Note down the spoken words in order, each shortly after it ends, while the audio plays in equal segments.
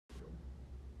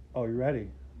Oh, you ready?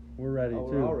 We're ready, too.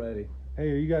 We're all ready. Hey,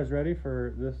 are you guys ready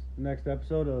for this next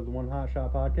episode of the One Hot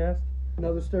Shot podcast?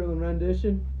 Another Sterling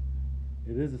rendition?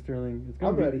 It is a Sterling. It's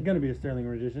I'm ready. going to be a Sterling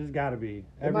rendition. It's got to be.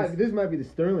 This might be the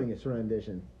Sterlingest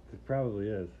rendition. It probably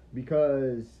is.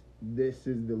 Because this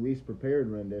is the least prepared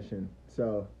rendition.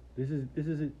 So This is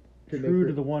true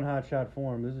to the One Hot Shot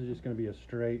form. This is just going to be a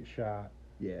straight shot.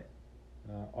 Yeah.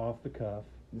 Off the cuff.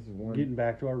 This is one Getting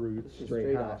back to our roots.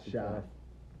 straight hot shot.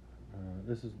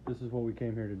 This is what we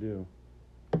came here to do.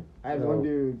 I had one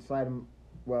dude slide him.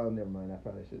 Well, never mind. I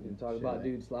probably shouldn't. You talk about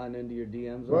dudes sliding into your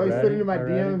DMs. Well, he Already? slid into my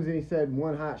Already? DMs and he said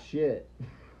one hot shit.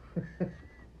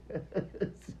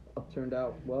 Turned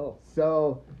out well.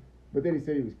 But then he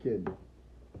said he was kidding.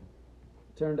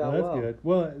 Turned out That's well. good.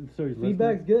 Well, so he's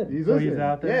Feedback's listening. good. He's So listening. he's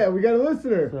out there? Yeah, we got a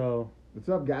listener. So, What's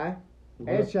up, guy? what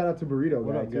And up, shout out to Burrito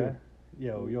what Guy, up, too. guy?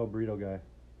 Yo, burrito guy.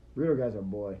 Burrito Guy's our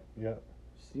boy. Yep.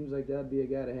 Seems like that'd be a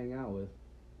guy to hang out with.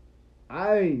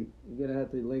 I You're gonna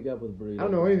have to link up with Burrito.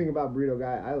 don't know anything about Burrito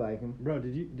Guy. I like him. Bro,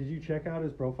 did you check out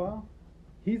his profile?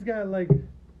 He's got like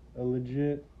a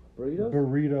legit Burritos?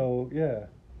 burrito. Yeah,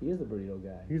 He is the burrito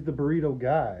guy. he's the burrito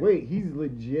guy. Wait, he's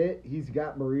legit. He's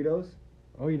got burritos?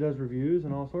 Oh, he does reviews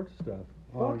and all sorts of stuff.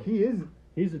 Fuck, he is.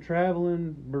 He's a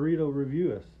traveling burrito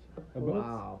reviewist.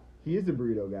 Wow. He is a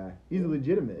burrito guy. He's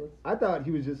legitimate. I thought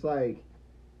he was just like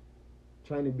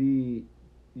trying to be,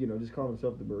 just calling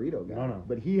himself the burrito guy. No.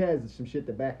 But he has some shit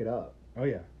to back it up. Oh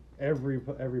yeah, every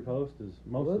post is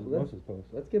most of his posts.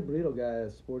 Let's give Burrito Guy a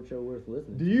sports show worth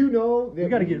listening Do to. you know that We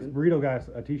got to get burrito guys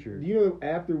a T-shirt. Do you know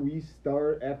after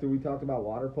we talked about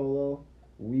water polo,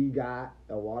 we got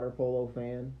a water polo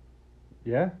fan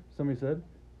Yeah, somebody said.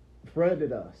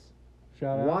 threaded us.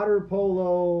 Shout out. Water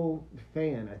polo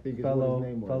fan, I think is what his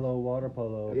name was. Fellow water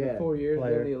polo. Yeah. 4 years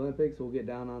player. during the Olympics, we'll get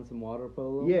down on some water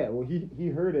polo. Yeah, well he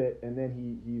heard it and then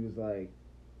he was like,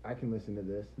 I can listen to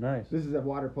this. Nice. This is a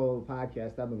water polo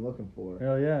podcast I've been looking for.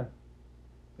 Hell yeah.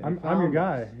 And I'm your found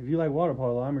guy. us. If you like water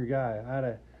polo, I'm your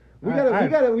guy. We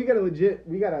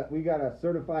got a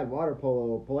certified water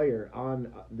polo player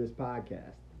on this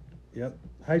podcast. Yep.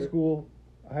 High school.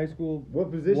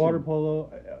 What position? Water polo,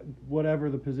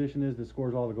 whatever the position is that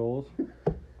scores all the goals.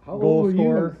 How Goal old were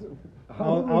scorer. you? I How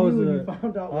old was were you when a- you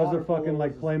found out I was water a fucking polo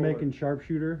like was a sport? playmaking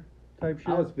sharpshooter type shit.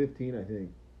 I was 15, I think.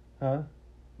 Huh?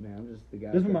 Man, I'm just the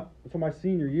guy. This was my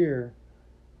senior year.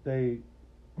 That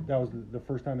was the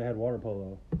first time they had water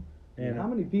polo. And how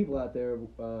many people out there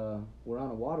were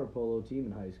on a water polo team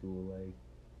in high school? Like,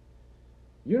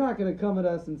 you're not gonna come at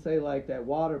us and say like that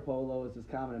water polo is as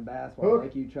common in basketball Hook.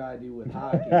 like you tried to do with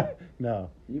hockey. No.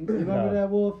 You remember No. that,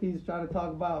 Wolf? He's trying to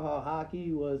talk about how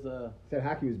hockey was. Said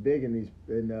hockey was big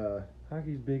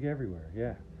Hockey's big everywhere.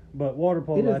 Yeah. But water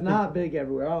polo. It I is think- not big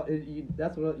everywhere.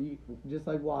 That's what just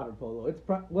like water polo. It's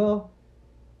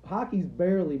hockey's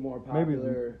barely more Maybe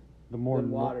popular the more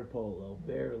than water polo.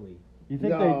 Barely. You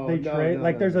think No, they no, trade no,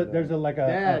 like no, there's no, a no. there's a like a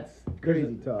That's there's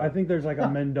crazy a- tough. I think there's like a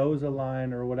Mendoza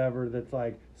line or whatever that's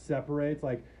like separates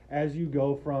like as you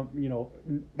go from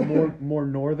more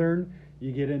northern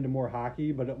you get into more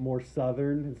hockey, but more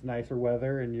southern it's nicer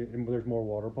weather and there's more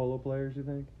water polo players. You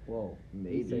think? Whoa.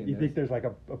 Maybe. You think there's like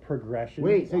a progression?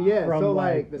 Wait, so from,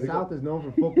 the South is known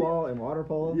for football and water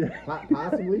polo? Yeah.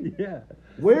 Possibly? Yeah.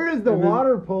 Where is the And then-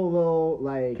 water polo,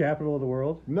 like... Capital of the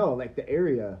world. No, like the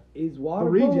area. Is The water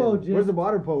region. polo Where's just the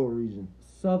water polo region?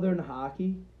 southern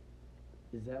hockey?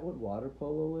 Is that what water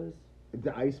polo is?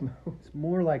 The ice mountain. It's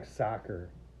more like soccer.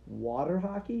 Water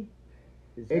hockey?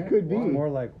 Is It that could be. It's more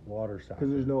like water soccer.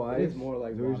 Because there's no ice. It is more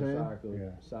like Is that what water you're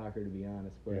saying? soccer, to be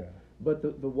honest. But Yeah.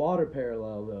 but the water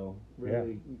parallel though,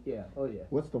 really, yeah. Oh yeah.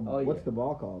 What's the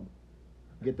ball called?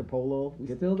 Get the polo.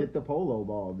 Get the polo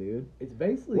ball, dude. It's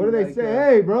basically. What do they like, say?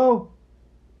 Hey, bro.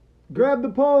 Grab the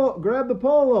polo. Grab the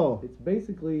polo. It's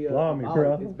basically Claw me,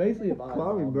 bro. It's basically a volleyball.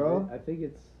 Claw me, bro. but I think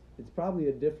it's probably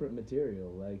a different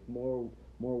material, like more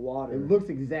water. It looks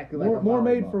exactly like a more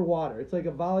made volleyball. for water. It's like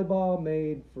a volleyball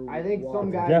made for. I think water.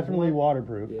 some guys Definitely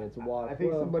waterproof. Yeah, it's a water. I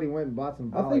think well, somebody went and bought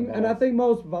some I volleyballs. think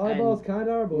most volleyballs And kind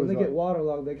of are, but when was they get like-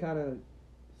 waterlogged, they kind of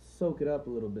soak it up a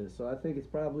little bit. So I think it's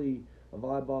probably a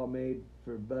volleyball made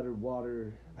for better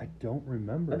water. I don't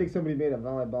remember. I think somebody made a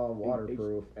volleyball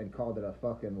waterproof and called it a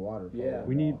fucking water polo. Yeah.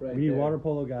 we need Right we need there. water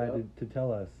polo guy Yep. to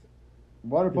tell us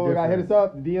Water The polo guy, hit us difference.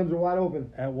 up. The DMs are wide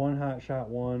open. at One Hot Shot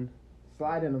One,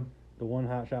 Slide in them. the One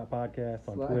Hot Shot podcast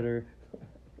on Slide. Twitter.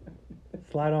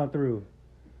 Slide on through,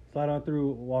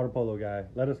 water polo guy.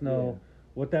 Let us know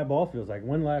what that ball feels like.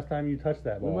 When last time you touched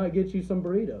that We ball? might get you some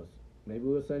burritos. Maybe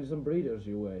we'll send you some burritos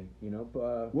your way.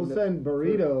 We'll send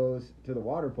burritos to the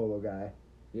water polo guy,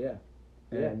 Yeah.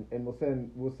 and we'll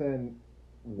send We'll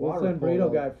water send polo.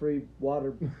 burrito guy free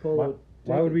water polo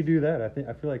Why would we do that? I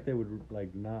feel like they would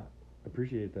like not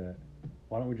appreciate that.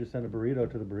 Why don't we just send a burrito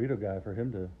to the burrito guy for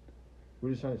him to?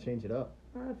 We're just trying to change it up.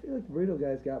 I feel like the burrito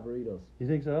guy's got burritos. You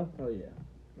think so? Oh yeah.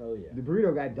 The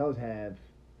burrito guy does have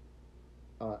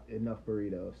enough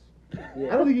burritos. Yeah.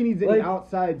 I don't think he needs any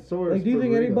outside source. Like, do you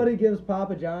think burritos. anybody gives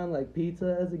Papa John like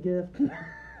pizza as a gift?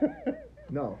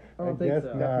 No, I don't think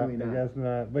so. Definitely not. I guess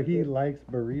not. But he likes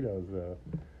burritos though.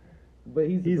 But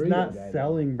he's the burrito not guy,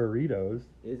 selling burritos.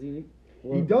 Is he?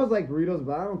 Well, He does like burritos,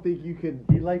 but I don't think you could.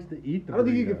 He likes to eat the burritos. I don't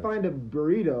think you could find a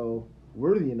burrito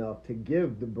worthy enough to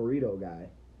give the burrito guy.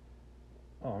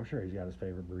 Oh, I'm sure he's got his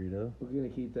favorite burrito. We're gonna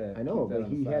keep that. I know, keep that but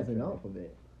on he the has sidetrack. enough of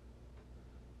it.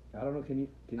 I don't know. Can you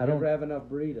I don't- ever have enough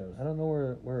burritos? I don't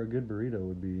know where a good burrito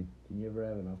would be. Can you ever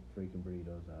have enough freaking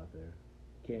burritos out there?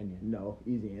 Can you? No,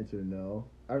 easy answer, no.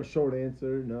 Our short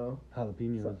answer, no. Jalapenos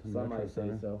in Some Metro might say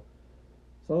Center. so.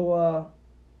 So,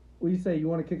 what do you say? You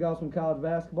want to kick off some college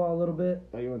basketball a little bit?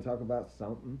 Oh, you want to talk about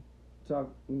something?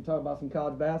 We can talk about some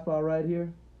college basketball right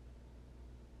here.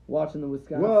 Watching the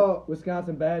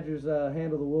Wisconsin Badgers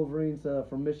handle the Wolverines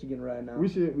from Michigan right now. We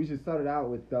should start it out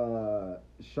with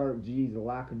Sharp G's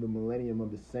lock of the millennium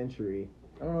of the century.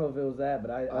 I don't know if it was that,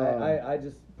 but I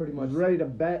just pretty much He's ready to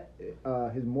bet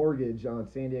his mortgage on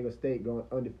San Diego State going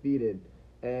undefeated,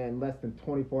 and less than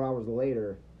 24 hours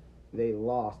later, they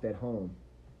lost at home.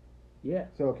 Yeah.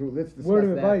 So let's discuss Word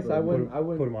of that advice, for a I minute.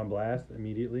 wouldn't Put him on blast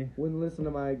immediately. wouldn't listen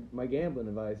to my gambling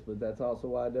advice, but that's also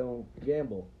why I don't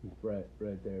gamble right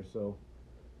there. So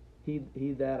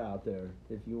heed that out there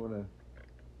if you want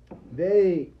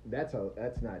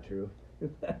That's not true. to.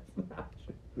 That's not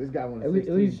true. This guy won a At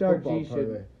 16 least Shark football G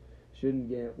parlay. shouldn't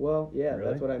gamble. Well, yeah, Really?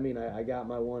 that's what I mean. I got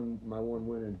my one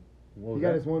winning. What He was got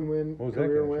that? his one win, What was that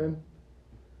career guy win.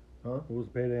 What was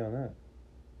the payday on that?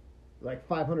 Like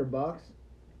 $500.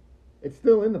 It's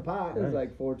still in the pot. It was Nice.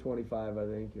 like 425, I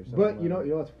think, or something. But like you know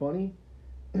that. what's funny?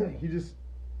 He just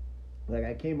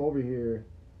I came over here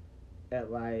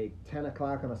at like 10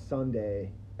 o'clock on a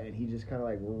Sunday, and he just kind of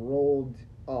like rolled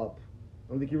up. I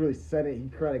don't think he really said it. He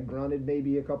kind of grunted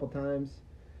maybe a couple times,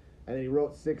 and then he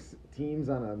wrote 6 teams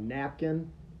on a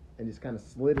napkin, and just kind of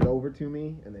slid it over to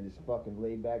me, and then just fucking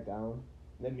laid back down.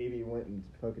 And then maybe he went and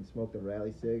fucking smoked a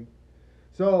rally cig.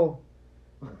 So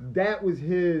that was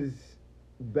his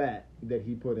bet that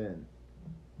he put in.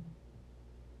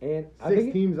 And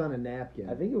 6 teams on a napkin.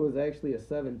 I think it was actually a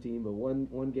 17, but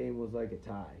one game was like a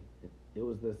tie. It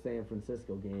was the San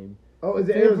Francisco game. Oh, is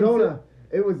it San Arizona?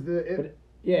 It was the.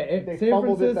 But they San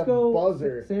fumbled at the Francisco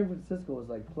buzzer. San Francisco was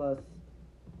like plus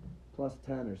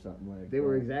 10 or something like that. They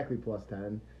were exactly plus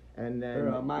 10. And then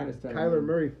Or, minus 10. Kyler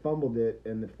Murray fumbled it,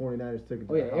 and the 49ers took it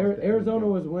to Oh the yeah, house to end the Arizona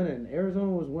game. was winning.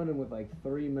 Arizona was winning with like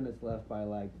 3 minutes left by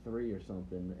like 3 or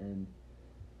something, and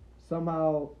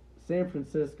somehow San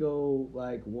Francisco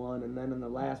like won. And then in the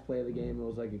last play of the game, it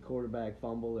was like a quarterback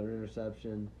fumble or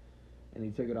interception, and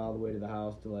he took it all the way to the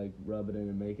house to like rub it in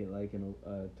and make it like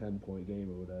a 10-point game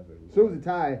or whatever. So it was a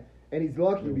tie, and he's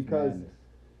lucky It was because madness.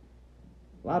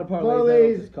 A lot of Parlays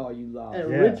parlays just call you lost. at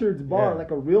Yeah, Richard's Bar, yeah. like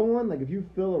a real one, like if you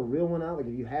fill a real one out, like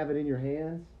if you have it in your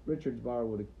hands, Richard's Bar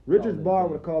would have. Richard's Bar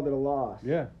would have called it a loss.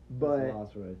 Yeah. But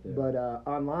loss right there. But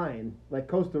online, like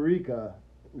Costa Rica,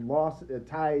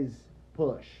 ties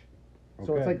push. So it's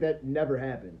Okay. like that never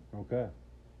happened. Okay.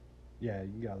 Yeah,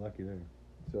 you got lucky there.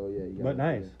 So yeah, you got But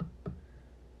nice.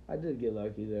 I did get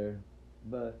lucky there,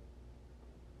 but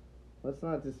let's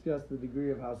not discuss the degree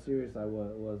of how serious I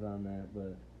was on that.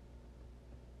 But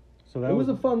So that it was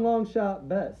a fun long shot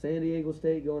bet. San Diego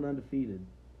State going undefeated.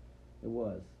 It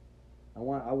was. I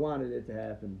wanted it to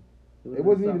happen. It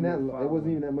wasn't even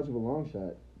that much of a long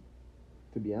shot,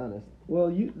 to be honest. Well,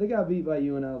 they got beat by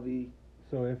UNLV.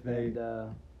 So if they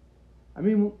And, I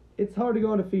mean, it's hard to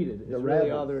go undefeated. It's The really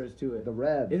Rebels. all there is to it. The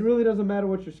Rebs. It really doesn't matter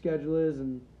what your schedule is,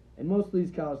 and most of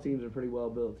these college teams are pretty well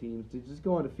built teams. To just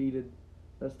go undefeated,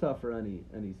 that's tough for any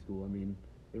school. I mean,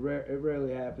 it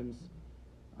rarely happens.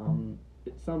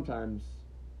 Sometimes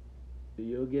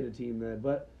you'll get a team that,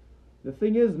 but the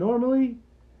thing is, normally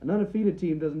an undefeated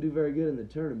team doesn't do very good in the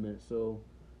tournament, so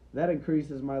that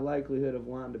increases my likelihood of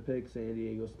wanting to pick San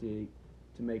Diego State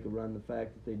to make a run. The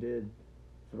fact that they did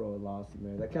throw a loss in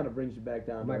there, that kind of brings you back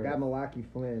down. Oh my to God, earth. Milwaukee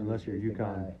Flynn. unless you're is the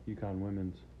UConn guy.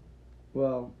 women's.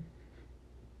 Well,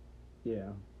 yeah,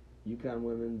 UConn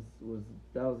women's was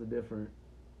a different.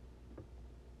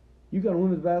 UConn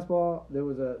women's basketball, they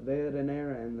had an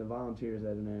era, and the Volunteers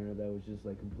had an era that was just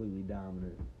like completely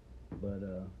dominant. But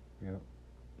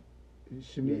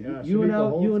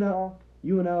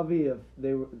UNLV, if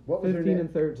they were What was her 15 name?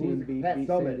 and 13, Who was it? beat Pat San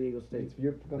Summitt. Diego State.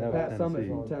 You're gonna That was Pat Summitt Tennessee.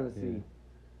 from Tennessee.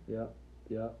 Yep.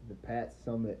 The Pat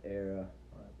Summitt era.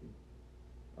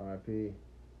 RIP.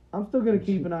 I'm still gonna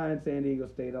keep an eye on San Diego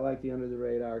State. I like the under the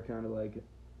radar kind of like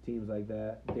teams like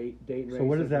that. Dayton. So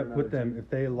what does Racers are that another put them team. if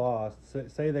they lost?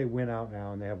 Say they win out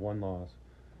now and they have one loss.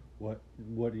 What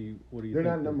do you They're think?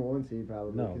 not number one seed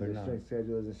probably No, because they're their not. strength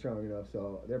schedule isn't strong enough.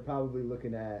 So they're probably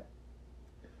looking at.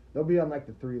 They'll be on like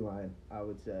the 3 line, I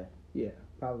would say. Yeah.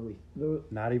 Probably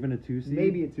Not even a 2 seed.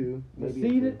 maybe a 2. The Maybe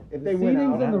seeded- a 2. If the they win seedings out,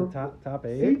 and Not the in the top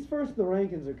 8. Seeds first, the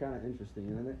rankings are kind of interesting,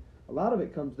 and a lot of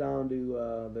it comes down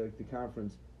to the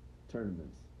conference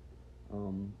tournaments.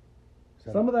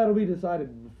 So- Some of that will be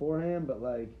decided beforehand, but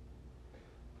like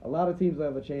a lot of teams will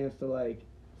have a chance to like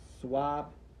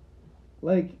swap.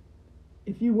 Like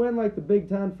if you win like the Big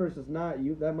Ten versus not,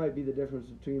 that might be the difference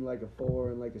between like a 4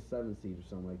 and like a 7 seed or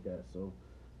something like that. So,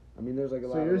 I mean, there's like a So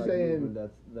lot you're of like saying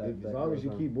movement as long as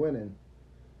you keep winning.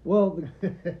 Well,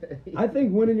 I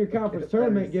think winning your conference Get a better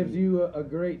tournament gives seed. you a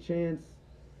great chance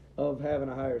of having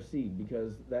a higher seed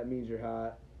because that means you're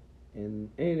hot, and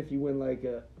if you win like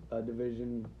a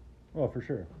division, Oh, for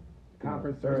sure.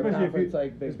 Conference or a tournament. conference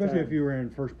like Big Especially Ten. if you were in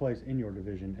first place in your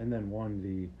division and then won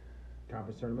the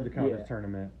Conference the tournament. conference Yeah.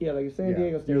 tournament. Yeah, like if San Yeah.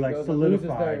 Diego State You're like goes and loses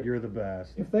solidified. their, You're the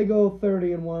best. if they go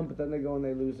 30-1, but then they go and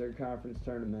they lose their conference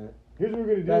tournament, Here's what we're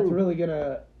gonna do.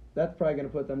 that's probably gonna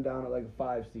put them down at like a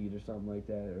 5 seed or something like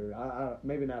that, or I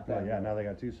maybe not that. Oh, yeah, low. now they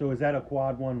got 2. So is that a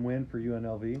quad 1 win for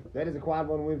UNLV? That is a quad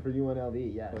 1 win for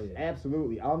UNLV. Yes, Oh, yeah.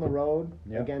 absolutely. On the road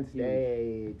Yep. against Huge.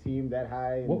 a team that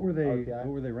high. in What were they? RPI.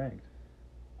 What were they ranked?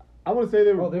 I want to say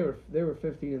they were. Oh, they were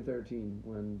 15-13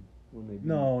 when they beat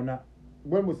No, not.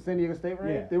 When was San Diego State ranked?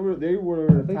 Yeah. They were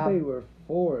I think top. they were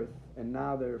 4th, and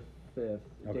now they're 5th.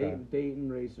 Okay.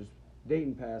 Dayton Racers.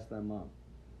 Dayton passed them up.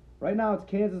 Right now it's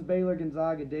Kansas, Baylor,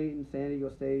 Gonzaga, Dayton, San Diego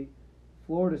State,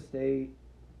 Florida State,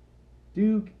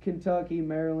 Duke, Kentucky,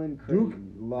 Maryland, Duke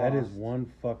Creighton. lost. That is one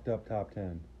fucked up top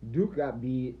 10. Duke got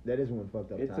beat. That is one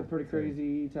fucked up. It's a top pretty 10.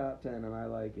 crazy top 10, and I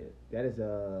like it. That is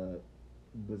a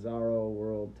bizarro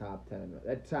world top 10.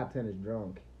 That top 10 is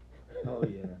drunk. Oh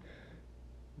yeah.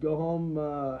 Go home,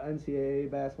 NCAA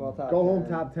basketball top. Go 10. home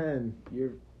top 10.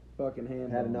 You're fucking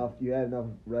hand. Had enough. You had enough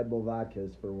Red Bull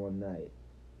vodkas for one night.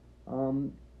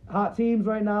 Hot teams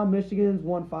right now. Michigan's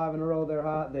won 5 in a row. They're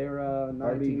hot. They're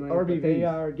 19 ranked, but they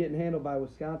RBVs. are getting handled by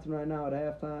Wisconsin right now at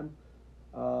halftime.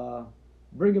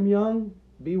 Brigham Young,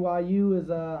 BYU is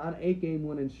on an 8-game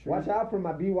winning streak. Watch out for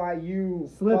my BYU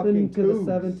Slipping fucking to the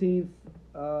Cougs.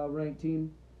 17th ranked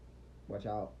team. Watch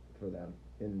out for them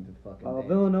in the fucking. dance.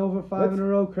 Villanova 5 in a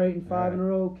row. Creighton 5 Alright. in a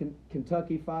row.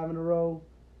 Kentucky 5 in a row.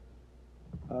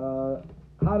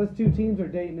 Hottest 2 teams are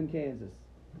Dayton and Kansas.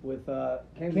 With Kansas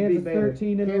Kansas beat Baylor.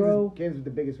 13 in Kansas, a row. Kansas was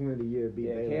the biggest win of the year. Beat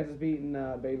Yeah, Baylor. Kansas beating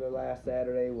Baylor last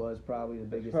Saturday was probably the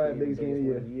biggest probably the game, biggest game win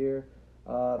of of the the year.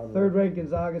 Third ranked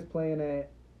Gonzaga's playing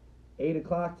at 8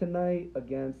 o'clock tonight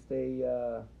against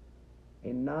a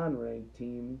non-ranked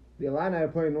team. The Illini are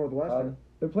playing Northwestern.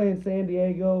 They're playing San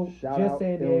Diego, Shout just out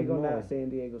San Diego, Illinois. not San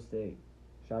Diego State.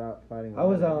 Shout out Fighting. How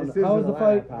was Illini. This is how was an the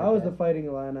fight? Illini How was the podcast. Fighting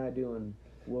Illini doing,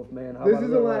 Wolfman? How This about is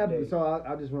a a little lineup, update? so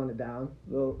I'll just run it down.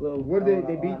 Little, What did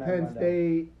they Illini beat Penn rundown.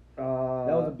 State? That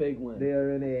was a big win. They are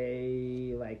in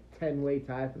a 10-way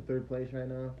tie for third place right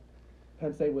now.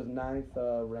 Penn State was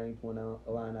 9th ranked when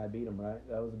Illini beat them, right?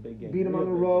 That was a big game. Beat them Real on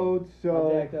the big road, game. so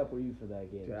How jacked up were you for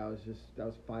that game? Dude, I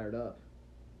was fired up.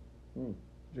 Hmm.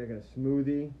 Drinking a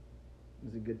smoothie. It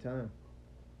was a good time.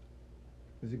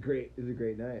 It was a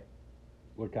great night.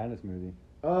 What kind of smoothie?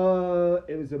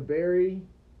 It was a berry.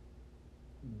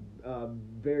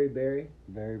 Very berry.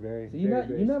 Very, very. So you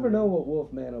Very never sweet. know what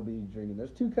Wolfman will be drinking. There's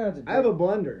 2 kinds of. I have a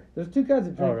blender. There's 2 kinds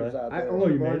of Oh, drinkers really? out I there. own Oh,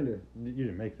 a you made. blender. You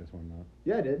didn't make this one though.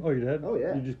 Yeah, I did. Oh, you did. Oh,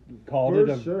 yeah. You just called For it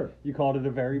a. sure. You called it a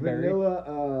very berry.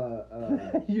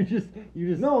 Vanilla. you just.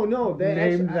 No. They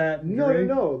named actually, that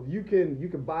No. drink? You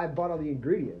can buy all the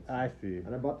ingredients. I see.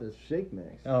 And I bought the shake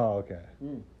mix. Oh, okay.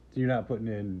 Mm. So you're not putting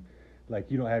in, like,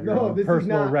 you don't have your No, own this is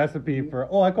personal not- recipe for.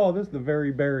 Oh, I call this the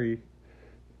very berry.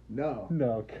 No.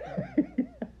 No.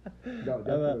 No,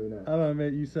 definitely not. I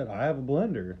admit you said I have a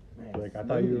blender. Man, Like I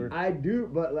thought you were. I do,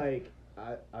 but like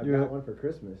I You're- got one for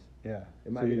Christmas. Yeah.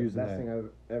 It might so be you're the using best that. thing I've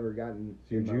ever gotten.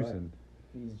 So you're in my life. juicing.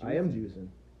 He's juicing. I am juicing.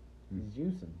 He's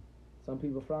juicing. Some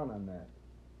people frown on that.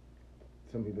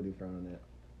 Some people do frown on that.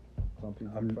 Some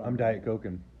people. I'm frown I'm on diet that.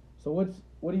 coking. So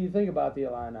what do you think about the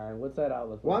Illini? What's that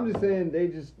outlook? Well, like? I'm just saying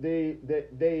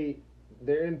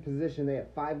they're in position. They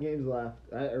have 5 games left,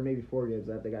 or maybe 4 games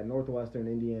left. They got Northwestern,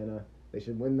 Indiana. They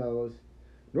should win those.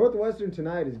 Northwestern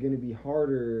tonight is going to be a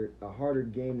harder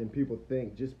game than people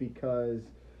think, just because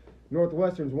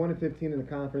Northwestern's 1-15 in the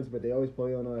conference, but they always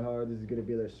play Illinois hard. This is going to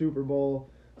be their Super Bowl,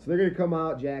 so they're going to come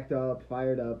out jacked up,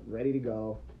 fired up, ready to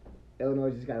go.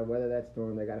 Illinois just got to weather that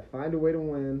storm. They got to find a way to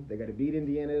win. They got to beat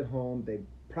Indiana at home. They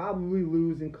probably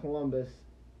lose in Columbus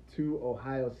to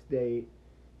Ohio State.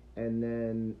 And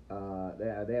then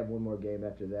they have one more game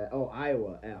after that. Oh,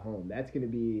 Iowa at home. That's gonna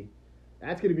be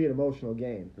an emotional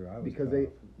game because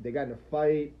they got in a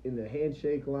fight in the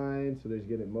handshake line, so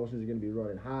emotions are gonna be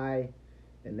running high.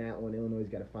 And that one, Illinois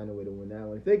got to find a way to win that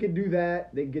one. If they could do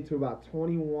that, they get to about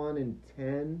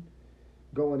 21-10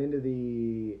 going into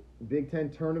the Big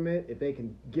Ten tournament. If they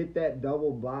can get that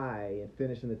double bye and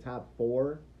finish in the top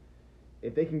 4,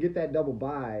 if they can get that double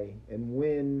bye and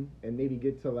win and maybe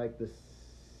get to like the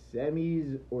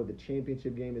semis or the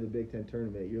championship game of the Big Ten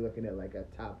tournament, you're looking at like a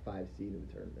top 5 seed in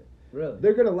the tournament. Really?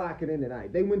 They're going to lock it in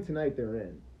tonight. They win tonight, they're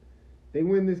in. They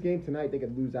win this game tonight, they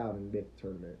could lose out and make the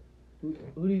tournament. Who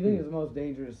do you think is the most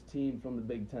dangerous team from the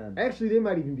Big Ten? Actually, they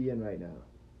might even be in right now.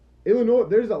 Illinois,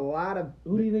 there's a lot of...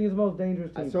 Who do you think is the most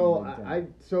dangerous team so from the Big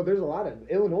Ten? So there's a lot of...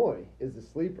 Illinois is the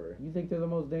sleeper. You think they're the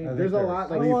most dangerous? There's a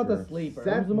lot... I don't want the sleeper.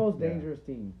 Who's the most dangerous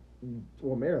team?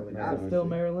 Well, Maryland. Is it still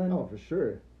Maryland? Oh, for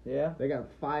sure. Yeah? They got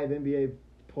 5 NBA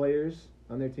players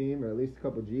on their team, or at least a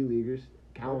couple G Leaguers.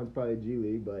 Cowan's probably G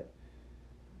League, but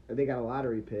they got a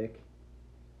lottery pick.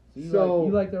 So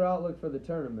you like their outlook for the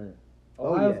tournament?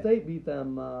 Ohio State beat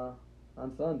them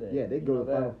on Sunday. Yeah, they'd go to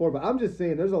the Final Four. But I'm just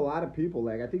saying, there's a lot of people,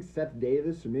 like I think Seth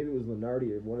Davis, or maybe it was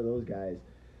Lenardi, or one of those guys,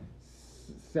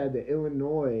 said that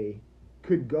Illinois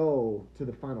could go to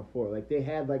the Final Four. Like, they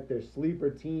had, like, their sleeper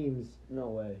teams. No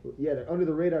way. Yeah, they're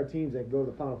under-the-radar teams that go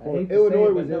to the Final Four.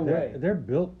 Illinois was in there. They're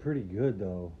built pretty good,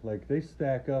 though. Like, they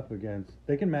stack up against...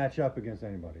 They can match up against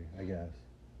anybody, I guess.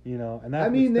 You know, and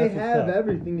that's they have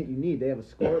everything that you need. They have a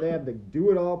score. They have the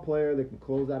do-it-all player that can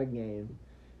close out a game.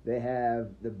 They have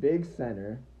the big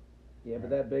center. Yeah,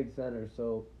 but that big center.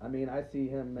 So I mean, I see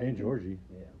him. And Georgie.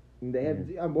 Yeah. And they have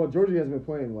Georgie hasn't been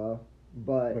playing well,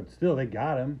 but still they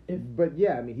got him. He's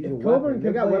a weapon.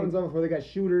 They got weapons on the floor. They got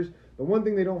shooters. The one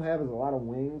thing they don't have is a lot of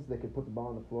wings that can put the ball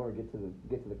on the floor and get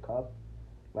to the cup.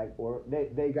 Like, or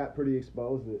they got pretty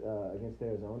exposed against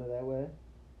Arizona that way.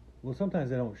 Well, sometimes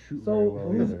they don't shoot very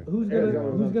well either.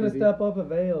 Who's gonna step up if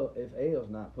Ayo's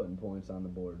not putting points on the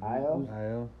board?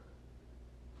 Ayo.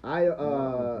 I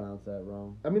pronounce that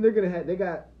wrong. I mean, they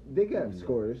got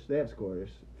scorers. They have scorers.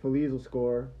 Feliz will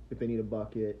score if they need a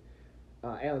bucket.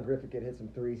 Alan Griffith can hit some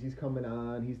threes. He's coming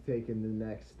on. He's taking the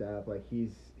next step. Like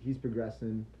he's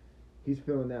progressing. He's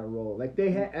filling that role. Like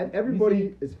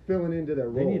everybody is filling into their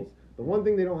roles. The one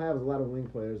thing they don't have is a lot of wing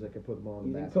players that can put the ball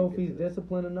in the basket. You think Kofi's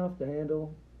disciplined enough to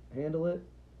handle it?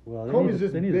 Well,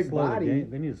 they need to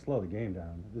slow the game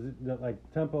down.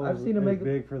 Tempo I've seen him make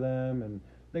big for them, and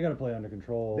they got to play under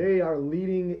control. They are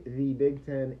leading the Big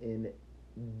Ten in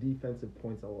defensive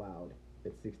points allowed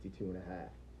at 62.5.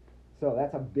 So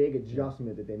that's a big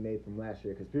adjustment that they made from last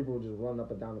year because people were just running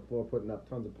up and down the floor putting up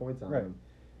tons of points on them.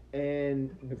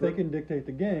 And if they can dictate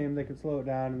the game, they can slow it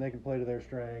down and they can play to their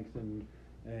strengths and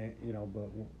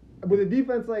but with a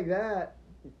defense like that,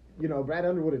 Brad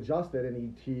Underwood adjusted,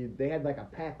 and they had like a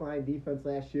pack line defense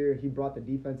last year. He brought the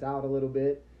defense out a little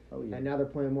bit, and now they're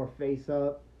playing more face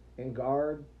up and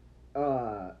guard.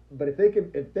 But if they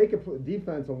could play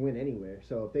defense, will win anywhere.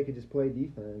 So if they could just play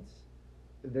defense,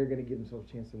 they're going to give themselves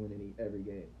a chance to win every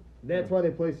game. That's why they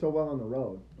play so well on the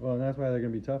road. Well, and that's why they're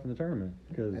going to be tough in the tournament.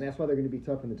 And that's why they're going to be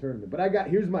tough in the tournament. But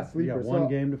here's my sleeper. You got one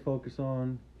game to focus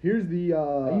on. Here's the.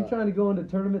 Are you trying to go into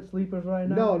tournament sleepers right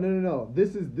now? No.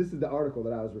 This is the article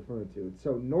that I was referring to.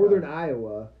 So Northern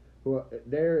Iowa,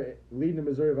 they're leading the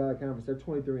Missouri Valley Conference. They're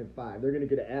 23-5. They're going to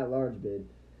get an at-large bid.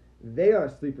 They are a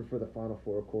sleeper for the Final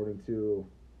Four, according to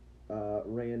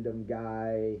random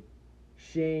guy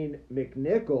Shane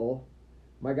McNichol.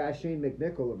 My guy Shane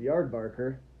McNichol of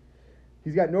Yardbarker.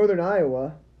 He's got Northern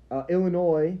Iowa,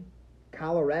 Illinois,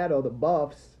 Colorado, the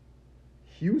Buffs,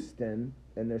 Houston,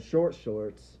 and their short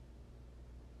shorts.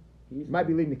 Might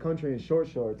be leading the country in short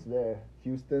shorts there.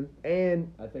 Houston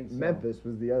and I think so. Memphis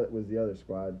was the other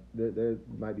squad. There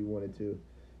might be 1 or 2,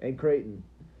 and Creighton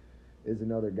is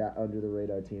another guy under the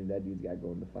radar team. That dude's got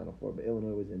going to the Final Four, but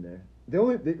Illinois was in there.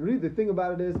 The thing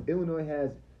about it is Illinois has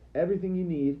everything you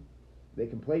need. They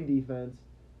can play defense.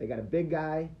 They got a big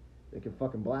guy. They can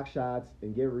fucking block shots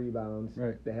and get rebounds.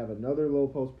 Right. They have another low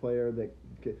post player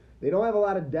they don't have a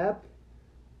lot of depth,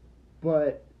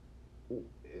 but in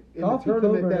the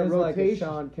tournament that rotation, like a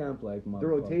Sean Kemp the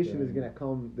rotation is going to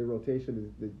come. The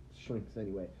rotation shrinks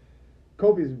anyway.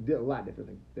 Kobe is a lot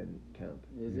different than Kemp.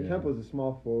 Kemp was a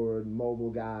small forward, mobile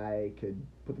guy, could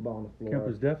put the ball on the floor. Kemp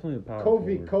was definitely a power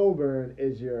Kofi forward. Coburn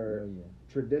is your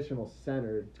traditional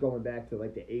center, going back to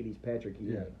like the 80s Patrick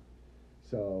Ewing. Yeah.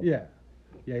 So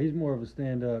Yeah, he's more of a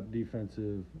stand-up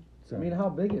defensive So I mean, how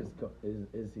big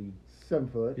is he? 7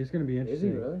 foot. it's going to be Is he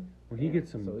interesting. really? When he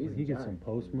gets some, So he's when a he gets some giant.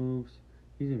 post moves,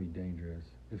 he's gonna be dangerous.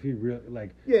 If he really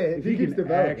Yeah, if he keeps can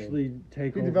developing. actually take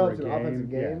If he over develops a an game, offensive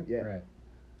game, yeah. right.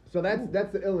 So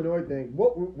that's the Illinois thing.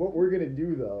 What we're gonna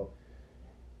do though,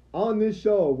 on this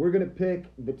show, we're gonna pick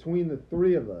between the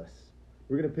three of us.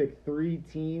 We're gonna pick 3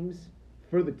 teams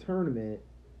for the tournament.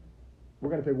 We're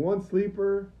gonna pick 1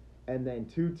 sleeper and then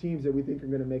 2 teams that we think are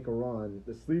gonna make a run.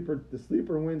 The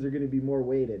sleeper wins are gonna be more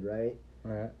weighted, right?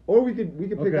 All right. Or we could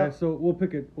pick Okay, up. so we'll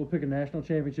pick a national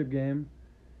championship game,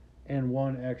 and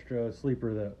 1 extra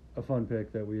sleeper a fun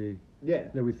pick that we Yeah.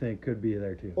 think could be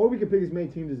there too. Or we could pick as many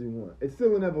teams as we want. It's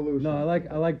still an evolution. No, I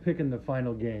like picking the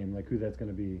final game, like who that's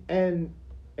gonna be. And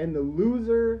the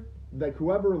loser, like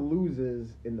whoever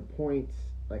loses in the points,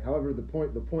 like however the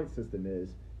point system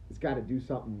is, it's got to do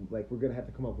something. Like we're gonna have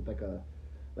to come up with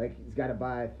like he's got to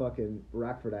buy fucking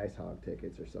Rockford Ice Hog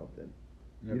tickets or something.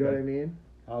 You know what I mean?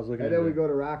 I was looking. And then we go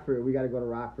to Rockford. We got to go to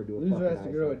Rockford to a Loser fucking has to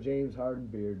ice grow hog. a James Harden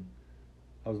beard.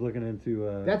 I was looking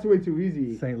into That's way too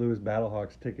easy. St. Louis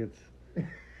Battlehawks tickets.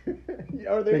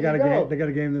 Or there They got you a go. game. They got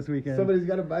a game this weekend. Somebody's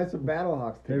got to buy some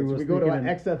Battlehawks Maybe tickets. we'll We go to sneak an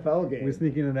in- XFL game. We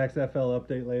sneak in an XFL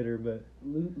update later, but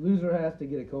Loser has to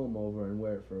get a comb over and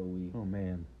wear it for a week. oh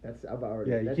man, That's about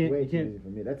Yeah, you that's can't- way you too can't- easy for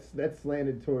me. That's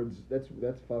slanted towards that's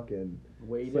fucking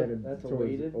Weighted? slanted That's a towards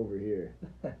weighted? over here.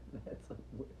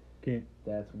 can't.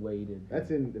 That's weighted.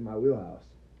 That's in my wheelhouse.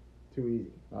 Too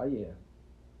easy. Oh yeah.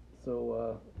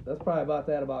 So that's probably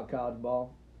about college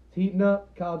ball. It's heating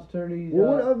up. College tourneys.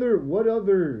 Well, what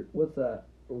other What's that?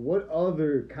 what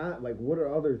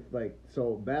are other like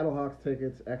so Battlehawks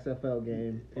tickets, XFL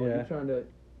game. Oh, Yeah. you're trying to.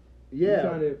 Yeah.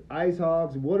 trying to- Ice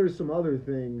Hogs. What are some other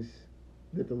things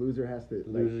that the loser has to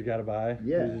like, Losers got to buy.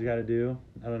 Yeah. Losers got to do.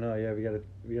 I don't know. Yeah, we got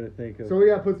to think of. So we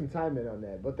gotta put some time in on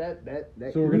that. But that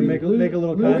So we're gonna make a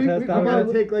little we contest out gotta of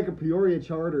it. take like a Peoria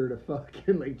charter to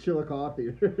fucking like Chilla Coffee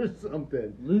or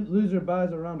something. Loser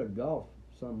buys a round of golf,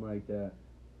 something like that.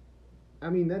 I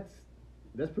mean that's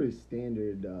pretty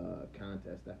standard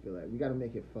contest. I feel like we gotta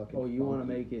make it fucking. Oh, you want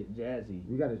to funky. make it jazzy?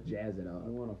 We gotta jazz it up.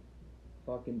 You want to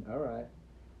fucking all right?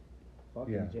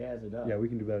 Fucking Yeah. jazz it up. Yeah, we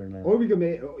can do better now. Or we can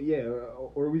make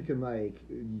or we can like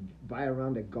buy a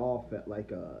round of golf at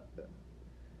like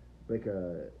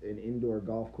an indoor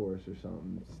golf course or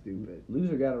something stupid.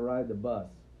 Loser got to ride the bus.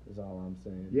 Is all I'm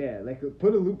saying. Yeah, like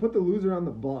put the loser on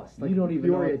the bus. Like you don't even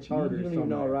Peoria know. charter. You don't even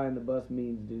know what somewhere. riding the bus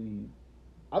means, do you?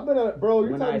 I've been on, bro.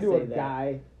 You're When talking I to a say that.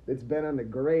 guy that's been on the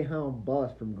Greyhound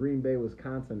bus from Green Bay,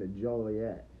 Wisconsin to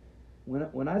Joliet.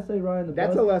 When I say riding the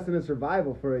That's bus, a lesson in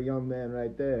survival for a young man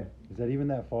right there. Is that even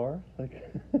that far? Like,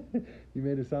 you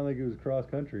made it sound like it was cross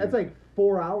country. That's like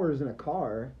 4 hours in a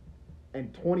car,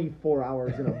 and 24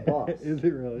 hours in a bus. Is it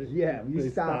really? Yeah, you They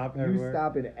stop. You everywhere?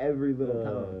 stop in every little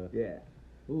town. Yeah,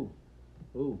 ooh,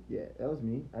 yeah, that was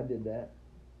me. I did that.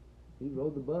 he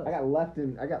rode the bus. I got left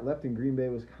in Green Bay,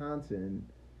 Wisconsin,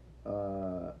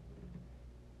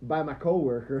 by my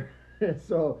coworker.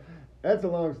 So that's a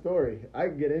long story. I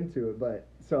can get into it, but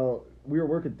so we were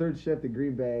working third shift in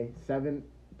Green Bay, 7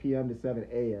 p.m. to 7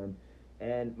 a.m.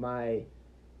 And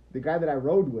the guy that I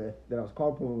rode with, that I was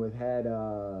carpooling with, had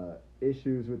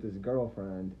issues with his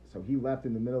girlfriend, so he left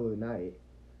in the middle of the night,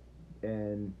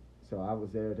 and so I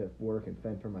was there to work and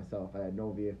fend for myself. I had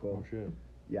no vehicle. Oh shit.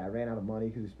 Yeah, I ran out of money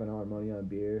because we spent all our money on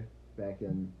beer back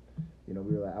in, I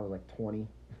was like 20.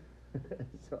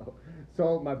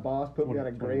 so my boss put me on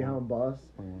a 21. Greyhound bus,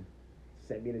 21.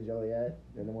 sent me to Joliet,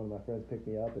 and then one of my friends picked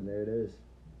me up, and there it is.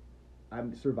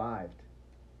 I'm survived,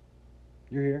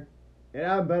 You're here. and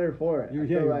I'm better for it. You're I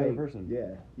feel a like, better person.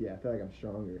 Yeah, I feel like I'm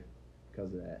stronger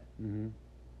because of that. Mm-hmm.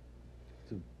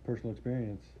 It's a personal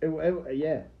experience.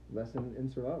 Yeah, lesson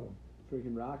in survival.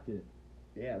 freaking rocked it.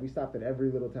 Yeah, we stopped at every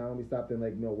little town. We stopped in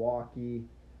like Milwaukee,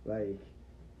 like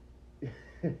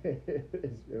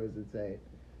it was insane.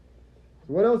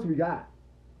 So what else we got?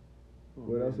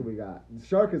 What else have we got?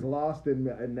 Shark is lost in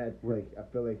that. Like I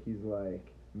feel like he's like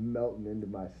melting into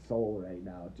my soul right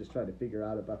now, just trying to figure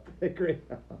out about the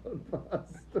Greyhound bus.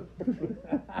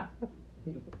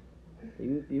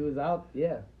 He was out.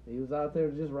 Yeah, he was out there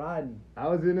just riding, I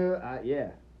was in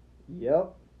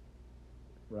yep.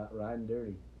 riding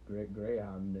dirty.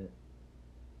 Greyhound it.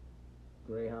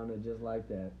 Greyhound it just like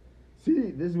that.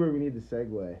 See, this is where we need the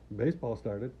segue. Baseball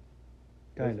started.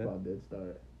 Kinda. Baseball did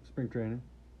start Spring training.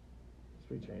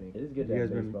 spring training. It is good to You have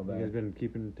guys been baseball you back. guys been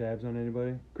keeping tabs on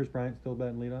anybody? Chris Bryant still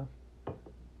batting leadoff?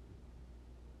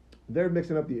 They're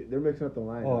mixing up the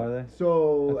line. Oh, are they?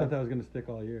 So I thought that was gonna stick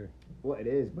all year. Well, it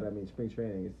is, but I mean, spring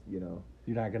training is, You're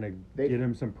not gonna get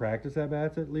him some practice at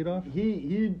bats at leadoff?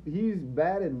 He's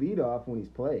batted leadoff when he's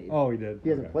played. Oh, he did. He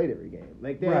hasn't played every game.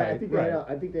 Like Right, I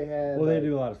think they had. Well, they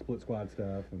do a lot of split squad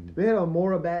stuff, and They had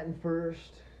Almora batting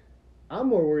first. I'm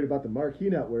more worried about the Marquee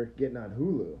Network getting on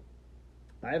Hulu.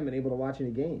 I haven't been able to watch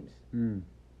any games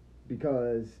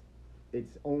because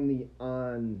it's only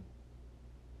on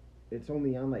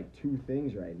like 2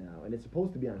 things right now, and it's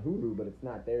supposed to be on Hulu, but it's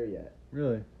not there yet.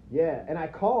 Really? Yeah, and I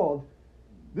called.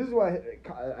 This is why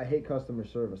I hate customer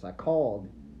service. I called.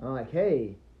 I'm like,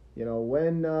 hey,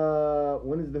 when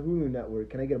is the Hulu network?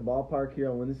 Can I get a ballpark here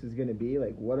on when this is going to be?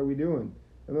 Like, what are we doing?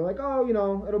 And they're like, oh,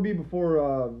 it'll be before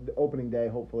the opening day,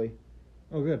 hopefully.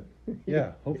 Oh, good.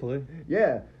 Yeah, hopefully.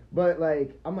 Yeah, but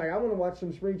like, I'm like, I want to watch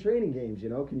some spring training games.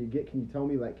 Can you tell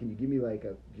me, like, can you give me like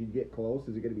can you get close?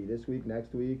 Is it going to be this week,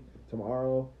 next week,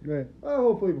 tomorrow? Right.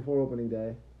 Oh, hopefully before opening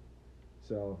day.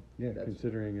 So yeah,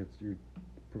 considering you're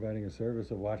providing a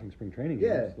service of watching spring training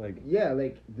games. Yeah,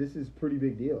 like this is pretty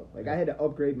big deal. Like I had to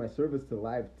upgrade my service to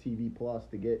Live TV Plus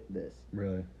to get this.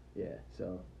 Really? Yeah.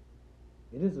 So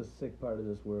it is a sick part of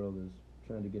this world is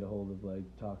trying to get a hold of like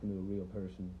talking to a real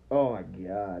person. Oh my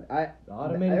God! The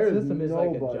automated system is like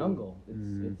a jungle.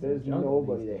 It's there's a jungle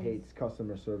nobody that hates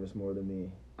customer service more than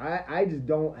me. I just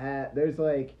don't have. There's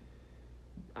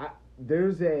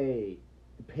a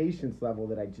patience level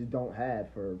that I just don't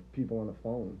have for people on the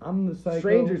phone. I'm the psycho.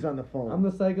 Strangers on the phone. I'm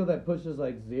the psycho that pushes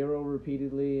like 0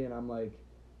 repeatedly, and I'm like,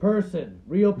 person,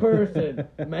 real person,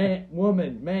 man,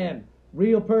 woman, man,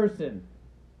 real person.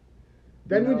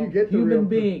 Then when you get the human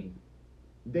being,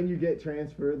 then you get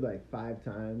transferred like 5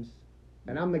 times,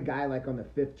 and I'm the guy like on the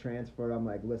 5th transfer. I'm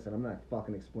like, listen, I'm not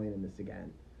fucking explaining this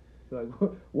again. Like,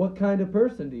 what kind of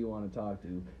person do you want to talk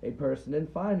to? A person in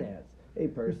finance, a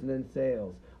person in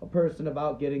sales, a person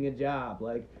about getting a job,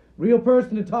 like real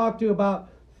person to talk to about.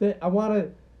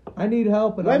 I need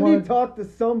help, and let me talk to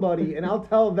somebody, and I'll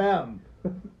tell them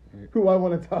who I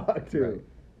want to talk to. Right.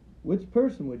 Which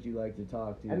person would you like to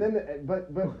talk to? And then, but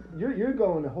you're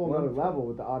going a whole other level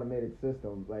with the automated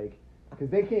system, like, because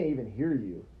they can't even hear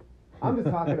you. I'm just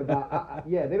talking about,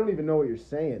 they don't even know what you're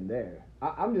saying there.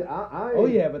 Oh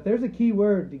yeah, but there's a key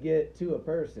word to get to a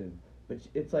person, but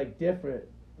it's like different.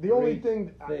 The only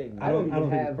thing I don't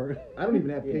even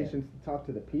have yeah. patience to talk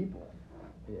to the people.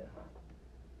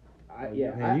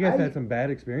 Yeah. Man, you guys had some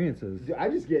bad experiences.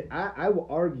 I will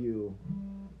argue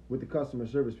with the customer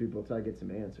service people until I get some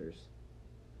answers.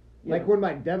 Yeah. Like when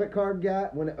my debit card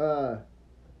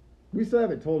we still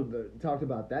haven't talked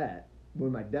about that.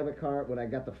 When I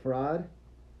got the fraud.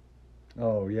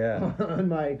 Oh yeah. On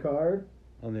my card.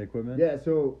 On the equipment. Yeah,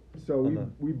 so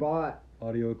we bought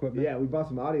audio equipment. Yeah, we bought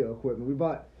some audio equipment. We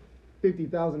bought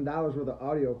 $50,000 worth of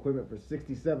audio equipment for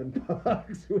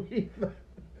 $67.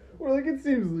 We're like, it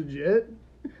seems legit.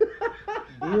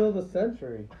 Deal of the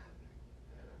century.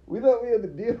 We thought we had the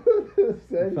deal of the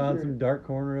century. We found some dark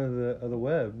corner of the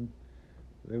web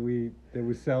that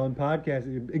was selling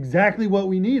podcasts. Exactly what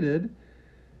we needed.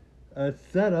 A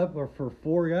setup for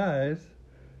 4 guys.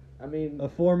 I mean, a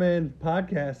 4-man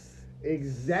podcast.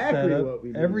 Exactly setup, what we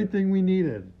needed. Everything we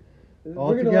needed. All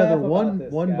We're together, one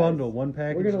bundle, one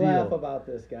package deal. We're gonna deal. laugh about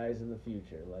this, guys, in the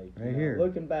future. Like right here.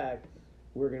 Looking back,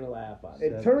 we're gonna laugh on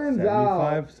it. It turns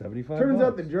out the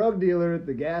 $75 drug dealer at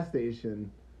the gas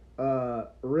station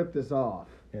ripped us off.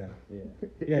 Yeah.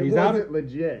 Yeah, it wasn't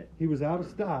legit. He was out of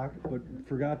stock, but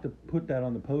forgot to put that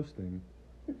on the posting.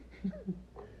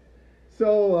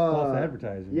 So false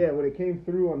advertising. Yeah, when it came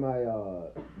through on my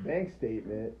bank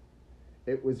statement,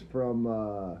 it was from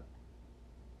law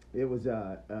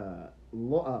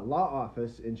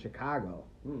office in Chicago.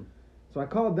 So I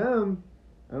called them,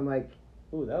 and I'm like,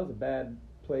 "Ooh, that was a bad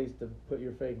place to put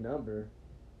your fake number,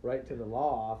 right to the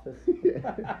law office."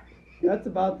 That's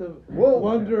about the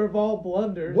wonder of all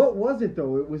blunders. What was it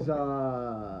though? It was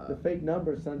the fake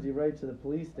number sends you right to the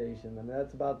police station. I mean,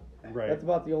 that's about right. That's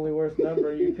about the only worst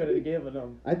number you could have given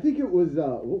them. I think it was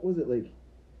what was it like?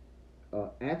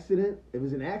 Accident. It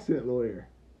was an accident lawyer.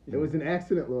 It was an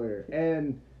accident lawyer,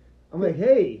 and I'm like,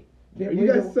 hey, are you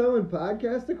guys selling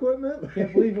podcast equipment?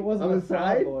 Can't believe it wasn't a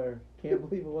fraud lawyer. Can't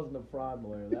believe it wasn't a fraud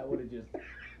lawyer. That would have just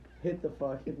hit the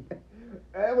fucking.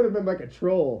 That would have been like a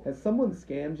troll. Has someone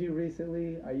scammed you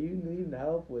recently? Are you needing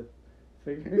help with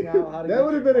figuring out how to? That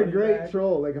would have been a great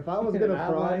troll. Like if I was gonna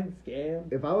fraud,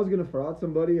 scam. If I was gonna fraud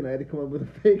somebody and I had to come up with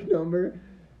a fake number,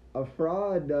 a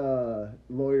fraud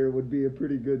lawyer would be a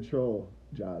pretty good troll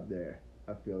job there.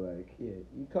 I feel like. Yeah,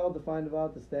 you called to find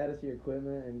out the status of your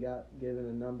equipment and got given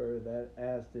a number that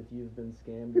asked if you've been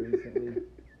scammed recently.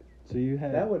 So you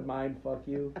had that would mind fuck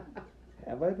you.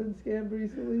 Have I been scammed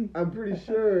recently? I'm pretty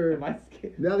sure. Am I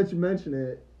scammed? Now that you mention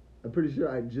it, I'm pretty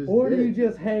sure I just. Or did. do you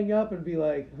just hang up and be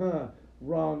like,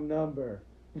 wrong number?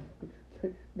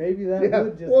 Maybe that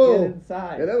would just get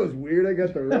inside. Yeah, that was weird. I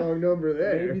got the wrong number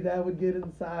there. Maybe that would get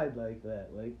inside like that.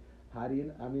 Like, how do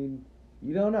you? I mean,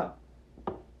 you don't know,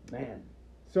 man.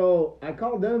 So I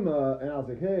called them and I was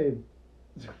like, "Hey,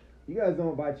 you guys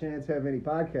don't by chance have any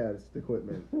podcast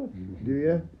equipment, do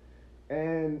you?"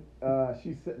 And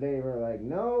she said they were like,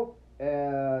 "No,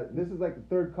 this is like the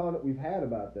third call that we've had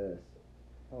about this."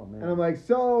 Oh man. And I'm like,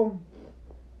 "So,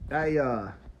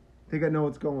 I think I know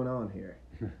what's going on here."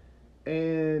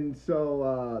 And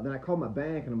so then I called my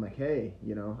bank and I'm like, "Hey,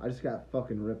 I just got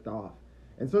fucking ripped off."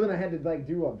 And so then I had to like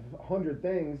do 100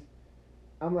 things.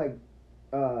 I'm like,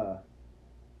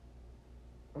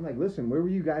 listen, where were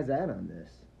you guys at on this?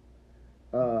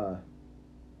 Where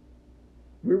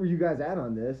were you guys at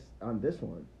on this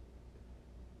one?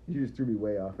 You just threw me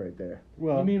way off right there.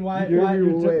 Well, you mean why is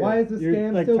the you're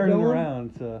scam like still turning going?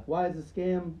 around. So. Why is the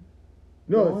scam?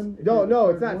 No, going?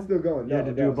 it's not still going. You had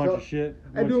to do a bunch of shit.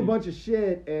 I do a bunch of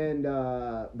shit, and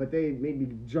but they made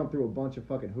me jump through a bunch of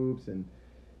fucking hoops, and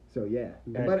so yeah.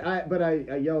 But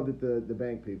I yelled at the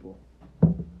bank people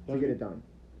to get it done.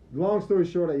 Long story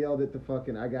short, I yelled at the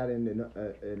fucking. I got in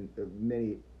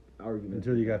many arguments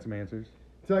until you got some answers.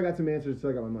 Until I got some answers, until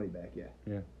I got my money back. Yeah.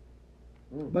 Yeah.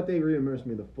 But they reimbursed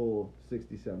me the full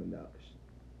 $67.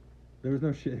 There was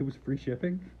no shit. It was free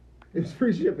shipping. It was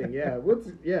free shipping. Yeah.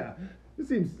 This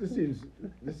seems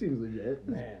legit.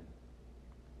 Man.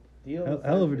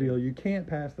 Hell of a deal. You can't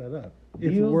pass that up.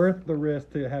 It's Deals- worth the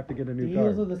risk to have to get a new car.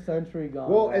 Deals of the century gone.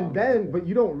 Well, wrong. and then, but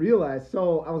you don't realize.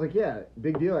 So I was like, yeah,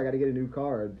 big deal. I got to get a new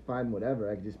car. Fine, whatever.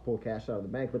 I can just pull cash out of the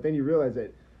bank. But then you realize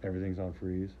that Everything's on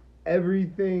freeze.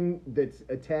 everything that's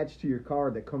attached to your car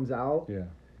that comes out, Yeah.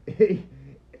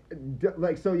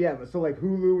 like so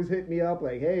Hulu was hitting me up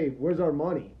like, hey, where's our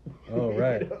money? Oh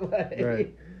right.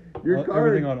 Right. Your card.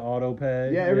 Everything on auto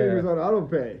pay. Yeah, everything was on auto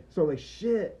pay. So like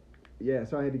shit. Yeah,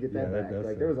 so I had to get that Yeah, that back. does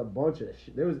Like suck. there was a bunch of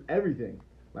shit. There was everything.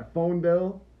 My phone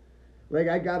bill. Like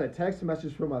I got a text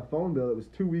message from my phone bill. It was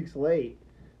 2 weeks late.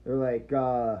 They're like,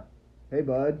 "Hey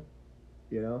bud,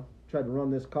 tried to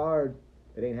run this card.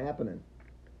 It ain't happening."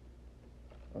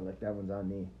 I was like, "That one's on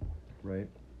me." Right.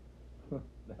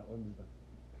 that one's.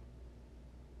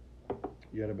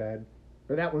 You had a bad.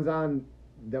 Or that one's on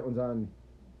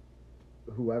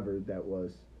whoever that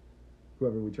was.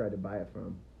 Whoever we tried to buy it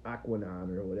from.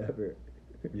 Aquanon or whatever.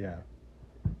 Yeah.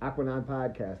 Aquanon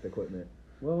podcast equipment.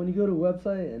 Well, when you go to a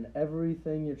website and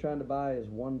everything you're trying to buy is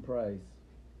one price,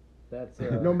 that's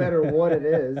No matter what it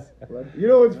is. You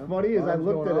know what's funny is I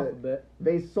looked at it.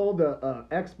 They sold a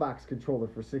Xbox controller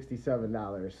for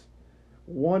 $67.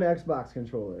 One Xbox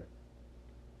controller.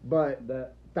 But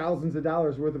that thousands of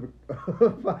dollars worth of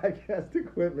podcast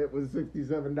equipment was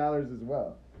 $67 as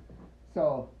well.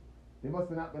 So they must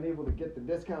have not been able to get the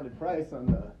discounted price on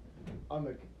the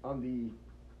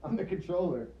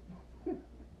controller.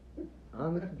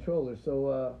 on the controller.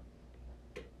 So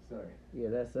Sorry. yeah,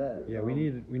 that's that. Yeah, we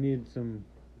need some.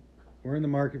 We're in the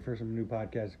market for some new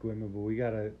podcast equipment, but we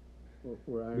gotta.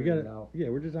 We're ironing it out. Yeah,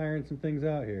 we're just ironing some things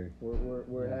out here.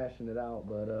 We're hashing it out,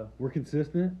 but We're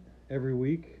consistent every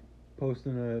week,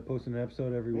 posting an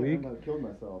episode every week. I killed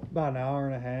myself. About an hour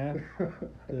and a half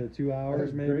to 2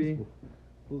 hours, That's maybe. graceful.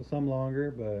 Some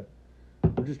longer, but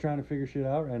we're just trying to figure shit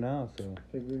out right now. So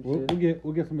figuring we'll shit.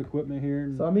 get some equipment here.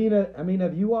 And So I mean,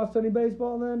 have you watched any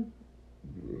baseball then?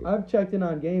 I've checked in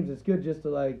on games. It's good just to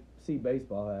like see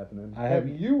baseball happening. Have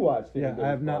you watched it? Yeah, I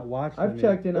have not watched. I've any.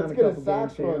 checked in Let's on a get a couple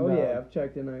Sox games here. run Oh now. yeah, I've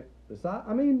checked in on the Sox.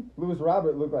 I mean, Lewis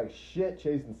Robert looked like shit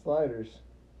chasing sliders.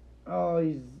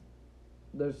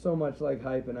 there's so much like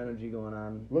hype and energy going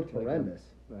on. Looked Like, horrendous.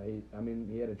 he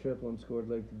had a triple and scored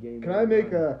like the game. Can I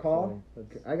make a won, call? so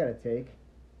that's- I got to take.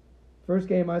 First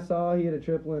game I saw, he had a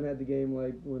triple and had the game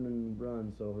like winning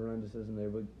run, so horrendous isn't there.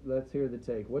 But let's hear the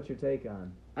take. What's your take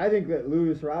on? I think that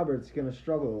Lewis Roberts going to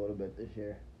struggle a little bit this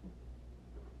year.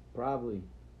 Probably.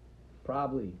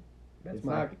 That's It's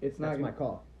my not- it's not that's my gonna-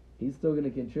 call. He's still going to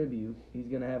contribute. He's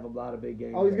going to have a lot of big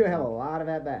games. Oh, he's going to next have a year. lot of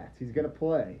at bats. He's going to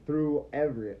play through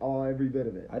every bit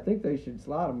of it. I think they should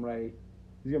slot him right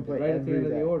He's going to play at the every end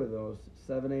of day. the order, though.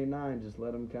 7, 8, 9. Just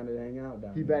let him kind of hang out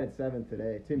down He there. batted 7th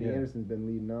today. Timmy Yeah. Anderson's been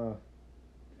leading off.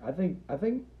 I feel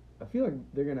like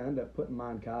they're going to end up putting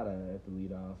Moncada at the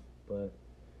leadoff, but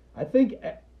I think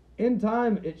in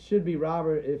time it should be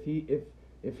Robert if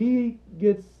he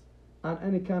gets on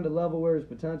any kind of level where his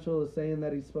potential is saying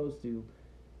that he's supposed to.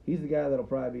 He's the guy that'll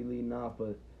probably be leading off,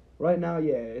 but right now,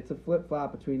 yeah, it's a flip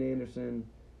flop between Anderson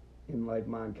and like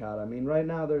Moncada. I mean, right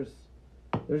now there's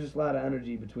there's just a lot of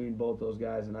energy between both those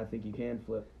guys, and I think you can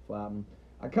flip-flop them.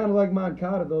 I kind of like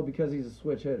Moncada, though, because he's a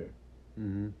switch hitter.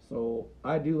 Mm-hmm. So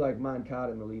I do like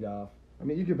Moncada in the leadoff. I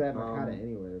mean, you could bat Moncada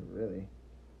anywhere, really.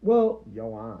 Well,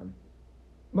 on.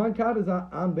 Moncada's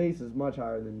on base is much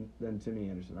higher than Timmy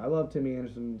Anderson. I love Timmy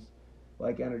Anderson's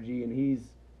energy, and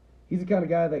he's the kind of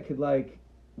guy that could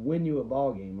win you a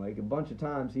ball game. Like a bunch of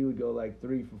times he would go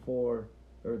 3 for 4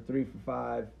 or 3 for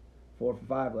 5, 4 for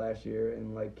 5 last year,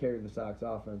 and carry the Sox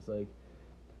offense.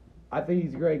 I think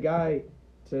he's a great guy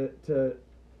to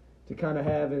kind of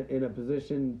have in a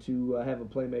position to have a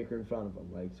playmaker in front of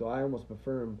him. So I almost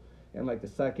prefer him in the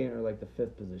second or the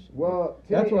fifth position. Well,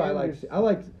 that's what I like.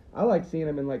 I like seeing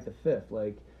him in the fifth.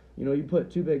 You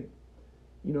put two big,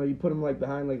 you put him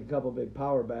behind a couple big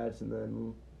power bats, and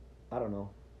then I don't know.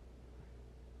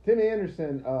 Timmy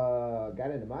Anderson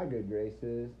got into my good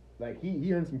graces.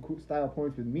 He earned some cool style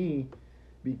points with me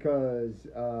because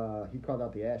he called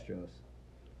out the Astros.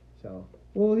 So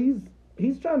well,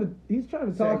 he's trying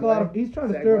to talk a lot of he's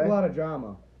trying to stir up a lot of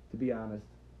drama, to be honest.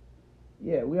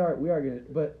 Yeah, we are gonna,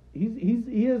 but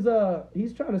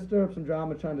he's trying to stir up some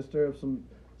drama, trying to stir up some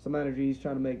energy. He's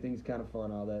trying to make things kind of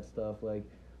fun, all that stuff. A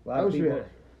lot of people.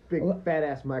 Big fat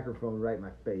ass microphone right in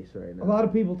my face right now. A lot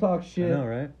of people talk shit. I know,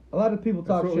 right? A lot of people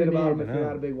talk shit about him if I you're know.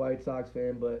 not a big White Sox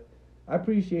fan, but I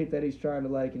appreciate that he's trying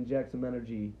to inject some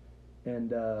energy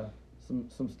and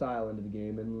some style into the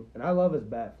game, and I love his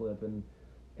bat flip, and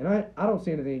I don't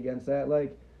see anything against that.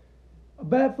 A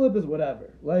bat flip is whatever.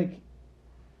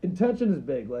 Intention is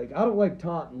big. I don't like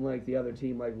taunting the other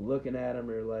team, looking at him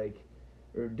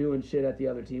or doing shit at the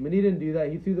other team, and he didn't do that.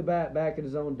 He threw the bat back in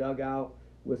his own dugout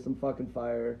with some fucking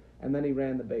fire, and then he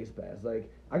ran the base pass.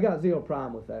 I got zero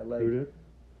problem with that. Who did?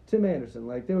 Tim Anderson.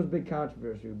 There was big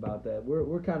controversy about that.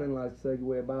 We're kind of in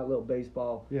segue about a little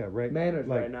baseball manners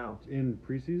right now. In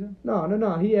preseason? No.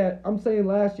 I'm saying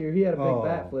last year he had a big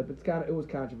bat flip. It was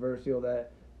controversial,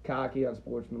 that cocky,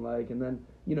 unsportsmanlike, and then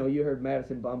you heard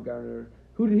Madison Bumgarner.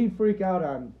 Who did he freak out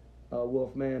on,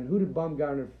 Wolfman? Who did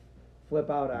Bumgarner flip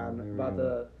out on about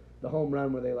the home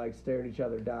run where they stared each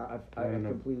other down? I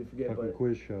completely forget. Fucking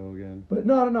quiz show again. But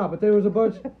no. But there was a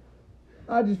bunch.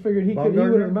 I just figured he would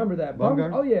remember that.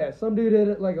 Oh yeah, some dude hit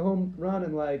it a home run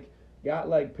and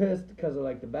got pissed because of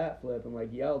the bat flip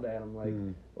and yelled at him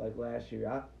like last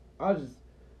year. I was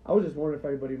just wondering if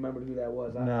everybody remembered who that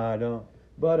was. No, I don't.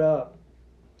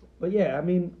 But yeah, I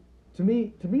mean, to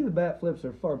me the bat flips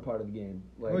are a fun part of the game.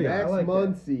 Max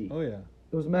Muncy. Oh yeah.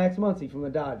 It was Max Muncy from the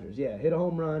Dodgers. Yeah, hit a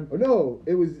home run. Oh no,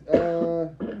 it was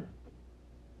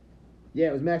yeah,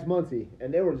 it was Max Muncy,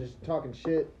 and they were just talking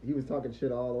shit. He was talking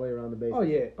shit all the way around the base. Oh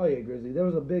yeah, Grizzly. There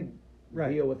was a big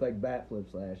deal with bat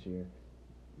flips last year.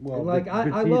 Well, and,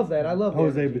 I love that. I love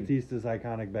Jose Batista's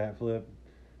iconic bat flip.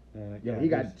 He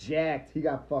got jacked. He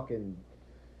got fucking.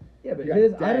 Yeah, but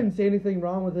I didn't say anything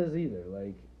wrong with his either.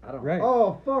 I don't. Right.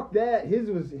 Oh fuck that! His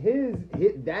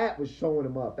that was showing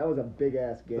him up. That was a big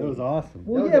ass game. That was awesome.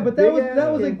 Well, yeah, but that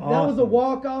was a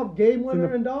walk off game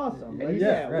winner and awesome. And he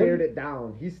stared it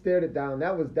down. He stared it down.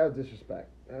 That was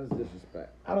disrespect. That was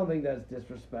disrespect. I don't think that's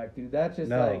disrespect, dude. That's just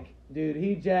dude,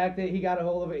 he jacked it. He got a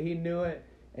hold of it. He knew it,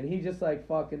 and he just fucking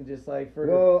for a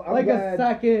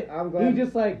second. I'm glad. He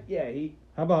just he.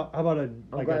 How about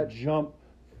a jump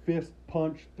fist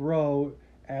punch throw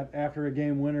after a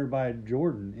game winner by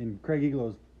Jordan in Craig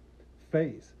Eagle's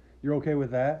face? You're okay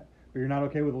with that? But you're not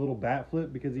okay with a little bat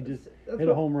flip because he just hit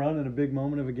a home run in a big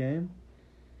moment of a game?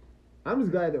 I'm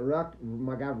just glad that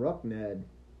my guy Ruckned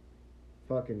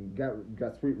fucking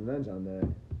got sweet revenge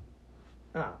on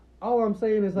that. All I'm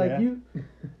saying is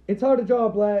it's hard to draw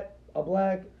a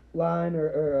black line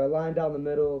or a line down the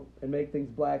middle and make things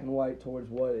black and white towards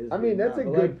what is. I mean, that's a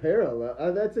good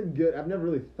parallel. That's a good. I've never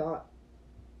really thought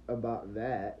about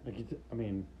that.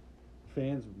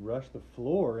 Fans rush the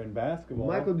floor in basketball.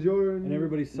 Michael Jordan and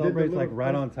everybody celebrates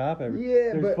right on top. Yeah,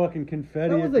 there's fucking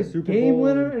confetti that at was the Super game Bowl.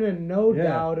 winner and a no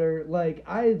doubter.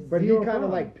 But he kind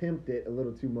of pimped it a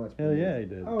little too much. Hell yeah, he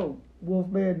did. Oh,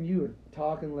 Wolfman, you were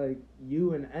talking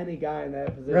you and any guy in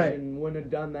that position wouldn't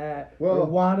have done that. Or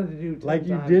wanted to do 10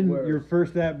 you times didn't worse. your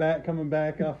first at bat coming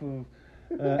back off of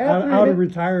out of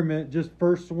retirement, just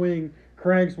first swing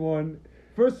cranks one.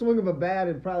 First swing of a bat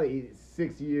in probably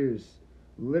 6 years.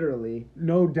 Literally.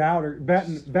 No doubter.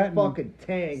 Batting fucking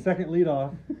tank. Second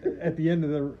leadoff at the end of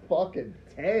the fucking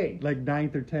tank.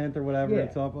 9th or 10th or whatever. Yeah.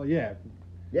 It's all, yeah.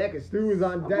 Yeah, because Stu was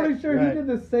on deck. I'm pretty sure he did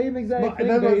the same exact thing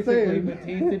that's what I'm basically saying.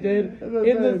 Batista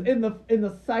did in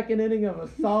the second inning of a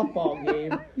softball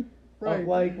game. Right.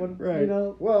 Of when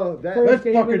Well, first that's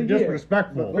game of fucking the year.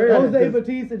 disrespectful. Jose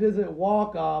Batista doesn't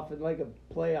walk off in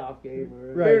a playoff game.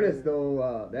 Fairness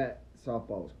though, that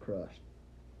softball was crushed.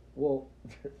 Well,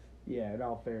 yeah. In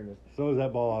all fairness. So is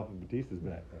that ball off of Batista's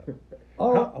bat.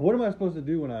 Oh, What am I supposed to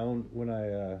do when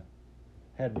I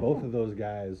had both of those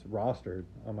guys rostered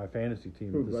on my fantasy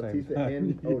team at the same Batista time?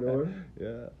 and Odor? Yeah.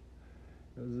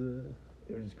 It was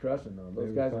they were just crushing though. Those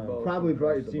They guys were are fine. both Probably brought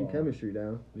your crushed the team ball. chemistry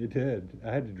down. It did.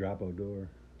 I had to drop Odor.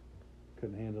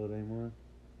 Couldn't handle it anymore.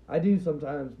 I do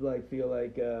sometimes feel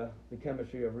like the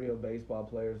chemistry of real baseball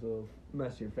players will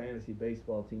mess your fantasy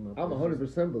baseball team up. I'm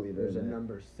There's 100% believer There's a in that.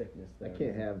 number sickness I there.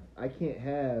 can't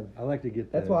have. I like to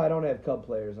get That's why I don't have Cub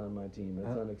players on my team. It's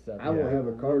I unacceptable. I won't Yeah. have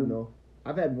a Cardinal.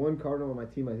 I've had one Cardinal on my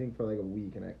team, I think, for like a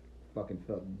week, and I fucking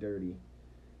felt dirty,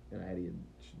 and I had to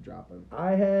drop him.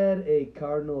 I had a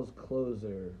Cardinals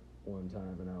closer one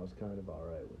time, and I was kind of all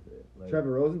right with it. Like,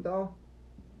 Trevor Rosenthal?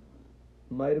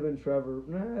 might have been Trevor.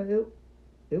 Nah,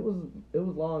 it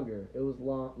was longer. It was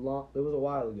long. It was a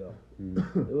while ago.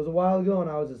 It was a while ago, and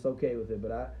I was just okay with it.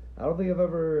 But I don't think I've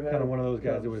ever had kind of one of those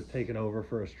guys Cubs. that was taken over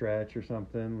for a stretch or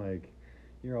something. Like,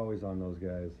 you're always on those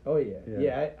guys. Oh yeah,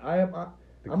 Yeah.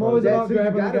 The I'm always closer- about That's who you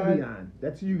grabbing the gotta guy. be on.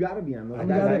 That's who you gotta be on. Those I'm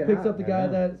the guys guy that that get picks hot. up the I guy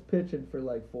know. that's pitching for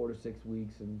like 4 to 6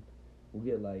 weeks, and we'll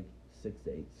get like 6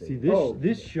 to 8 saves. See, this Oh,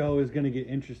 this show is going to get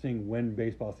interesting when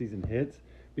baseball season hits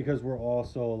because we're all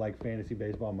so like fantasy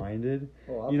baseball minded.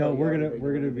 Oh, I'll you know, tell we're everything gonna-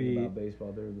 we're gonna anything be- about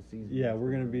baseball during the season. Yeah,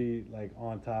 we're going to be like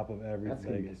on top of everything. That's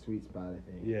gonna be a sweet spot,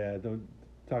 I think. Yeah,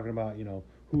 talking about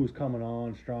who's coming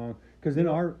on strong because in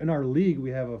our league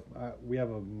we have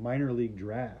a minor league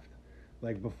draft.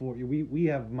 Like before we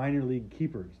have minor league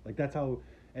keepers. Like that's how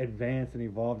advanced and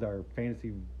evolved our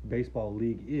fantasy baseball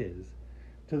league is,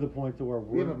 to the point to where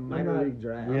We have a minor not- league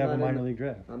draft. we I'm have a not in minor the- league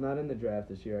draft. I'm not in the draft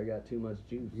this year. I got too much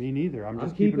juice. Me neither. I'm I'm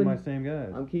just keeping keeping- my same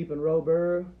guys. I'm keeping Roe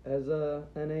Burr as a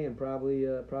NA and probably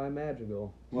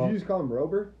Madrigal. Did you just call him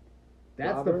Rober?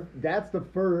 That's Robber? the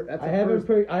first. That's I the haven't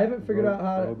first. I haven't figured out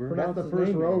how to Rober? pronounce That's the his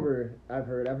first name yet. Rover I've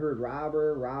heard. I've heard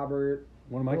Robert,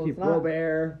 One of my Well, keep. it's not-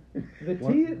 Robert. The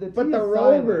What? T But is the silent.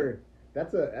 Rover.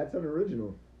 That's an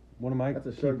original. One of my That's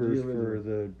a Shark keepers G for original.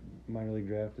 the minor league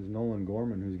draft is Nolan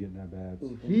Gorman, who's getting at bats.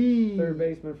 Ooh, He third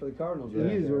baseman for the Cardinals.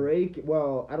 right He's there. raking.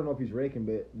 Well, I don't know if he's raking,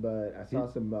 but I saw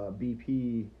He- some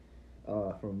BP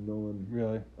from Nolan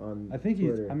Really, on I think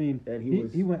Twitter, he's. I mean, and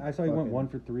he went. I saw he went fucking- 1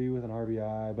 for 3 with an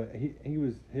RBI, but he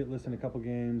was hitless in a couple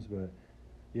games. But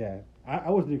yeah, I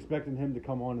wasn't expecting him to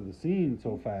come onto the scene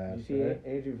so fast. Did you see right?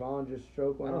 Andrew Vaughn just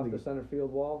stroke one I don't off the think center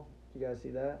field wall? Did you guys see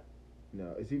that?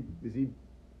 No, is he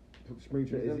spring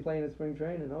He's training? been playing in spring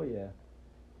training. Oh yeah.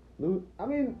 Lou, I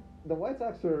mean, the White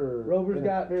Sox are Rover's in a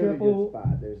got fairly triple- good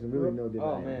spot. There's really no denying.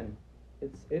 Oh man,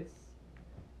 it's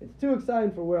too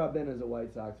exciting for where I've been as a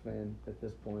White Sox fan at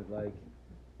this point. Like,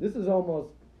 this is almost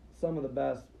some of the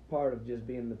best part of just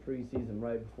being in the preseason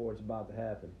right before it's about to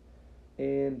happen.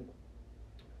 And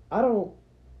I don't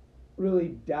really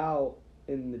doubt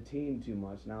in the team too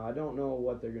much now. I don't know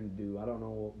what they're gonna do. I don't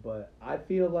know, but I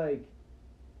feel like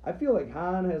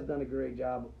Han has done a great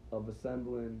job of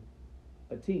assembling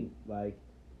a team. Like,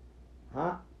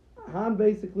 Han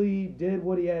basically did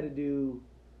what he had to do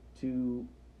to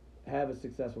have a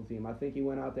successful team. I think he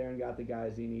went out there and got the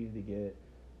guys he needed to get.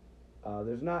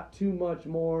 There's not too much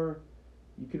more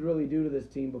you could really do to this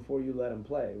team before you let them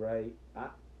play, right?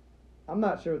 I'm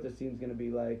not sure what this team's going to be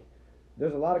like.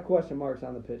 There's a lot of question marks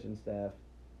on the pitching staff.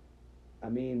 I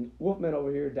mean, Wolfman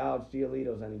over here doubts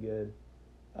Giolito's any good.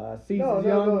 Cease is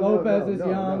young, Lopez is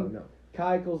young, No.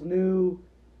 Keuchel's new.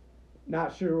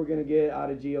 Not sure we're gonna get out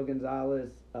of Gio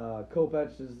Gonzalez.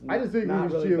 Kopech is I just think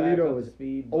not Luis really back Giolito up to is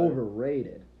speed. But,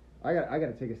 Overrated. I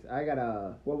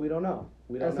gotta well, we don't know.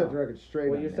 We don't set the know. record straight.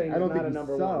 Well, on you're that. saying I he's don't not think a he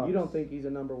number sucks. one. You don't think he's a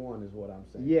number one, is what I'm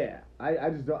saying. Yeah, I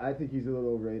just don't. I think he's a little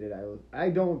overrated.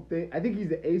 I think he's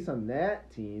the ace on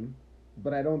that team,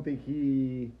 but I don't think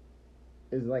he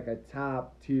is like a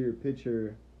top tier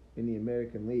pitcher in the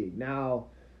American League. Now,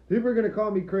 people are gonna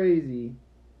call me crazy,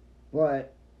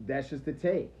 but that's just the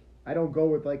take. I don't go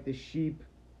with like the sheep.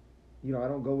 I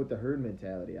don't go with the herd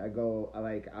mentality. I call it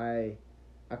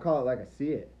like I see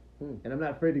it. And I'm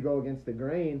not afraid to go against the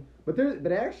grain. But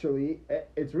actually,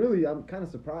 it's really, I'm kind of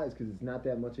surprised because it's not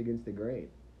that much against the grain.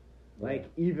 Yeah. Like,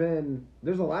 even,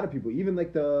 there's a lot of people, even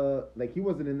he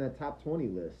wasn't in that top 20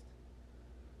 list,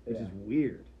 which Yeah. is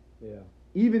weird. Yeah.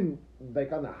 Even,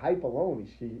 like, on the hype alone,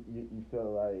 you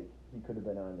feel like he could have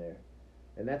been on there.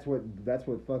 And that's what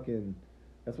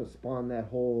spawned that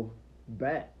whole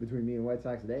bet between me and White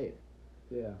Sox Dave.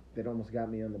 Yeah. That almost got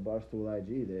me on the Barstool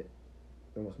IG that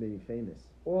almost made me famous.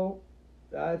 Well,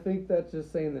 I think that's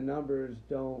just saying the numbers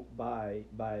don't buy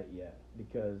it yet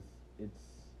because it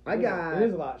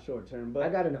is a lot short term. But I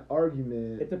got an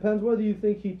argument. it depends whether you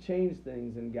think he changed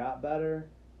things and got better,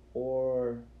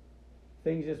 or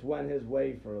things just went his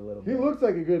way for a little He bit. looks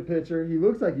like a good pitcher. He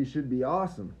looks like he should be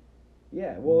awesome.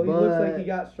 Yeah, well, he looks like But- he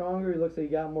got stronger. He looks like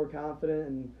he got more confident.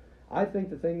 And I think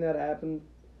the thing that happened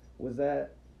was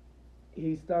that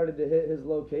he started to hit his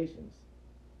locations.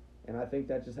 And I think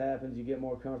that just happens. You get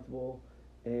more comfortable,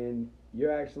 and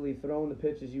you're actually throwing the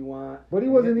pitches you want. But he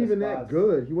and wasn't hitting the even that spots.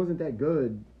 good. He wasn't that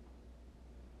good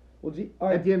Well, all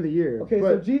right. at the end of the year. Okay,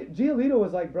 but so Giolito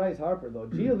was like Bryce Harper, though.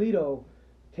 Giolito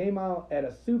came out at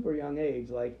a super young age,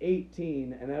 like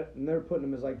 18, and they're putting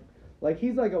him as like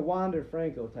he's like a Wander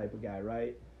Franco type of guy,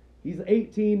 right? He's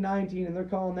 18, 19, and they're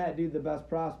calling that dude the best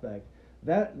prospect.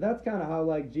 That's kind of how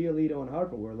like Giolito and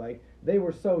Harper were. Like they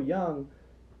were so young.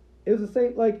 It was the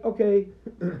same. Like okay,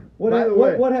 By the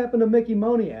way- what happened to Mickey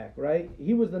Moniak? Right,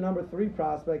 he was the number 3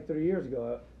 prospect 3 years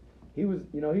ago. He was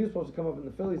supposed to come up in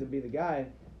the Phillies and be the guy.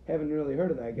 Haven't really heard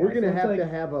of that guy. we're gonna So it's have like, to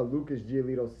have a Lucas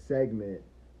Giolito segment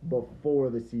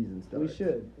before the season starts.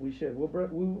 We should. We'll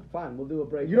do a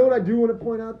break. You know what I do want to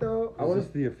point out though? I Is want this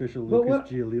the official But Lucas what-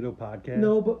 Giolito podcast?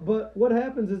 No, but what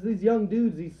happens is these young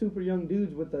dudes, these super young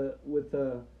dudes with the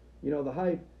the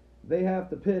hype, they have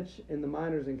to pitch in the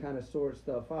minors and kind of sort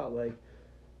stuff out. Like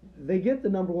they get the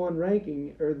number 1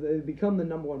 ranking or they become the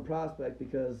number 1 prospect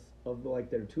because of like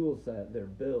their tool set, their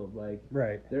build, like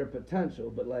Right. their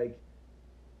potential. But like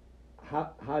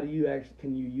how do you actually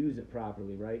can you use it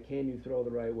properly, right? Can you throw the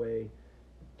right way?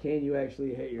 Can you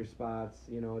actually hit your spots?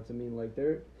 Like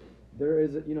there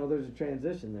is there's a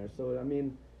transition there. So I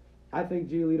mean, I think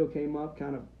Giolito came up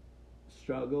kind of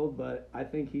struggled, but I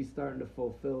think he's starting to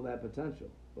fulfill that potential.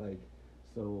 Like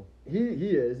so He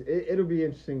is. It'll be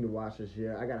interesting to watch this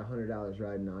year. I got $100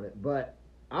 riding on it, but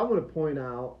I want to point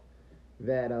out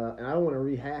that, and I don't want to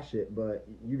rehash it, but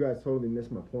you guys totally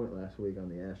missed my point last week on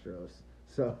the Astros.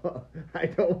 So I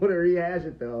don't want to rehash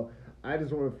it though. I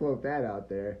just want to float that out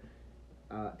there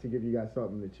to give you guys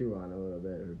something to chew on a little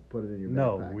bit or put it in your back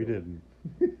No, pocket. we didn't.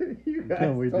 You guys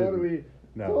No, we totally, didn't.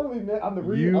 No. totally on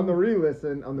the You- on the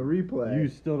re-listen on the replay. You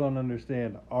still don't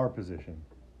understand our position.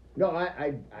 No,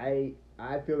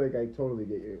 I feel like I totally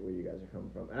get where you guys are coming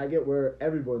from, and I get where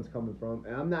everyone's coming from,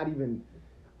 and I'm not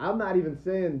even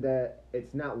saying that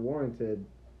it's not warranted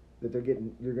that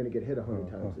you're going to get hit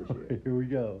 100 times this year. Here we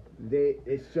go.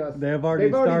 They've already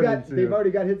started to. They've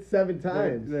already got hit 7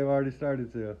 times They've already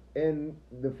started to. in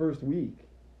the first week.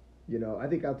 I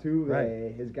think Altuve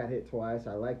Right. has got hit twice.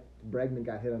 I like Bregman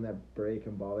got hit on that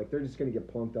breaking ball. Like they're just going to get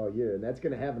plunked all year, and that's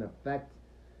going to have an effect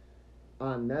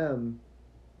on them.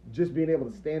 Just being able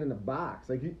to stand in the box,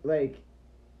 like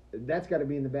that's got to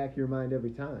be in the back of your mind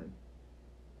every time.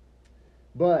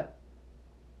 But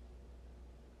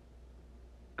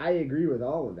I agree with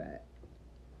all of that.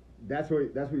 That's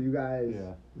what you guys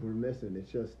were missing.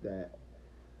 It's just that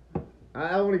I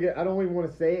don't even want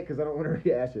to say it because I don't want to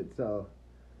rehash it. So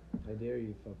I dare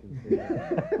you fucking say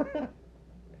that.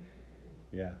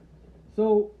 Yeah.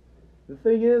 So the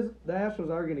thing is, the Astros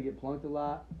are going to get plunked a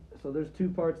lot. So there's 2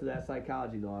 parts of that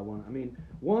psychology, though.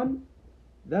 One,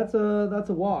 that's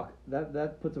a walk.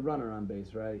 That puts a runner on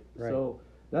base, right? Right. So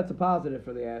that's a positive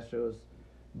for the Astros,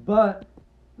 but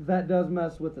that does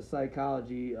mess with the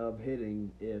psychology of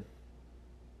hitting.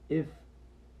 If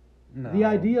No, the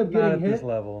idea of not getting at hit, this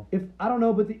level. if I don't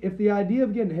know, but if the idea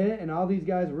of getting hit and all these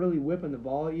guys really whipping the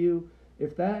ball at you,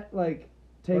 if that like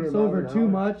takes 100 over miles an too hour.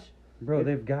 much. Bro,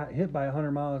 they've got hit by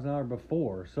 100 miles an hour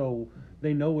before, so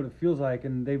they know what it feels like,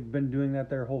 and they've been doing that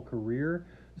their whole career.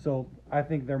 So I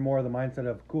think they're more of the mindset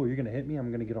of, cool, you're going to hit me, I'm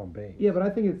going to get on base. Yeah, but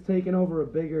I think it's taken over a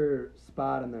bigger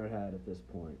spot in their head at this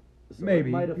point. So maybe,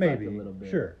 it might affect maybe, a little bit.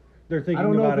 sure. They're thinking I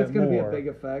don't know about if it's it going to be more. a big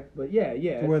effect, but yeah. To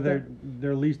it's where that-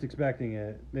 they're least expecting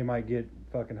it, they might get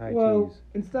fucking high well, cheese.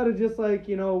 instead of just like it's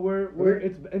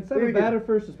instead They're of gonna batter get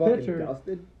versus fucking pitcher.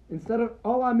 dusted. Instead of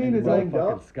all I mean And is well like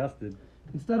fucking disgusted.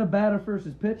 instead of batter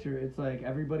versus pitcher, it's like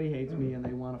everybody hates me and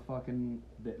they want to fucking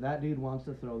that dude wants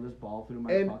to throw this ball through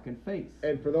my And- fucking face.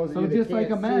 And for those of So you that just, can't like,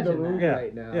 see the imagine room that. Yeah,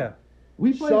 right now, yeah,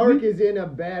 we play, Shark we- is in a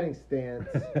batting stance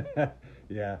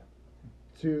yeah.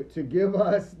 to give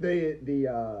us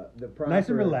the proper. Nice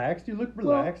and relaxed. You look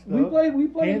relaxed. Well, though. we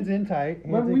played hands in tight. Hands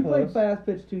when in we close. played fast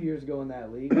pitch 2 years ago in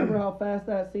that league. Remember how fast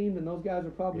that seemed, and those guys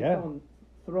were probably Yeah.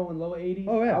 throwing low 80s.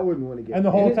 Oh yeah. I wouldn't want to get. And the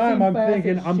And whole it time seemed I'm fast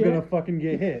thinking as I'm shit. gonna fucking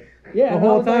get hit. Yeah, The and I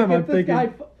whole was like, time if I'm this thinking.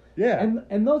 guy Yeah.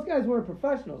 And those guys weren't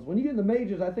professionals. When you get in the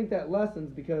majors, I think that lessens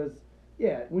because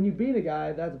when you beat a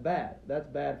guy, that's bad. That's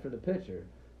bad for the pitcher.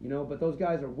 But those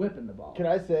guys are whipping the ball. Can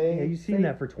I say? Yeah, you've seen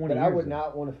that for 20 But years. I would now.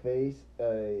 not want to face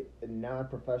a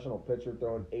non-professional pitcher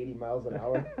throwing 80 miles an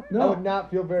hour. No. I would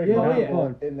not feel very Yeah,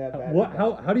 comfortable yeah. in that batting What?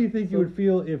 How box. do you think you So- would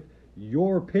feel if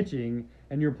you're pitching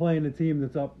and you're playing a team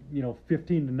that's up,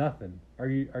 15 to nothing? Are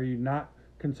you not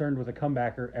concerned with a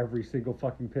comebacker every single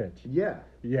fucking pitch. Yeah.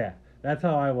 Yeah, that's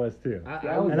how I was too. I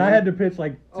had to pitch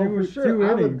like two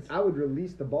innings. I would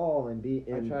release the ball and be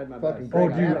I in tried my fucking best. Oh,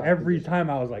 great dude, battle every position. time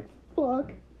I was like,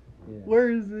 fuck, Yeah. where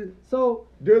is it? So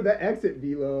Dude, the exit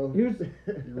velo. Here's-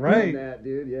 Right. That,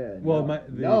 dude, yeah. Well,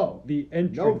 no. the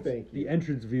entrance No, thank you. the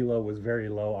entrance velo was very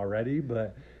low already,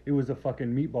 but it was a fucking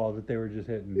meatball that they were just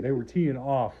hitting. They were teeing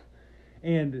off,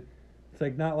 and it's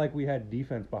like not like we had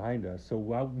defense behind us, so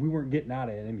we weren't getting out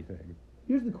of anything.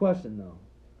 Here's the question, though.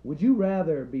 Would you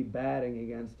rather be batting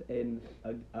against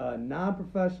a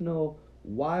non-professional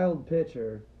wild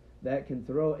pitcher that can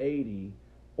throw 80,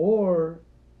 or,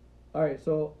 all right,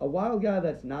 so a wild guy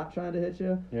that's not trying to hit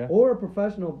you, Yeah. or a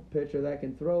professional pitcher that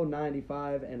can throw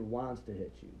 95 and wants to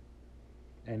hit you?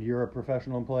 And you're a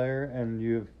professional player, and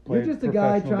you've played. You're just a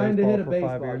guy professional trying to hit a for 5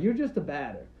 baseball. years. You're just a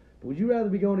batter. But would you rather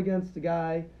be going against a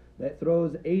guy that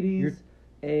throws 80s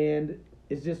and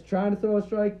is just trying to throw a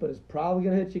strike, but is probably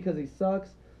going to hit you because he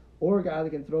sucks, or a guy that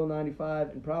can throw 95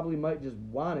 and probably might just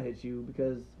want to hit you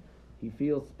because he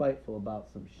feels spiteful about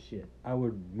some shit? I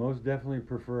would most definitely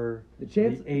prefer The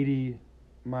chance,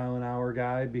 80-mile-an-hour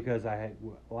guy because I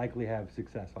likely have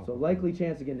success off. so of likely him.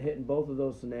 chance of getting hit in both of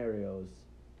those scenarios.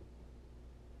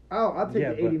 Oh, I'll take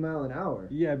Yeah, the but- 80 mile an hour.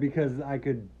 Yeah, because I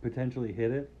could potentially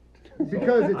hit it.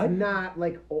 Because it's I- not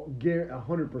like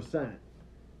 100%.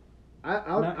 I Not-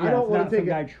 don't it's want not to take some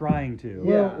guy trying to. Well,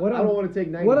 Yeah, what I I'm- don't want to take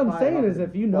 95. What I'm saying off is, the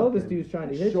if you know this fucking dude's trying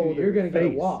to hit you, shoulder, you're going to get a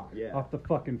face. walk. Yeah. Off the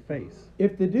fucking face.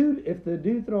 If the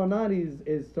dude throwing 90s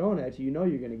is throwing at you, you know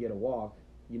you're going to get a walk.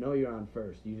 You know you're on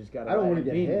first. You just got to. I don't want to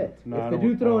get hit. No, I If the don't-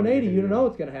 dude throwing I don't 80, wanna you do don't know that.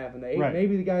 what's going to happen. Right.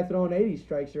 Maybe the guy throwing 80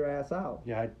 strikes your ass out.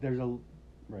 Yeah, there's a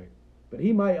right. But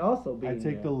he might also be. I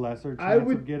take the lesser chance I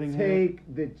would of getting hit.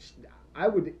 take the. I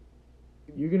would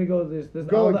You're going to go this.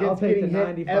 go I'll against take the getting hit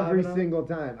 95 every and up. single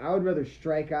time. I would rather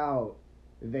strike out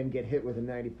than get hit with a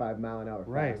 95 mile an hour.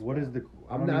 Right. fastball. What is the?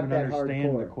 I I'm don't not even that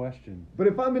understand the hardcore. question. But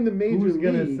if I'm in the major Who's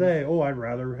gonna leagues, say, "Oh, I'd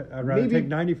rather maybe- take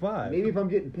 95"? maybe if I'm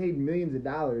getting paid millions of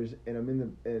dollars and I'm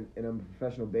and I'm a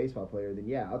professional baseball player, then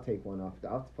yeah, I'll take one off.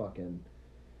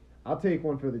 I'll take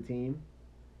one for the team.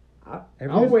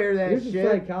 I'll wear that Here's the shit.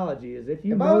 psychology: is if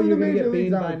you If I know was in you're the going to major get leagues,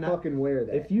 beamed I by would nine. fucking wear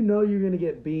that. If you know you're going to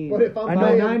get beamed But if I'm by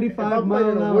playing- 95 if I'm mile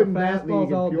playing an in a hour wooden mat league fastballs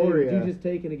in all day, Peoria- you just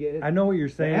taking to get hit. I know what you're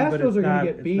The saying, but Astros it's are not. going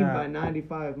to get it's beamed not- by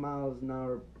 95 miles an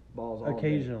hour balls all day.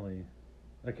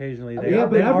 Occasionally, I they mean, Yeah,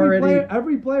 but already.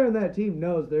 every player on that team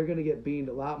knows they're going to get beamed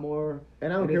a lot more,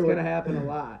 And I don't and care it's what- going to happen a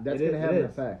lot. That's It going to is- have it an is.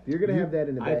 effect. You're going to have that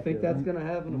in the back. I think of your that's mind. going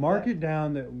to have an Mark effect. it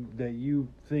down that you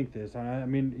think this. I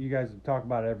mean, you guys talk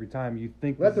about it every time. You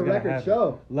think Let this the is gonna record happen.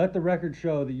 show. Let the record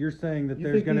show that you're saying that You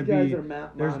there's think going to these guys be are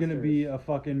there's going to be monsters. a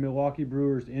fucking Milwaukee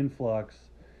Brewers influx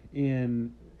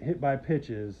in hit by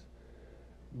pitches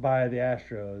by the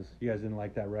Astros. You guys didn't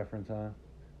like that reference, huh?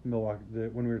 Milwaukee,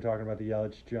 when we were talking about the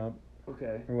Yelich jump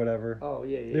Okay. or whatever. Oh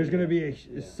yeah. There's going to yeah.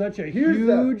 be such a Here's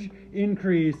the- huge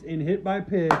increase in hit by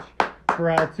pitch for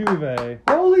Altuve.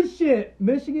 Holy shit!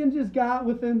 Michigan just got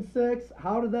within 6.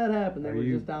 How did that happen? They Are were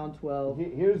you- just down 12.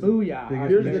 Here's Booyah! biggest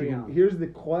here's Michigan- the here's the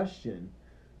question.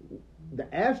 The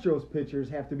Astros pitchers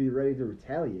have to be ready to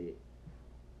retaliate.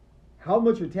 How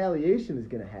much retaliation is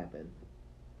going to happen?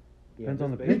 Depends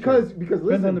on the pitcher. Because Depends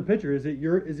listen, on the pitcher. Is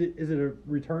it a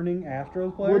returning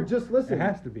Astros player? well, just listen. It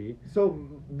has to be. So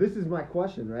this is my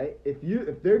question, right? If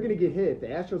they're going to get hit, if the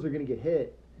Astros are going to get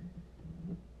hit,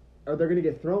 or they're going to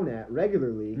get thrown at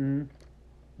regularly, Mhm.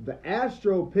 the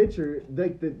Astro pitcher,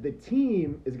 the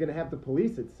team is going to have to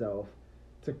police itself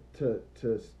to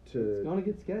It's going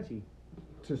to get sketchy.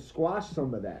 to squash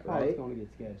some of that, Oh, right? it's going to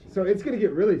get sketchy. So it's going to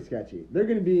get really sketchy. They're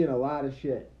going to be in a lot of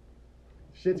shit.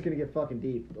 Shit's going to get fucking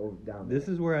deep over down there. This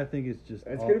is where I think it's just.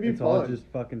 It's all, gonna be it's all fun. just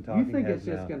fucking talking you think heads it's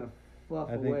just now. going to fluff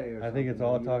I think away or something? I think it's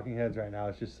all You- talking heads right now.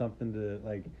 It's just something to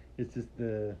like. It's just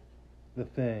the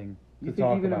thing You to think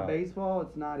talk even about. in baseball,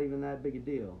 it's not even that big a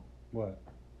deal? What?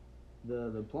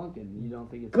 The plunking, you don't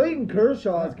think it's... Clayton a big deal?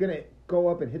 Kershaw is going to go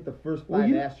up and hit the first 5 Well,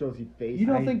 you- Astros he faced. You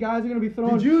don't I- think guys are going to be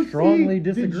throwing... Did you strongly see?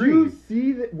 disagree. Did you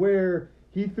see that where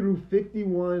he threw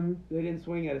 51 They didn't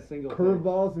swing at a single pitch.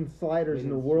 curveballs and sliders They in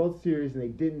the didn't World Series, and they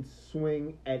didn't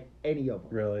swing at any of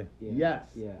them? Really? Yeah. Yes.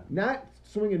 Yeah. Not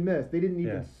swing and miss. They didn't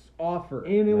even Yeah. offer.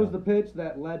 And it was No. the pitch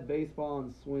that led baseball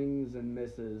in swings and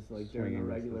misses, like during Swing the and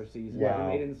regular misses. season. Wow.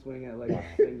 And they didn't swing at like a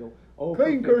single. Oh,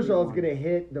 Clayton Kershaw is 51. going to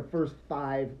hit the first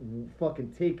 5,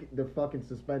 fucking take the fucking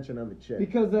suspension on the chin.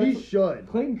 Because he that's should.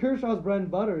 Clayton Kershaw's bread and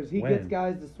butter is he When? gets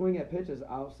guys to swing at pitches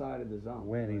outside of the zone.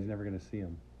 When he's never gonna see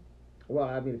him. Well,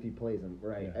 I mean, if he plays him,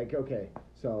 right? Yeah. Like, okay,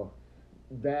 so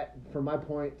that, from my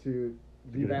point to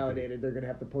be Yeah. validated, they're going to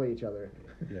have to play each other.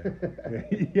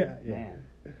 Yeah. yeah. Man.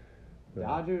 But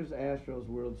Dodgers Astros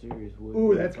World Series would.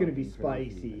 Ooh, be that's gonna be fucking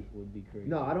crazy. spicy. Would be crazy.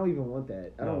 No, I don't even want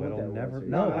that. I don't want it'll that. never. World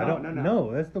Series. No, No, I don't. no.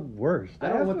 No, that's the worst. I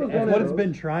don't want the Astros That's gonna- what it's Astros.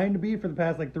 been trying to be for the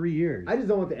past like 3 years. I just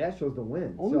don't want the Astros to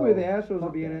win. Only so way the Astros would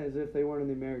fuck be in that. it is if they weren't in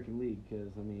the American League,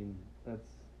 because I mean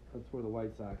that's where the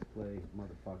White Sox play,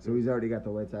 motherfucker. So he's already got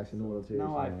the White Sox in the World Series.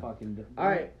 No, I Yeah. fucking. All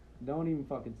right. Don't even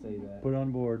fucking say that. Put it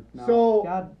on board. No, So,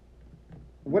 God,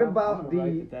 What I'm about gonna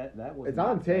write the? that was It's not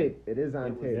on tape. said. It is on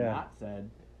It was tape. Yeah. not said.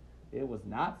 It was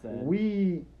not said.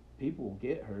 We. People will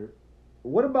get hurt.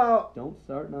 What about? Don't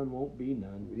start none, won't be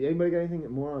none. Anybody got anything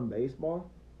more on baseball?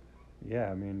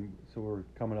 Yeah, I mean, so we're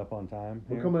coming up on time.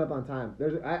 We're here? coming up on time.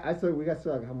 I still we got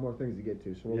still have more things to get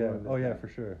to. So we'll Yeah. go on this Oh yeah, back. for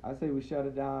sure. I say we shut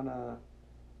it down.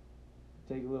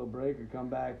 Take a little break or come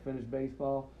back, finish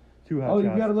baseball. 2 hot Oh,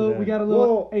 shots we got a little. today. We got a little.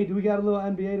 Whoa. Hey, do we got a little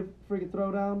NBA to freaking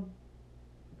throw down?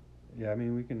 Yeah, I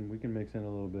mean, we can mix in a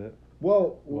little bit.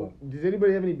 Well, What? does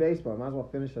anybody have any baseball? Might as well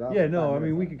finish it up. Yeah, no, 5 I mean,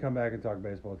 minutes we left. can come back and talk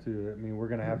baseball too. I mean, we're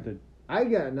gonna have to. I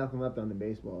got nothing left on the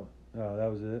baseball. Oh,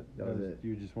 that was it. That was it.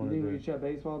 You just You wanted think to. we could shut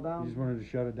baseball down? You just wanted to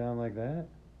shut it down like that.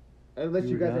 Unless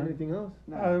You you were guys have done? anything else.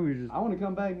 No. Oh, we just. I want to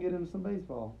come back and get into some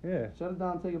baseball. Yeah. Shut it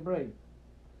down, take a break.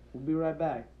 We'll be right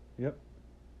back. Yep.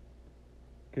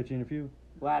 Catch you in a few.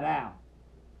 Flat out.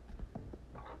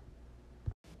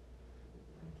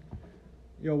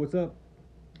 Yo, what's up,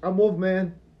 I'm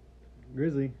Wolfman,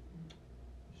 Grizzly?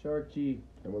 Shark G.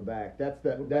 and we're back.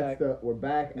 We're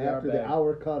back We are after the back.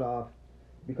 hour cutoff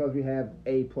because we have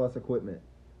A+ equipment.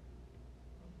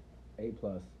 A+.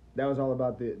 That was all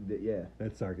about the yeah,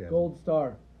 That's sarcasm. Gold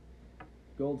star.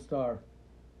 Gold star.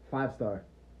 5-star.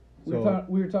 We So-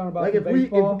 were talking about Like the if we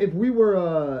baseball. if we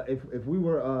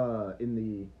were in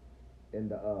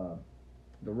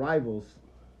the rivals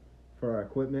for our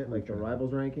equipment, like the Okay.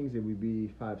 rivals rankings, it would be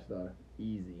 5-star.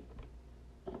 Easy.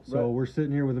 So Right. we're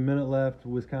sitting here with a minute left.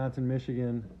 Wisconsin,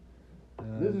 Michigan.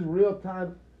 This is real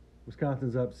time.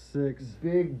 Wisconsin's up 6.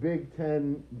 Big Big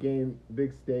Ten game.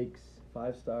 Big stakes.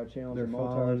 5-star challenge. They're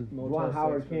Motel, falling. Motel Juwan 6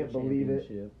 Howard for the can't believe it.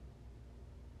 championship.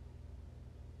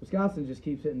 Wisconsin just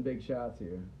keeps hitting big shots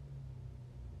here.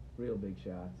 Real big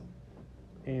shots.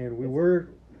 And we were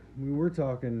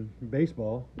talking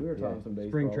baseball. We were talking Yeah. some baseball.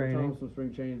 Spring We're training. talking some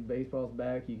spring training. Baseball's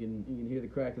back. You can hear the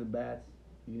crack of the bats.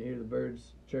 You can hear the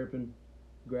birds chirping.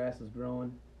 Grass is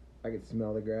growing. I could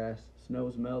smell the grass.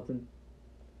 Snow's melting.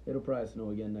 It'll probably snow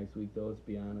again next week, though. Let's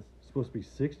be honest. It's supposed to be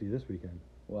 60 this weekend.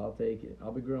 Well, I'll take it.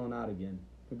 I'll be grilling out again.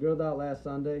 I grilled out last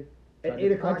Sunday. At Tried 8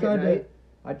 to- o'clock I tried at night.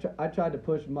 I tried to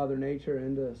push Mother Nature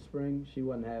into spring. She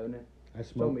wasn't having it. I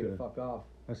She told smoked me to a fuck off.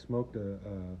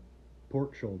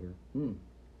 pork shoulder. Hmm.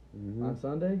 Mm-hmm. On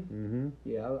Sunday? Mm-hmm.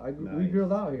 Yeah, we Nice.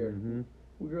 grilled out here. Mm-hmm.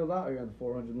 We grilled out here on the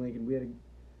 400 Lincoln. We had a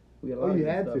lot Oh, of you good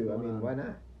had stuff to. I going mean, on. why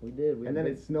not? We did. We And had then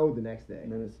big- it snowed the next day.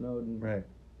 and then it snowed. And, Right.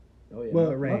 Oh yeah. Well,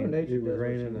 Mother it rained. Nature It was does what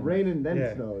she raining. wants. Rain and then Yeah.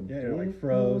 it snowed. Yeah, it like Here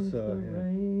froze. comes So the yeah.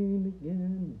 rain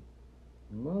again.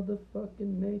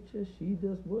 Motherfucking nature, she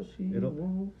does what she It'll-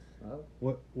 wants.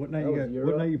 What night That you was got? Europe.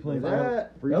 What night you playing? Was that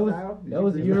That was freestyle? Did that you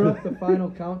was freestyle? Europe. The final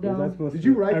Was countdown. that supposed Did to-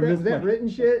 you write I that? missed Was that my- written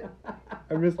shit?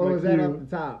 I missed Or my was cue. that off the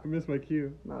top? I missed my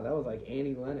cue. No, that was like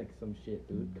Annie Lennox, some shit,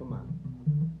 dude. Come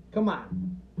on, come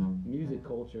on. Music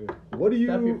culture. What do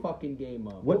Step your you? fucking game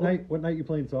up. What night? What night you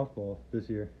playing softball this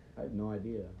year? I have no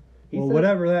idea. He Well, said-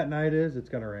 whatever that night is, it's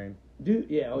gonna rain. Dude,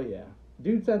 yeah, oh yeah.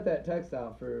 Dude sent that text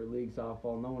out for league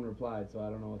softball. No one replied, so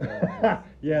I don't know what that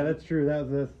is. Yeah, that's true. That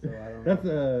was this. So I don't That's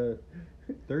know.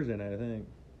 Thursday night, I think.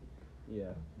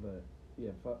 Yeah, but yeah,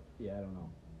 yeah, I don't know.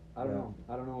 I don't Yeah. know.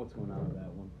 I don't know what's going on with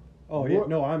that one. Oh yeah, What-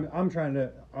 no, I'm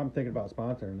thinking about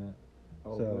sponsoring that.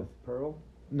 Oh, So- with Pearl?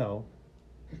 No,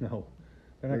 no,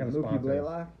 they're not gonna Mookie sponsor. us.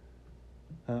 Blaylock?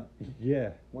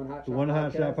 Yeah, One Hot the Shot One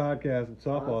Hot Podcast? Shot podcast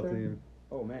softball Sponsor? team.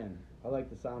 Oh man, I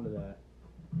like the sound of that.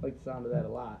 I like the sound of that a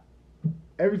lot.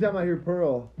 Every time I hear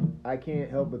Pearl, I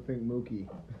can't help but think Mookie.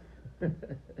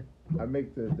 I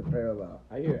make the parallel.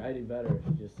 I do better if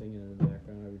you're just singing in the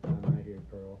background every time I hear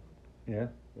Pearl. Yeah.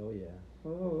 Oh yeah.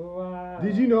 Oh, wow.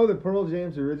 Did you know that Pearl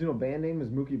Jam's original band name is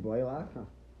Mookie Blaylock?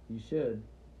 You should.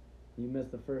 You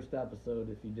missed the first episode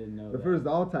if you didn't know The that. first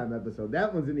all-time episode.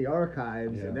 That one's in the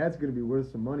archives, Yeah. and that's going to be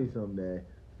worth some money someday.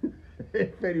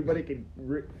 If anybody can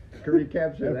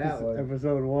recapture that one.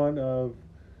 Episode 1 of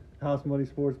House Money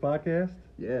Sports Podcast.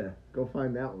 Yeah, go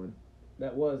find that one.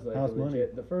 That was like House a money.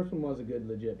 legit. The first one was a good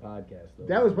legit podcast though.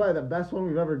 That was probably the best one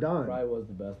we've ever done. probably was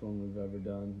the best one we've ever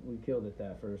done. We killed it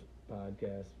that first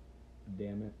podcast.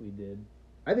 Damn it, we did.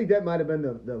 I think that might have been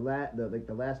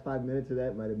the last 5 minutes of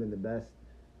that might have been the best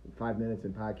 5 minutes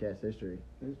in podcast history.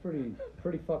 It was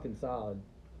pretty fucking solid.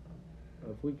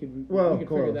 If we could, Well, we could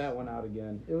figure close. that one out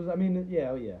again. It was. I mean,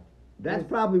 yeah, oh yeah. That's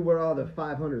probably where all the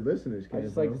 500 listeners came I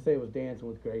just from. like to say it was Dancing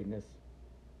with Greatness.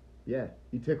 Yeah,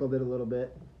 you tickled it a little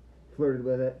bit, flirted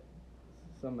with it,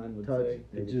 Some men would touched. say.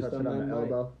 Did It you just- touch it on some the men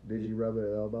might. elbow? Did you rub it at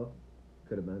the elbow?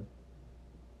 Could have been.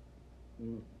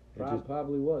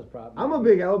 Probably was. Probably. I'm a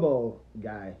big elbow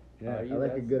guy. Yeah. Are you? I like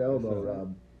a That's- good elbow that's-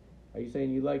 rub. Are you saying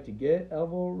you like to get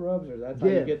elbow rubs, or that's how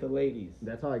you Give. get the ladies?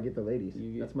 That's how I get the ladies.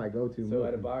 You get- That's my go-to. So move.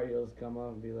 at a bar, you'll just come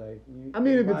up and be like, I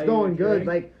mean, if buy it's you going a good,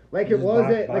 drink? like it Just was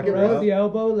box- at like box it it Rest was up. the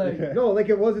elbow, like, Yeah. no, like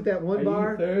it was at that one are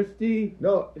bar. you thirsty?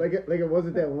 No, like it was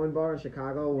at that one bar in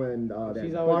Chicago when that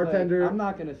She's always bartender, like, I'm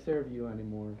not gonna serve you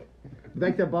anymore.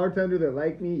 like that bartender that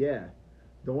liked me, yeah,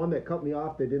 the one that cut me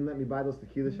off, they didn't let me buy those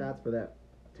tequila shots for that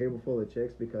table full of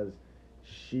chicks because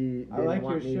she didn't I like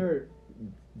your want me shirt.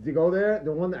 to go there.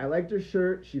 The one that I liked her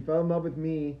shirt, she fell in love with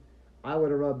me. I would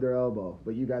have rubbed her elbow,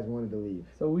 but you guys wanted to leave.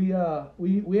 So we had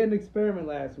an experiment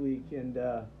last week, and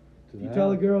if you that.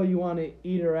 tell a girl you want to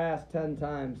eat her ass 10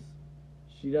 times,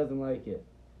 she doesn't like it.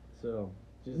 So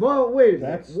just Well, wait a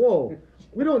That's second. Whoa,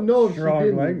 we don't know if she strong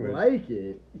didn't language. like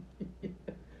it.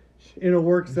 In a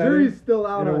work setting. Jury's still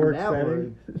out in a on work that setting.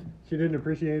 one. She didn't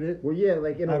appreciate it. Well, yeah,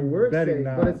 like in a I'm work betting setting,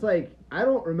 not. but it's like I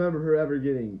don't remember her ever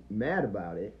getting mad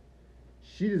about it.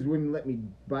 She just wouldn't let me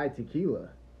buy tequila.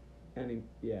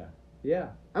 yeah.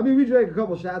 I mean, we drank a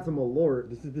couple shots of Malort.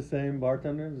 This is the same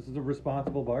bartender. This is a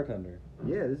responsible bartender.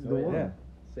 Yeah, this is the Oh, yeah. one. Yeah.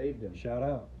 Saved him. Shout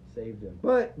out. Saved him.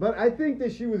 But I think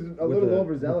that she was a With little the-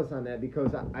 overzealous on that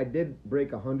because I did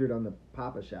break 100 on the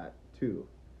Papa shot too.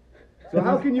 So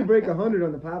how can you break 100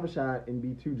 on the Papa shot and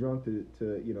be too drunk to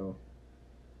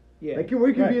Yeah. like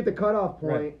we could Right. be at the cutoff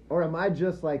point, Right. or am I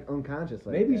just like unconscious?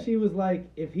 Like Maybe that? she was like,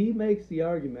 if he makes the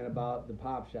argument about the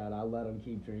pop shot, I'll let him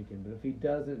keep drinking. But if he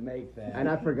doesn't make that, And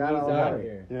I forgot he's all out about it.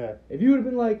 here. Yeah. If you would have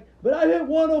been like, but I hit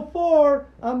 104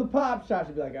 on the pop shot,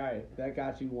 she'd be like, all right, that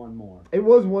got you one more. It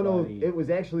was Buddy. It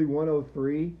was actually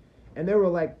 103, and there were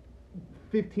like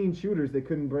 15 shooters that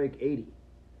couldn't break 80,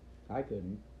 I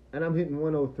couldn't, and I'm hitting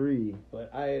 103.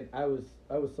 but I was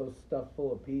so stuffed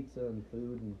full of pizza and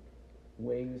food and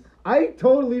wings. I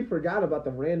totally forgot about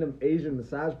the random Asian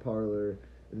massage parlor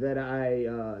that I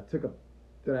took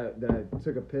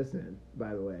a piss in.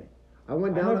 By the way, I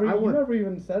went down. You never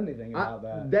even said anything about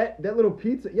that. That little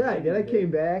pizza. Yeah, Maybe then I you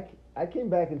came did. back. I came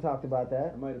back and talked about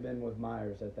that. I might have been with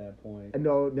Myers at that point.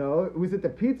 No, it was at the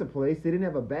pizza place. They didn't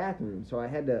have a bathroom, so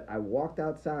I walked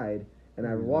outside and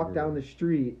I walked down the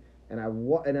street and I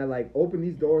like opened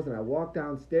these doors and I walked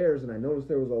downstairs and I noticed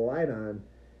there was a light on,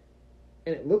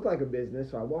 and it looked like a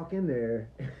business. So I walk in there,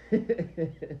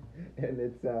 and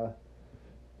it's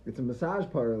a massage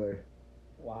parlor.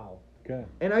 Wow. Okay.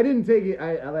 And I didn't take it.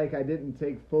 I didn't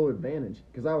take full advantage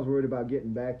because I was worried about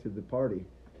getting back to the party.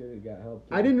 Could have got help.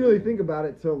 I didn't really think about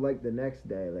it till like the next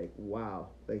day. Like, wow,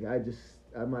 like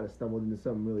I might have stumbled into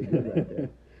something really good right there.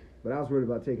 But I was worried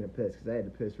about taking a piss because I had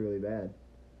to piss really bad.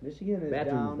 Michigan is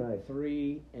Bathroom's down nice.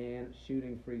 3 and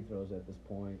shooting free throws at this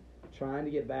point. Trying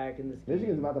to get back in this game.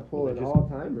 Michigan's about to pull Well, an they just-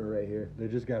 all-timer right here. They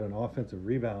just got an offensive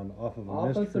rebound off of a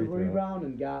missed free Offensive throw rebound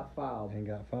and got fouled. and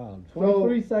got fouled.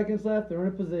 23 seconds left. They're in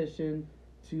a position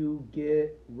to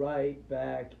get right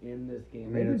back in this game.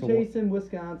 I mean, They've it's been a wa- chasing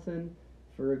Wisconsin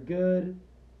for a good.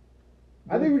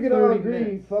 I think we can all 30 agree.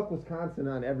 minutes. Fuck Wisconsin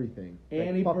on everything. And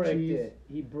Like, he fuck bricked cheese. it.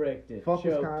 He bricked it. Fuck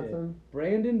choked Wisconsin. It.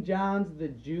 Brandon Johns, the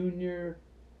junior.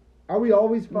 Are we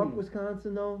always fuck Hmm.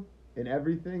 Wisconsin though? In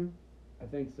everything? I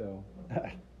think so.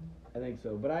 I think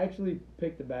so. But I actually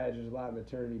picked the Badgers a lot in the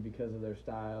tourney because of their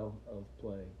style of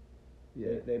play.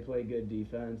 They play good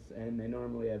defense, and they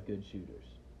normally have good shooters.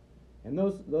 And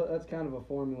that's kind of a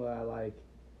formula I like.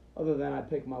 Other than I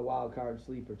pick my wild card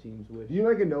sleeper teams, which Do you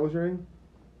like a nose ring?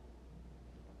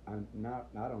 I'm not.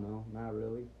 I don't know. Not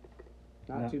really.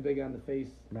 Not No. too big on the face.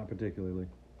 Not particularly.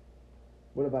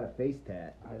 What about a face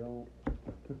tat? I don't.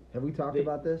 Have we talked The-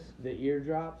 about this? The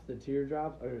eardrops, the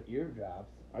teardrops, or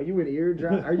eardrops. Are you an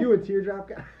eardrop? Are you a teardrop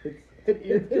guy? An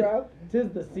eardrop?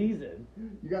 'Tis the season.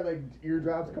 You got like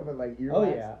eardrops coming like earwax. Oh,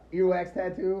 yeah. Earwax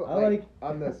tattoo. I like-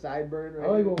 on the sideburn. Right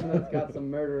I like here? one that's got some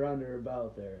murder under her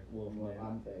belt there, Wolfman.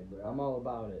 Latte, bro. I'm all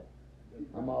about it.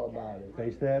 I'm all about it.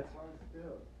 Face tats?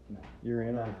 No. You're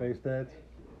in on face tats?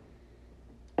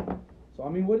 So I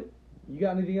mean, what? You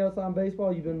got anything else on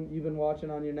baseball? You've been watching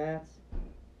on your Nats?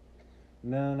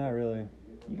 No, not really.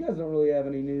 You guys don't really have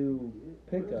any new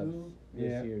pickups this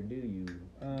Yeah. year, do you?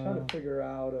 Trying to figure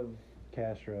out of.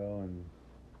 Castro and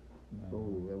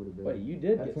Oh, that would have been. But you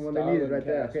did That's get the one they needed Starlin right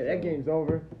there. Okay, that Castro. game's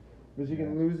over.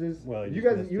 Michigan Yeah. loses. Well, you you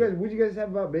guys, missed you guys, it. what you guys have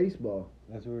about baseball?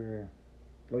 that's what we were.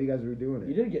 Oh, you guys were doing it.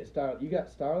 You did get You got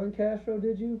Starlin Castro,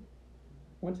 did you?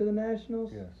 Went to the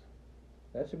Nationals. Yes.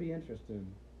 That should be interesting.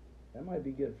 That might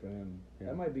be good for him. Yeah.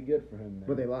 That might be good for him. Man.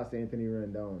 But they lost Anthony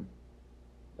Rendon.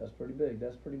 That's pretty big.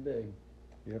 That's pretty big.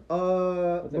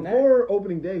 Before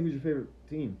opening day, who's your favorite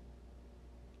team?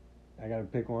 I gotta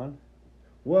pick one.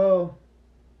 Well,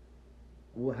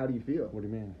 how do you feel? What do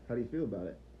you mean? How do you feel about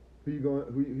it? Who you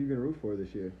gonna root for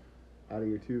this year? Out of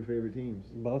your two favorite teams?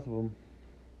 Both of them.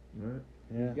 All right.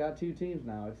 Yeah. He's got 2 teams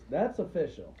now. That's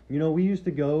official. You know, we used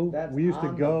to go. That's we used to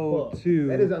on the go books. to.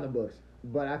 That is on the books.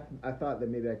 But I thought that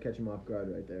maybe I'd catch him off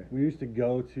guard right there. We used to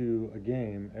go to a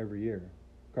game every year,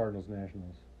 Cardinals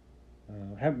Nationals.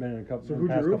 Haven't been in a couple. So in who'd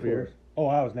the you past root couple for? years. Oh,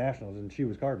 I was Nationals and she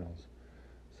was Cardinals.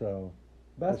 So.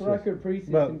 Best That's just- record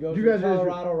preseason but goes you to guys are-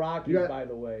 Colorado Rockies, you got- by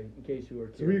the way, in case you were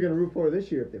curious. So who are you gonna root for this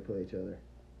year if they play each other?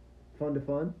 Fun to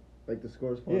fun? Like the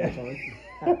score's fun Yeah. to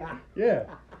fun? Yeah.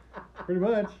 Pretty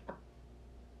much.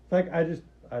 It's like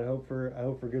I hope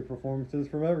for good performances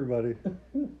from everybody.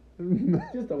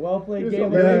 Just a well-played Just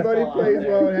game so of everybody baseball out plays there.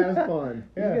 well and has fun.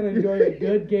 You're going to enjoy a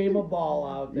good game of ball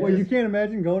out there. Well, you can't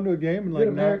imagine going to a game and Good like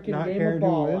not American game caring of who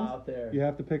ball wins. out there. You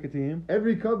have to pick a team.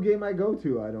 Every Cub game I go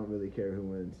to, I don't really care who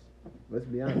wins. Let's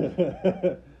be honest.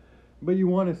 But you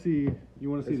want to see the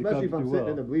Cubs Especially if I'm do sitting well.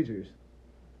 in the bleachers.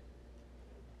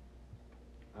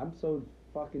 I'm so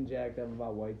fucking jacked up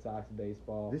about White Sox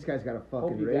baseball. This guy's got a Hope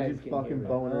fucking you guys raging can fucking hear it.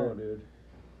 boner. No, dude.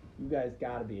 You guys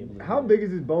got to be able to How hear it. big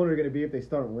is his boner gonna be if they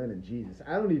start winning? Jesus,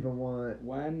 I don't even want.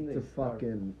 When they to start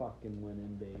fucking-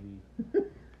 winning, baby.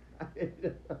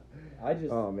 I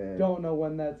just Oh, man. don't know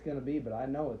when that's going to be, but I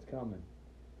know it's coming.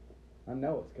 I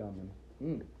know it's coming.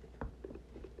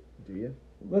 Do you?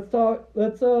 Let's talk.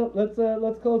 Let's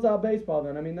close out baseball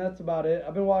then. I mean, that's about it.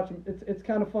 I've been watching. It's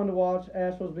kind of fun to watch.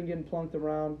 Astros been getting plunked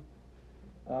around.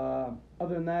 Other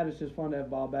than that, it's just fun to have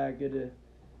ball back. Good to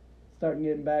start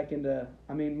getting back into.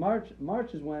 I mean, March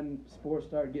is when sports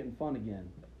start getting fun again.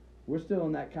 We're still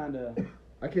in that kind of.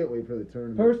 I can't wait for the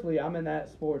tournament. Personally, I'm in that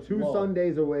sports. 2 lull.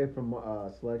 Sundays away from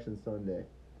Selection Sunday.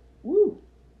 Woo!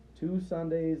 2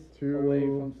 Sundays 2 away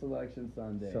from Selection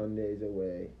Sunday. Sundays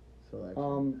away.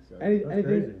 Selection Sunday. That's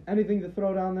crazy. Anything to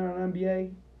throw down there on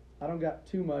NBA? I don't got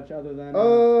too much other than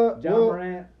John well,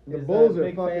 Morant. the is Bulls a are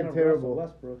big fucking fan of terrible. Russell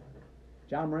Westbrook.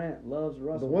 John Morant loves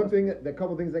Russell. The one thing, Westbrook. the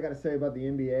couple things I got to say about the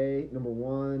NBA. Number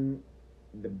one,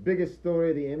 the biggest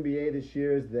story of the NBA this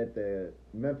year is that the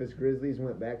Memphis Grizzlies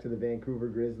went back to the Vancouver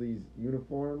Grizzlies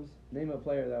uniforms. Name a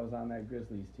player that was on that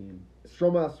Grizzlies team.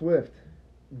 Stromile Swift,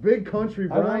 Big Country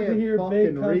I wanted Bryant, to hear fucking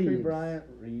Big Country Reeves. Bryant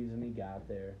Reeves, and he got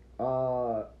there.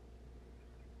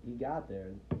 He got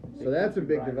there. So that's a Country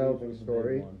big Bryant developing Reeves was a big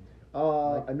story.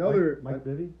 one. Another Mike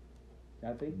Bibby.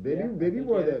 I think. Baby, yeah, I baby think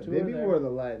wore he had the a tour baby there. wore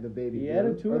the baby He blue. had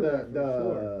a tour or the there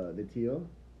for the teal.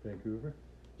 Vancouver.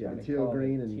 Yeah, Trying the to teal, call it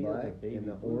green, the and teal, black, the baby and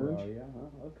the blue. orange. Oh, yeah,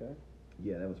 huh? Okay.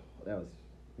 Yeah, that was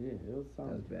Yeah, it was that was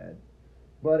something. bad.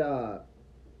 But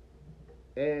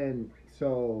and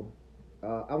so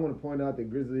I want to point out that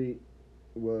Grizzly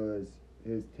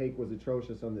his take was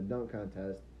atrocious on the dunk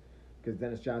contest because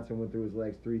Dennis Johnson went through his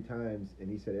legs 3 times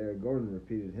and he said Eric Gordon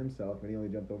repeated himself and he only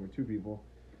jumped over 2 people.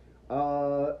 Do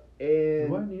I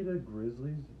And need a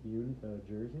Grizzlies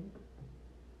jersey?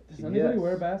 Does anybody Yes.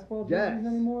 wear basketball jerseys Yes.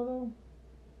 anymore though?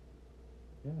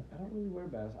 Yeah. I don't really wear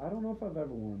I don't know if I've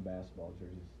ever worn basketball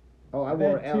jerseys. I I've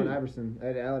wore had Allen 2. Iverson. I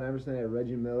had Allen Iverson. I had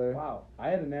Reggie Miller. Wow, I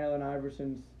had an Allen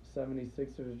Iverson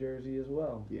 76ers jersey as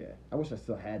well. Yeah, I wish I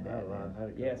still had I that. had a lot. Man. I had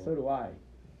a Yeah, couple. so do I.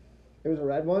 It was a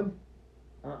red one,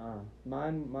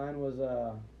 Mine was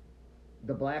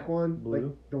the black one, Blue?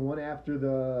 like the one after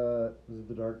the. Was it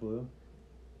the dark blue?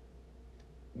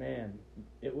 man,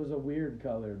 it was a weird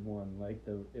colored one.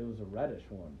 It was a reddish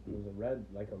one. It was a red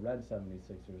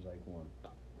 76ers like one.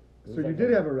 It was So you like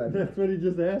did have a red. That's what he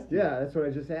just asked you. Yeah, that's what I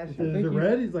just asked He said, you. "Is think it you-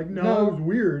 red?" He's like, "No, No. it was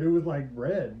weird. It was like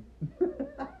red."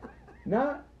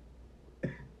 Not.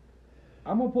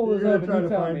 I'm gonna pull You're this gonna up and try you to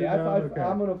tell find me. it now? Okay.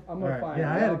 I'm gonna All right. find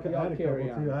Yeah, it. I had Y'all a couple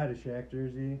carry on. too. I had a Shaq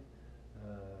jersey.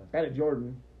 I had a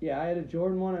Jordan. Yeah, I had a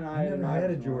Jordan one and I had never an had a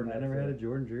Iverson Jordan. one, I never that's had a it.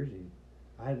 Jordan jersey.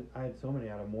 I had so many.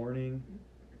 I had a morning.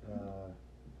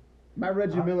 My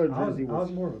Reggie Miller I jersey I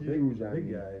was more of a huge big, on big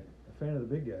me. guy. A fan of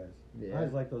the big guys. Yeah. I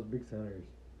always like those big centers.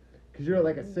 Cause you're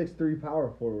like a 6'3"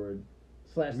 power forward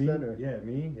 / Me? center, Yeah,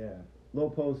 me. Yeah. low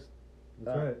post.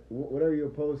 That's right. Whatever you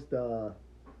post,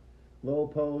 low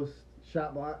post,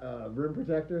 shot block, rim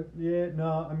protector. Yeah.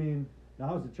 No, I mean,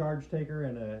 I was a charge taker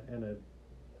and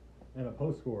a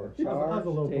post scorer. A I was a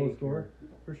low charge post scorer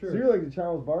for sure. So you're like the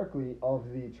Charles Barkley of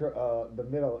the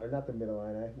middle, or not the middle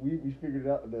line. We figured it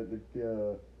out the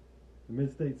the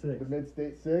mid-state six. the mid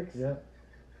state 6. Yep.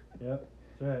 Yep.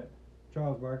 That's right.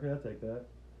 Charles Barkley. I'll take that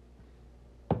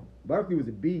Barkley was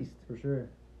a beast. for sure.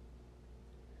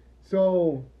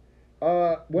 So,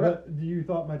 You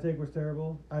thought my take was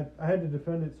terrible? I had to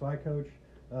defend it, so I coach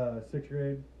 6th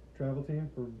grade travel team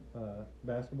for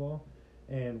basketball,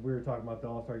 and we were talking about the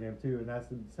All-Star game too, and that's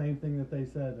the same thing that they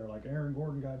said. They're like, Aaron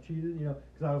Gordon got cheated,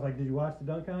 because I was like, did you watch the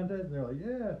dunk contest? And they're like,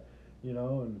 yeah,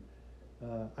 and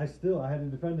I had to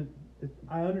defend it.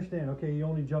 I understand, okay, he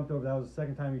only jumped over, that was the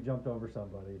second time he jumped over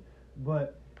somebody,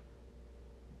 but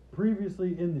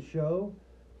previously in the show,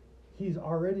 he's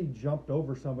already jumped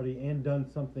over somebody and done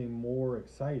something more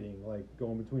exciting, like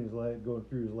going between his legs, going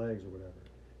through his legs or whatever.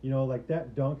 Like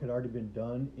that dunk had already been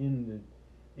done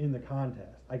in the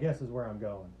contest. I guess is where I'm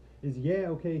going.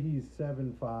 Okay, he's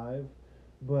 7'5",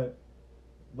 but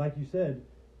like you said,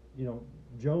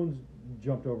 Jones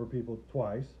jumped over people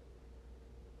twice,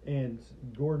 and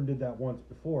Gordon did that once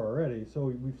before already. So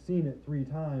we've seen it 3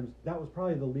 times. That was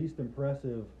probably the least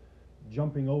impressive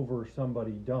jumping over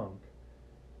somebody dunk.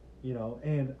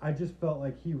 And I just felt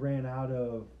like he ran out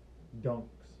of dunks.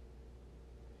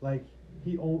 Like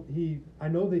I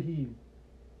know that he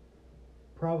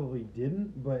probably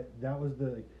didn't, but that was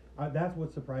that's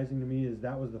what's surprising to me is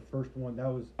that was the first one.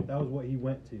 That was what he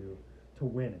went to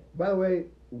win it. By the way,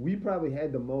 we probably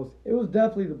had the most. It was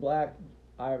definitely the black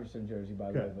Iverson jersey,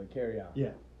 by the way, but carry on.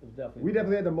 Yeah. It was definitely. We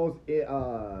definitely had the most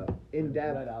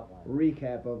in-depth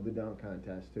recap of the dunk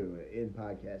contest too in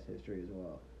podcast history as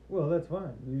well. Well, that's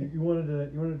fine. You wanted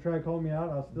to try to call me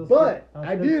out.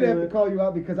 I did have to call you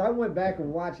out because I went back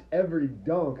and watched every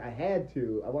dunk. I had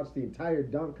to. I watched the entire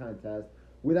dunk contest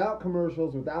without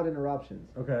commercials, without interruptions.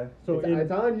 Okay, so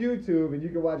it's on YouTube, and you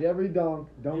can watch every dunk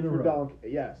for dunk.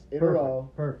 Yes, in a row.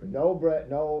 Perfect.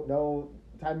 No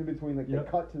time in between. Like they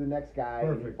cut to the next guy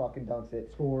and he fucking dunks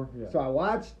it. Score. Yeah. So I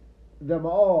watched them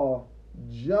all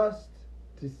just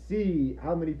to see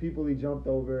how many people he jumped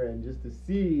over and just to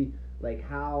see like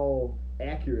how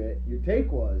accurate your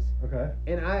take was. Okay.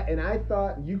 And I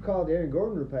thought you called Aaron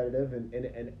Gordon repetitive,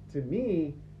 and to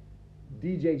me,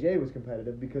 DJJ was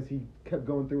competitive because he kept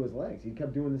going through his legs. He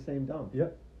kept doing the same dunk.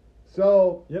 Yep.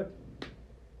 So. Yep.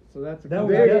 So that's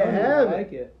there you have I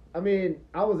like it. I mean,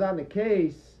 I was on the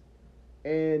case,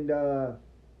 and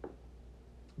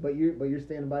but you're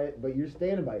standing by it. But you're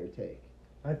standing by your take.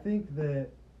 I think that,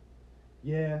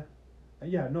 yeah.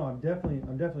 No, I'm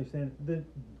definitely standing.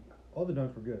 All the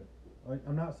dunks were good.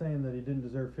 I'm not saying that he didn't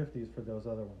deserve 50s for those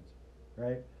other ones,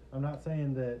 right? I'm not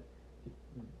saying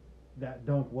that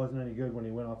dunk wasn't any good when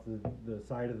he went off the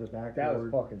side of the backboard. That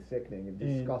was fucking sickening and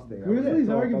disgusting. Grizzly's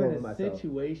argument is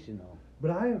situational.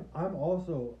 But I'm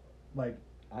also like.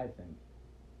 I think.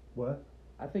 What?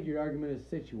 I think your argument is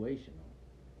situational.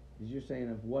 Because you're saying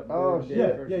of what Gordon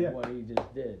did versus what he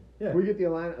just did. Yeah. We need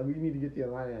to get the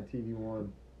Illini on TV1.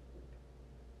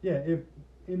 Yeah, if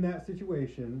in that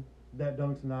situation, that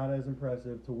dunk's not as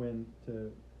impressive to win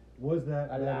to. Was that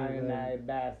Illini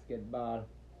basketball?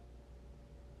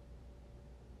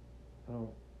 Oh.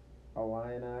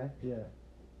 Illini? Yeah.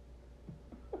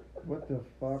 What the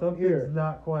fuck? Something's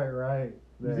not quite right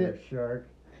there, Shark.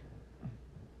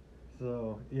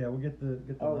 So yeah, we'll get the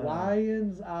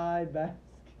Lion's Eye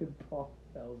basketball.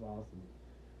 That was awesome.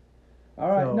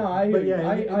 All right, no, I hear you.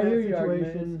 I hear your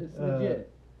argument. It's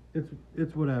legit.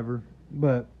 It's whatever,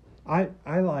 but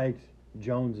I liked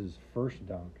Jones's first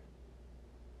dunk,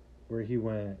 where he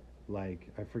went like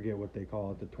I forget what they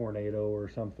call it, the tornado or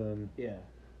something. Yeah.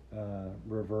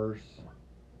 Reverse.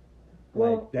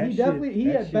 Well, like, he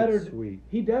had sweet.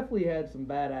 He definitely had some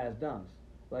badass dunks.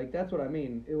 Like that's what I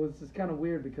mean. It was just kind of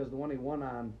weird because the one he won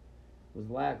on was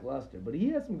lackluster, but he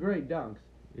had some great dunks.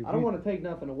 I don't want to take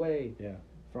nothing away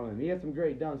from him. He had some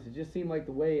great dunks. It just seemed like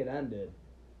the way it ended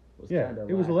was kind of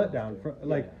it was a letdown.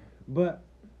 But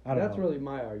I don't know. That's really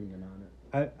my argument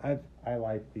on it. I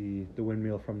like the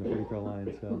windmill from the free throw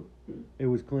line. So it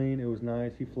was clean. It was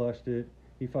nice. He flushed it.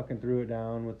 He fucking threw it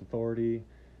down with authority,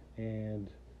 and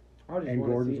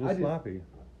Gordon's was sloppy.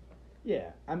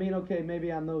 Yeah, I mean, okay,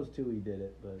 maybe on those two he did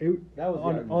it, but that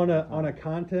was on a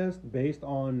contest based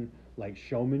on like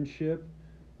showmanship,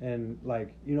 and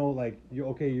like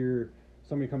you're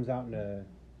somebody comes out in a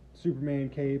Superman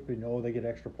cape and they get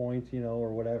extra points,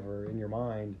 or whatever in your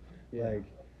mind, like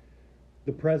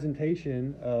the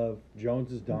presentation of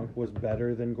Jones's dunk was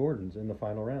better than Gordon's in the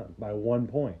final round by 1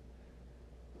 point.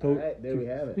 So all right, there we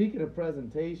have it. Speaking of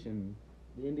presentation,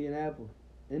 the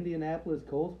Indianapolis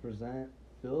Colts present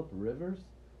Phillip Rivers.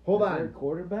 Hold on. Their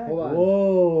quarterback. Hold on.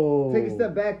 Whoa. Take a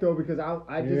step back though, because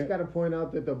I just got to point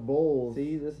out that the Bulls.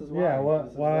 See, this is why. Yeah.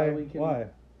 Why?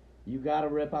 You got to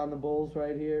rip on the Bulls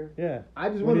right here. Yeah. I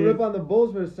just want to rip on the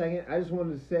Bulls for a second. I just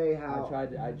wanted to say how I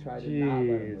tried to not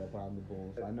let him rip on the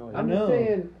Bulls. I know. I'm just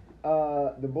saying,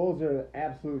 the Bulls are an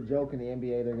absolute joke in the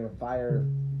NBA. They're gonna fire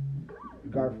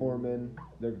Gar Foreman.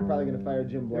 They're probably going to fire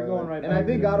Jim They're Boylan. going right and back I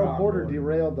think to the Otto drawing Porter board.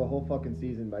 derailed the whole fucking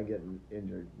season by getting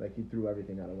injured. Like, he threw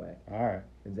everything out of whack. All right.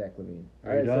 And Zach Levine.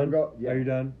 Are you done? Yeah. Are you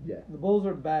done? Yeah. The Bulls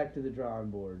are back to the drawing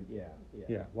board. Yeah.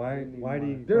 Yeah. Why Didn't even do you?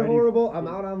 mind. They're why do you- horrible. I'm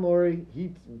out on Laurie.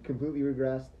 He completely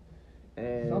regressed.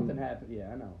 And Something happened. Yeah,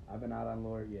 I know. I've been out on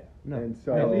Lord. Yeah. No. And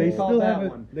so- No, I they didn't call still that haven't.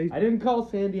 one. They I didn't call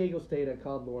San Diego State. I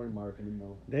called Laurie Marketing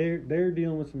though. they're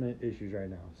dealing with some issues right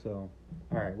now. So,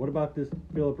 all right. What about this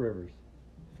Phillip Rivers?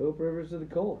 Phillip Rivers to the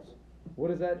Colts. What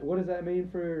does that mean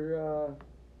for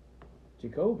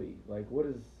Jacoby? Like, what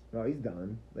is? No, he's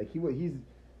done. Like, he's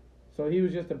So he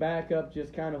was just a backup,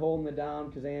 just kind of holding it down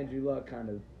because Andrew Luck kind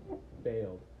of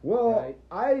bailed. well. Right.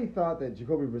 I thought that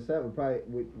Jacoby Brissett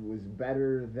was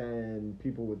better than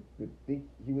people would think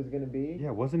he was going to be.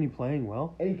 Yeah, wasn't he playing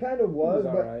well? And he kind of was,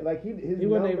 was but alright. like his He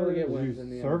wasn't able to numbers- get He wins was in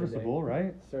the end serviceable, of the day.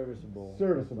 right? Serviceable.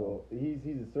 Serviceable.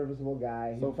 He's a serviceable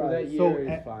guy. So He's for that probably- year,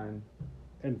 So, he's fine.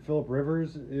 And Phillip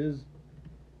Rivers is,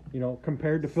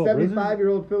 compared to Phillip Rivers.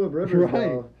 75-year-old Phillip Rivers. Right.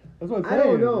 Though, That's what I'm I saying.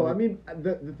 don't know. Like, I mean,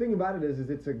 the thing about it is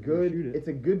it's a shoot good it. it's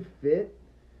a good fit.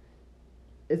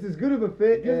 It's as good of a It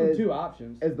fit gives them as two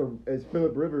options. as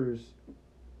Phillip Rivers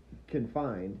can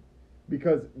find,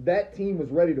 because that team was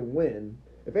ready to win.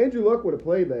 If Andrew Luck would have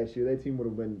played last year, that team would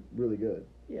have been really good.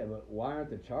 Yeah, but why aren't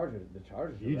the Chargers? The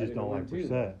Chargers. are you ready just to don't win like too.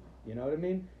 Brissett. You know what I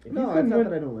mean? If No, you it's couldn't not win,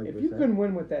 that I don't like If you Brissett. couldn't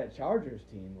win with that Chargers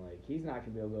team, like he's not gonna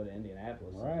be able to go to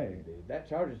Indianapolis. and Right. win, dude. That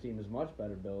Chargers team is much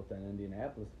better built than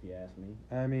Indianapolis, if you ask me.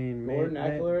 I mean, Gordon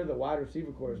Eckler, the wide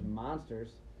receiver core is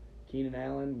monsters. Keenan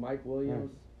Allen, Mike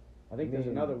Williams. I think there's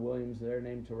Man. another Williams there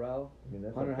named Terrell. I mean,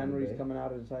 that's Hunter not pretty Henry's big. coming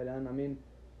out as a tight end. I mean,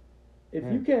 if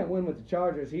Yeah. you can't win with the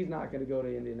Chargers, he's not going to go to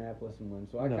Indianapolis and win.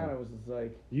 So I No. kind of was just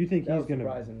like, You think That he's was gonna?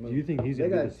 surprising Do move. you think he's They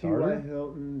gonna be got the T.Y. starter?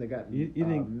 Hilton. They got You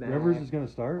think Mack. Rivers is gonna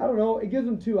start? I don't know. It gives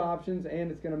them two options,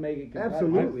 and it's going to make it competitive.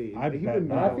 Absolutely. I He bet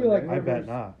wouldn't not. I feel like I bet Rivers-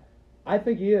 not. I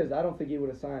think he is. I don't think he would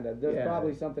have signed it. There's Yeah.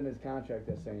 probably something in his contract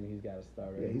that's saying he's got to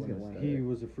start. Yeah, he's gonna win. start. He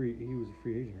was a free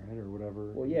agent, right, or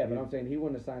whatever. Well, yeah, but I'm saying he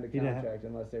wouldn't have signed a He didn't have- contract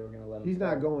unless they were going to let him. He's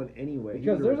not start. going anyway.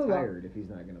 Because He there's would a lot- retired if he's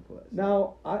not going to play.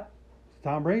 Now, It's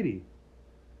Tom Brady.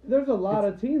 there's a lot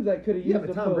of teams that could have Yeah, used but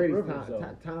a Tom Phillip Brady's Rivers, though.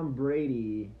 Tom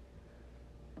Brady.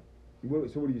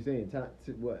 So what are you saying?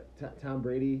 Tom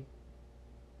Brady?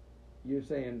 You're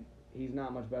saying he's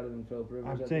not much better than Phillip Rivers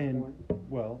I'm at this saying, point?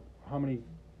 well, how many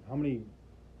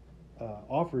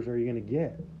offers are you gonna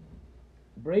get?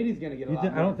 Brady's going to get a lot I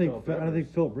more don't than think. Phillip I don't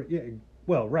think Rivers. Philip. Yeah,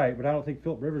 well, right, but I don't think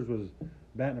Philip Rivers was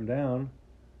batting him down.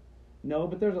 No,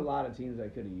 but there's a lot of teams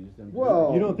that could have used him.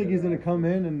 Well, You don't think he's gonna come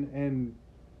in and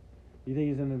you think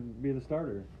he's gonna be the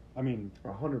starter? I mean,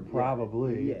 100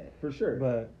 Probably. Yeah, for sure.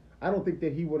 but I don't think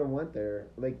that he would have went there.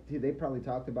 Like they probably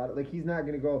talked about it. Like he's not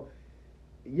going to go.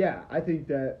 Yeah, I think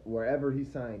that wherever he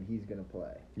signed, he's going to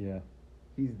play. yeah,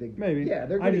 He's the maybe. Yeah,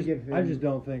 they're I going to just, give him. I just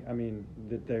don't think. I mean,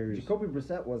 that there's. Jacoby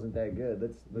Brissett wasn't that good.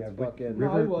 Let's Yeah, but fucking.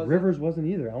 No, he wasn't. Rivers wasn't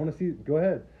either. I want to see. Go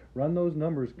ahead, run those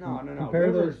numbers. No.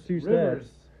 Compare Rivers, those two Rivers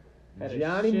stats. had a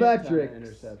Johnny shit ton of Metrics.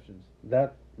 interceptions.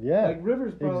 That yeah. Like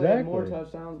Rivers probably had more exactly.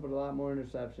 touchdowns, but a lot more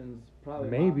interceptions. Probably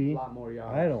Maybe. a lot more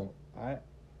yards. I don't.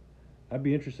 I'd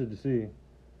be interested to see,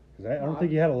 because I No, don't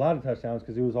think he had a lot of touchdowns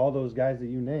because it was all those guys that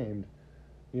you named.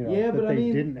 You know, Yeah, that but I they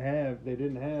mean- didn't have. They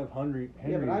didn't have Henry.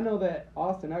 Yeah, but I know that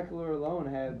Austin Eckler alone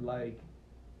had like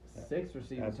 6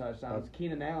 receiving That's- touchdowns.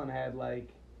 Keenan Allen had like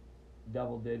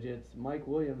double digits. Mike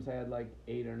Williams had like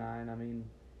 8 or 9. I mean,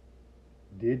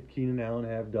 Did Keenan Allen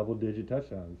have double-digit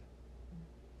touchdowns?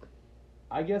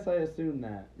 I guess I assumed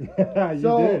that. You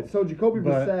So did. so Jacoby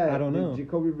But Brissett. I don't know.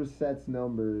 Jacoby Brissett's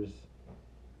numbers.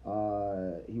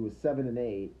 He was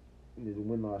 7-8. His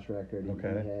win-loss record. He Okay.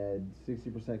 had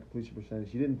 60% completion percentage.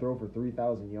 He didn't throw for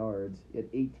 3,000 yards. He had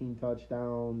 18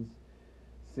 touchdowns,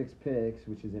 6 picks,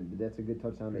 that's a good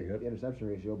touchdown to Pretty good. interception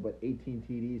ratio. But 18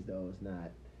 TDs though is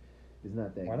not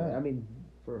that Why good. not? I mean,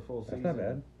 For a full That's season. not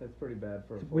bad. That's pretty bad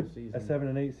for a full With season. a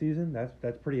 7-8 season,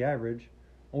 that's pretty average.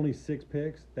 Only 6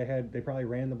 picks. They probably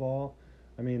ran the ball.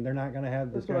 I mean, they're not gonna have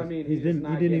this. That's what I guy- mean. He He's didn't. just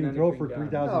He not didn't getting even throw for anything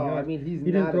done. 3,000 no, yards. I mean he He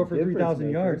didn't throw for difference 3,000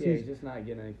 maker. yards. Yeah, he's just not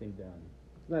getting anything done.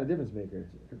 He's not a difference maker.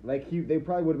 Like they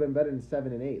probably would have been better than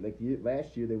 7-8. Like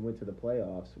last year, they went to the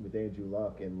playoffs with Andrew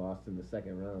Luck and lost in the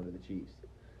second round to the Chiefs.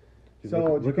 Dude, So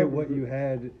look at Jacoby what you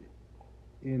had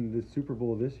in the Super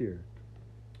Bowl this year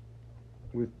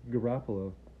with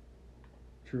Garoppolo.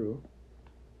 True.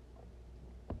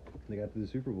 They got to the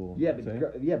Super Bowl. Yeah, See?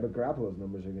 but Garoppolo's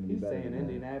numbers are going to be He's better. saying than that.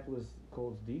 Indianapolis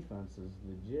Colts defense is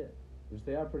legit, which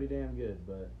they are pretty damn good,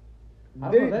 but I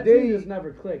don't They- know, that they- team just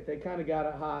never clicked. They kind of got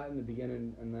it hot in the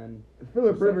beginning, and then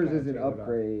Phillip Brissett Rivers kinda is an turned it off.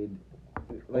 upgrade.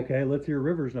 Okay, let's hear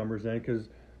Rivers' numbers then, because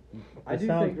I do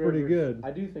sounds think pretty Rivers, good.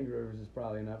 I do think Rivers is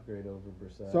probably an upgrade over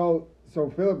Brissett. So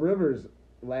Phillip Rivers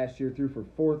last year threw for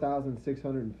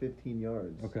 4,615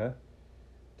 yards. Okay.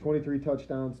 23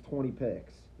 touchdowns, 20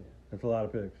 picks. That's a lot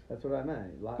of picks. That's what I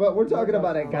meant. But we're talking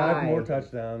about a guy. 5 more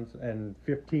touchdowns and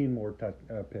 15 more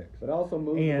picks. But also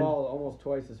moved the And- ball almost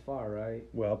twice as far, right?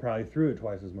 Well, probably threw it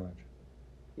twice as much.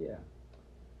 Yeah.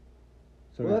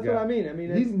 So Well, that's what I mean. I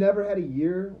mean, He's it's, never had a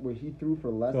year where he threw for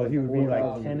less So than he would be like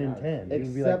 4,000 10 and yards. 10. He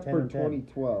would be like Except 10 for and 10.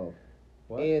 2012.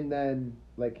 what? And then,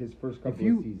 like, his first couple of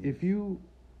seasons. If you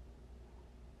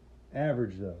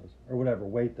average those or whatever,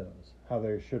 weight those, how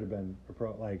they should have been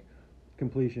like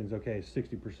completions. Okay,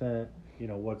 60%. You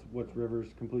know what's Rivers'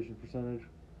 completion percentage?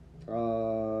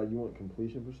 You want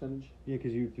completion percentage? Yeah,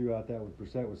 because you threw out that with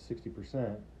Brissett was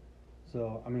 60%.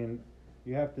 So I mean,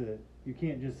 you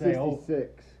can't just say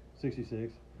 66.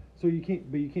 66. So you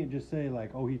can't just say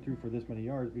like, oh, he threw for this many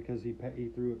yards because he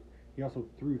also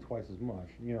threw twice as much.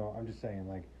 You know, I'm just saying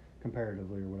like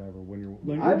comparatively or whatever.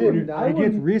 It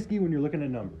gets risky when you're looking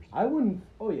at numbers. I wouldn't.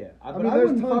 Oh yeah. I But mean, I there's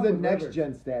wouldn't fuck tons of with next Rivers.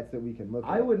 gen stats that we can look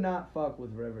at. I would not fuck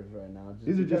with Rivers right now, just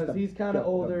These are just because he's kind of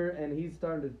older and he's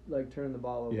starting to like turn the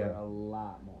ball over Yeah. a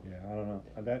lot more. Yeah, I don't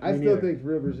know. I still think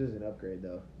Rivers is an upgrade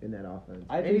though in that offense.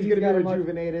 I and think he's he's going to got be a much-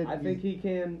 rejuvenated. I think he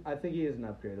can. I think he is an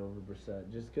upgrade over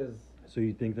Brissett, just because So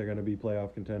you think they're going to be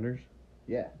playoff contenders?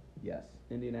 Yeah. Yes.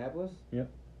 Indianapolis,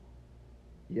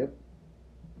 Yep.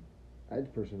 I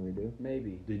personally do.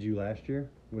 maybe. Did you last year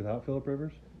without Phillip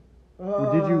Rivers? Uh,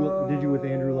 Or did you with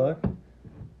Andrew Luck?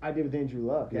 I did with Andrew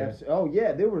Luck. Yeah. Oh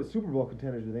yeah, they were Super Bowl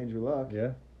contenders with Andrew Luck.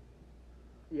 Yeah.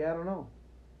 Yeah, I don't know.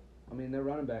 I mean, their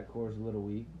running back core is a little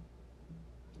weak,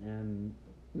 and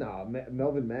No,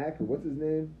 Melvin Mack or what's his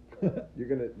name? You're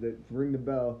gonna ring the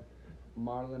bell.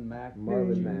 Marlon Mack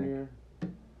Marlon Jr.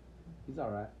 He's all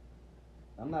right.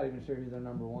 I'm not even sure he's their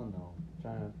number one though.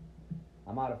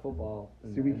 I'm out of football.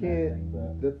 See, we in that can't.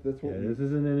 thing, but That's what. Yeah, this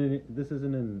isn't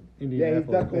an Yeah, Indianapolis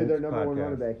he's definitely their Colts number one podcast.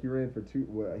 running back. He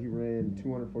ran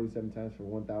 247 times for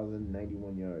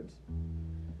 1,091 yards.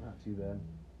 not too bad.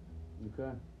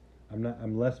 Okay.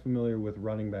 I'm less familiar with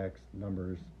running backs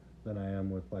numbers than I am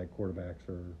with like quarterbacks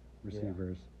or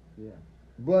receivers. Yeah.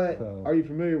 But So- are you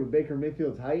familiar with Baker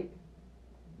Mayfield's height?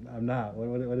 I'm not.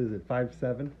 What is it?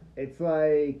 5'7"? It's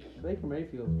like Baker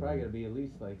Mayfield's probably gonna be at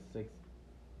least like 6'1",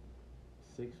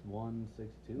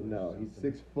 6'2". no, he's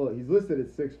 6 foot. He's listed at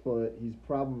 6 foot. He's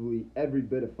probably every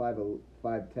bit of 5'10",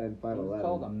 He's 5'11".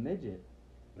 called a midget.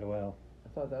 Well, I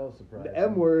thought that was surprising. The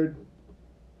M word.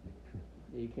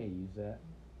 Yeah, you can't use that.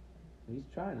 He's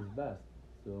trying his best,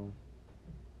 so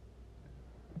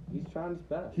he's trying his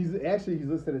best. He's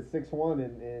listed at 6'1"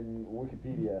 in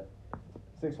Wikipedia.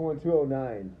 6'1",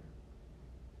 209.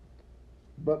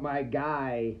 But my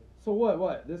guy, So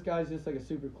what? This guy's just like a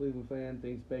super Cleveland fan,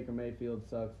 thinks Baker Mayfield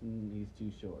sucks and he's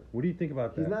too short. what do you think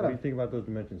about that? He's not What a- do you think about those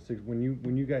dimensions? When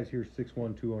you guys hear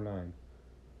 6'1", 209,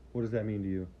 what does that mean to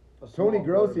you? A small Tony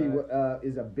Grossi quarterback.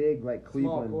 is a big like Small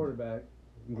Cleveland quarterback.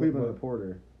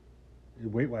 reporter.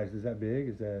 Weight wise, is that big?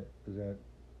 Is that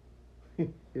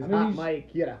His I mean, hot he's- mic.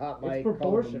 He had a hot it's mic. called him a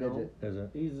proportional. midget. is it?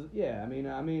 He's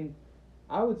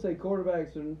I would say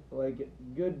quarterbacks are like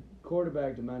good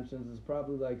quarterback dimensions is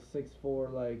probably like 6'4",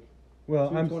 like Well,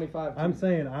 225. I'm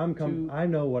saying I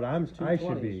know what I should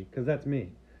 220. be because that's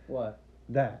me. What?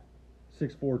 That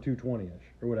 6'4", 220-ish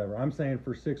or whatever. I'm saying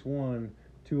for 6'1",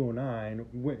 209,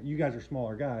 you guys are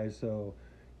smaller guys, so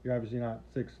you're obviously not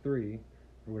 6'3"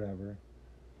 or whatever.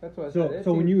 That's what I said. So It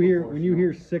so when seems you hear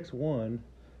proportional. 6'1",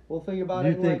 Well, think about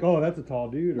you it. think, like, oh, that's a tall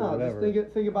dude or no, whatever.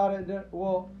 just think about it.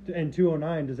 Well, And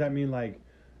 209, does that mean like,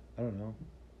 I don't know,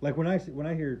 like when I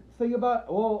hear, think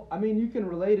about. Well, I mean, you can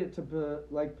relate it to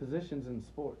like positions in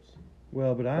sports.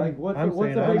 well, but Like what's I'm a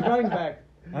saying big running back?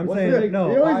 I'm What's saying a big- no.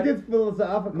 He always I- gets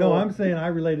philosophical. No, I'm saying I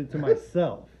relate it to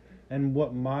myself and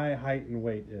what my height and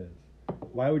weight is.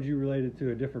 Why would you relate it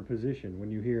to a different position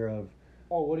when you hear of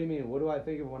Oh, what do you mean? What do I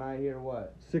think of when I hear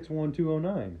what? 6'1",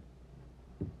 209?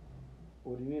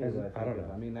 What do you mean? As- What I I don't think of?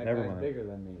 know. I mean, that Never guy's mind. bigger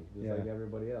than me, just Yeah. like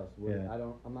everybody else. What,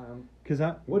 Yeah. I'm not. Because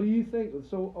What do you think?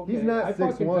 So okay, He's not I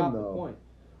fucking 6'1", got though. the point.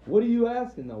 What are you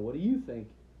asking though? What do you think?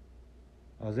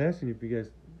 I was asking if you guys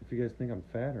think I'm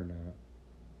fat or not.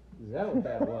 Is that what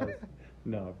that was?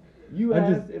 No, You I'm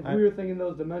asked just- if I- we were thinking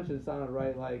those dimensions sounded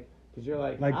right, like, because you're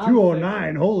like, like I'm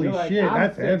 209. 6'1", Holy you're like, shit, I'm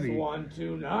that's heavy. 6'1",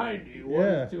 290. What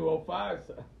Yeah. is 205?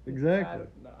 Exactly.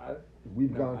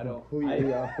 We've No, gone I don't-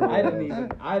 completely off the I didn't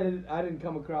rails. even. I didn't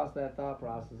come across that thought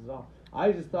process at all.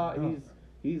 I just thought No.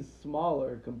 he's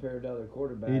smaller compared to other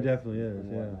quarterbacks. He definitely is, and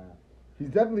yeah. whatnot.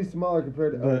 He's definitely smaller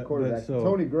compared to other But quarterbacks. so-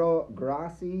 Tony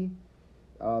Grossi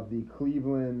the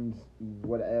Cleveland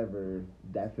whatever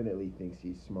definitely thinks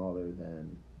he's smaller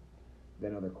than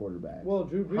other quarterbacks. Well,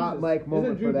 Drew Brees. Hot mic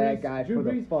moment for that guy for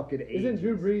the fucking ages. Isn't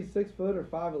Drew Brees 6 foot or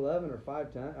 5'11" or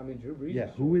 5'10"? I mean, Drew Brees. Yeah,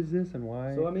 who is this and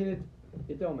why? So I mean,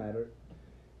 it don't matter.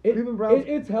 Cleveland Browns.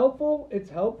 It's helpful. It's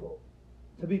helpful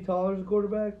to be taller as a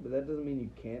quarterback, but that doesn't mean you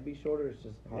can't be shorter. It's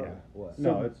just hard. Yeah. What?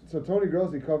 So Tony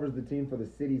Grossy covers the team for the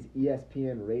city's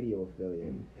ESPN radio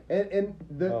affiliate, and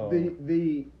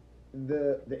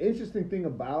the interesting thing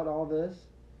about all this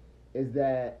is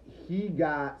that he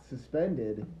got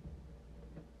suspended.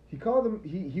 He called him.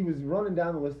 He was running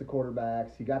down the list of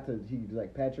quarterbacks. He was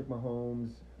like Patrick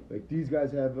Mahomes. Like these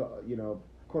guys have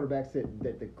quarterbacks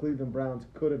that the Cleveland Browns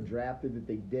could have drafted that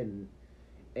they didn't,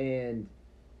 and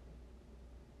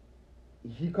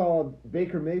he called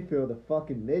Baker Mayfield a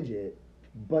fucking midget,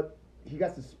 but he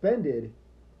got suspended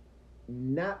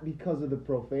not because of the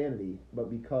profanity, but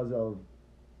because of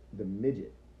the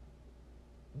midget.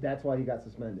 That's why he got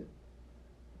suspended.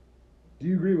 Do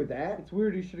you agree with that? It's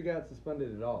weird he should have got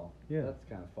suspended at all. Yeah. That's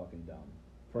kind of fucking dumb.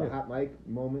 For a hot mic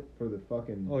moment for the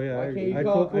fucking... Oh, yeah, Why can't you I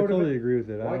call a totally agree with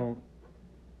it. Why- I don't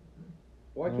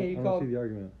I see the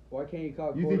argument. Why can't you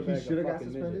call a You think quarterback he should a have got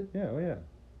fucking suspended? midget? Yeah, oh yeah.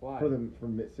 Why? For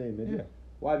saying midget? Yeah.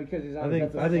 Why? Because he's on.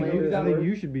 I think he's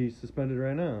you should be suspended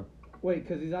right now. Wait,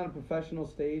 because he's on a professional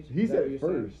stage. He Is that said what it you're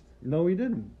saying? first. No, he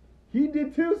didn't. He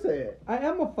did too say it. I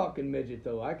am a fucking midget,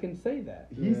 though. I can say that.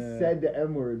 He Yeah. said the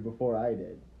M word before I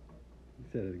did. He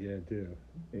said it again too.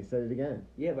 And he said it again.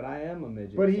 Yeah, but I am a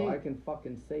midget, But so I can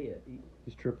fucking say it.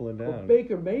 He's tripling But down.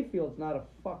 Baker Mayfield's not a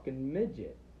fucking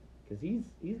midget, because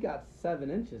he's got 7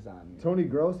 inches on me. Tony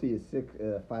Grossi is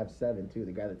 5'7" too.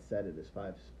 The guy that said it is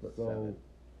 5'7". So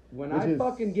when Which I is-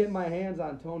 fucking get my hands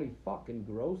on Tony fucking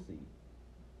Grossi,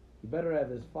 he better have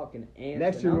his fucking aunts.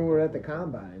 Next and year when we're uncles at the with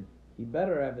him. combine, He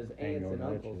better have his Ain't aunts and going that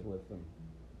uncles shit. with him.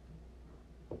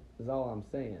 Is all I'm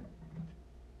saying.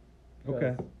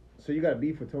 Okay. so you got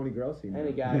beef with Tony Grossi now.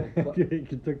 Any guy,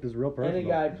 He took this real personal. any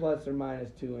guy plus or minus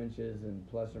 2 inches and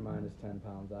plus or minus 10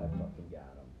 pounds, I fucking got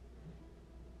him.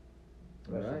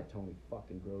 Especially Alright. Tony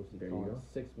fucking Grossi There you calling go.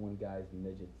 6'1" guys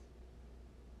midgets.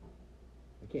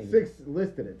 I can't.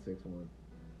 Listed at 6'1".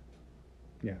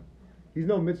 Yeah. He's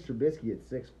no Mitch Trubisky at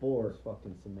 6'4". Those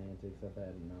fucking semantics. I've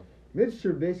had enough. Mitch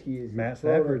Trubisky is Matt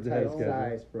Stafford's ahead of prototype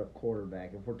schedule. size for a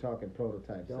quarterback. If we're talking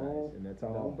prototype Don't- size, and that's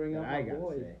all don't bring that up I my gotta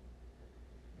boy. say.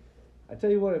 I tell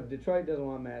you what, if Detroit doesn't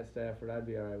want Matt Stafford, I'd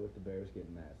be all right with the Bears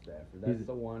getting Matt Stafford. That's He's-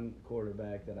 the one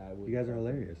quarterback that I would. You guys are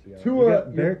hilarious. be all right.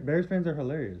 Tua- You got- Bears fans are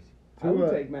hilarious. I would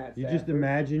Tua- take Matt You Stafford. just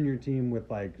imagine your team with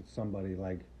like somebody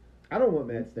like I don't want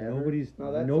Matt Stafford. nobody's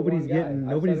No, that's the nobody's one guy. getting I've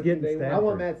nobody's said it from getting day one. I Stafford.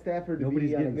 want Matt Stafford to Nobody's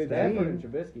be on a getting good Stafford team. and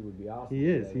Trubisky would be awesome. He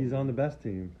is. together. He's on the best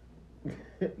team.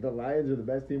 The Lions are the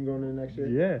best team going into next year.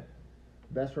 Yeah.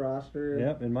 Best roster.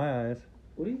 Yep. In my eyes.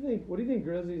 What do you think? What do you think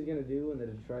Grizzly's gonna do when the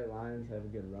Detroit Lions have a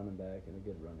good running back and a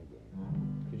good running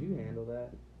game? Could you handle that?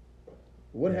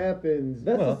 What Yeah. happens?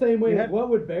 That's Well, the same way. we had- What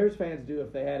would Bears fans do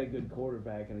if they had a good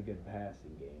quarterback and a good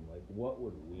passing game? Like, what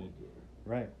would we do?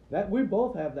 Right. That we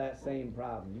both have that same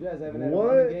problem. You guys haven't had What?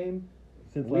 a running game.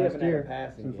 Since We last haven't had a year.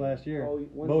 passing Since game. last year. Oh,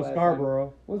 when's Bo the last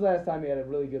Scarborough. When's the last time you had a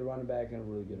really good running back and a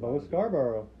really good Bo running game?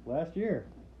 Scarborough last year.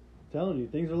 Telling you,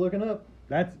 things are looking up.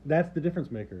 That's the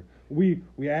difference maker. We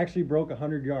actually broke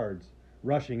 100 yards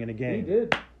rushing in a game.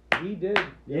 He did.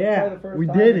 Yeah, Probably the first we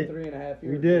time did in it. 3.5 We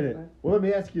years. did wasn't it. Well, let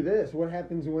me ask you this: what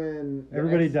happens when the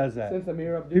Everybody ex- does that. Since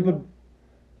Amir Abdullah, People.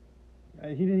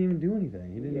 He didn't even do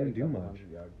anything. He didn't had a even do couple much.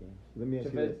 100-yard games. Let me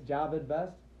ask you this: Javed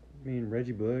Best. I mean,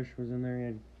 Reggie Bush was in there. He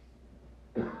had...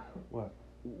 What?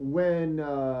 when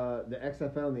the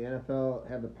XFL and the NFL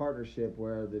have the partnership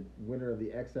where the winner of the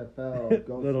XFL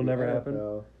goes That'll to the never NFL,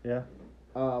 happen. Yeah.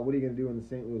 what are you going to do when the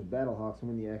St. Louis Battlehawks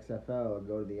win the XFL and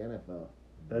go to the NFL?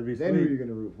 That'd be Then who are you sweet. going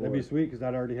to root for? That'd be sweet because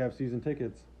I'd already have season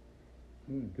tickets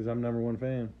Hmm. because I'm #1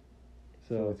 fan.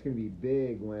 So So it's going to be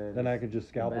big when then I could just the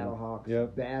scalp them. Battlehawks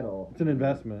Yep. battle It's an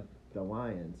investment. the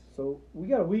Lions. So we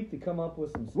got a week to come up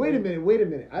with some. Wait a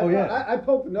minute. Oh, yeah. I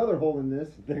poked another hole in this.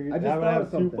 I just would thought have of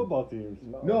two something. football teams.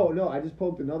 No, I just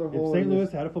poked another If hole St. in Louis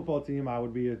this. had a football team, I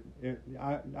would be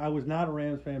I was not a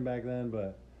Rams fan back then,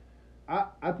 but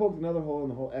I poked another hole in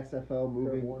the whole XFL Kurt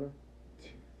moving. Warner.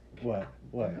 what?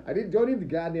 Don't need the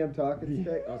goddamn talking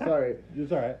stick. I'm sorry.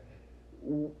 It's all right.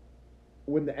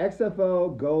 When the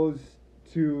XFL goes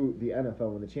to the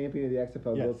NFL, when the champion of the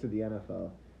XFL Yes. goes to the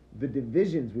NFL, the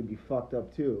divisions would be fucked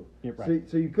up too. Yeah, right.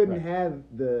 So you couldn't Right. have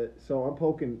the. So I'm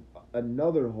poking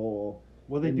another hole.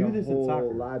 Well, they in do the this in whole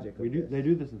soccer. Logic of this. They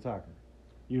do this in soccer.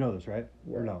 You know this, right?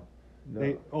 Or What?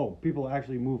 no? No. People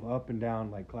actually move up and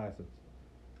down like classes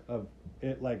of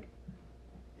it. Like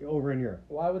over in Europe.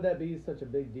 Why would that be such a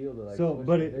big deal to like So, switch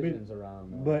but it- divisions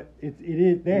around? Though? But it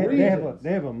is they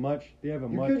have a much You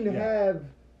much. couldn't Yeah.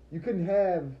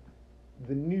 have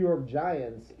the New York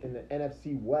Giants in the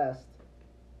NFC West.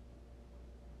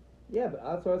 Yeah, but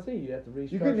that's what I say. You have to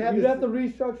restructure. couldn't have You'd this- have to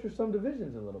restructure some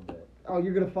divisions a little bit. Oh,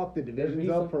 you're gonna fuck the divisions be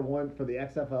up some- for the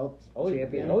XFL Oh,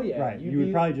 champion. Oh yeah. Right. You'd You would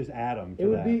be- probably just add them.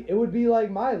 It would be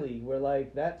like my league where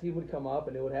like that team would come up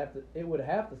and it would have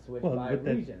to switch Well, by but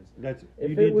regions. that's If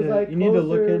you it need was, to like, you need to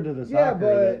look closer- into the soccer Yeah, but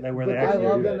where but they then actually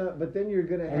you're do that. gonna but then you're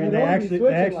gonna I have. mean, You'd they only be actually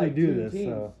switching, like, do two this. teams.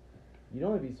 So You'd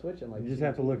only be switching like you just two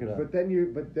have to look it teams. up.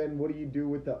 But then what do you do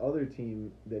with the other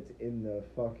team that's in the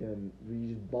fucking?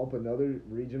 You just bump another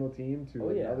regional team to Oh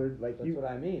yeah, another like that's you. what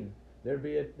I mean. There'd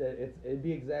be it'd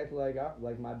be exactly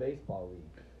like my baseball league.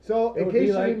 So It in would case be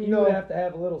you like didn't you know, would have to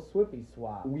have a little swippy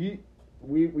swap.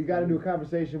 we got into a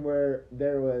conversation where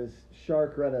there was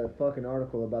Shark read a fucking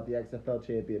article about the XFL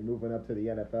champion moving up to the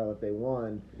NFL if they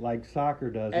won, like soccer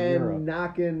does in Europe. and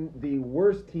knocking the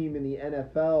worst team in the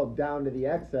NFL down to the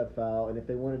XFL, and if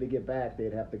they wanted to get back,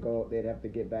 they'd have to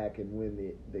get back and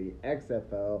win the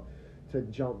XFL to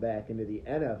jump back into the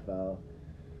NFL.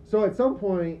 So at some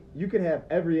point, you could have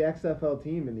every XFL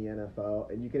team in the NFL,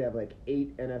 and you could have like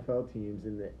 8 NFL teams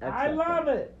in the XFL. I love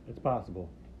it. It's possible.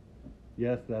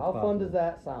 Yes, that's How possible. fun does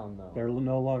that sound though? They're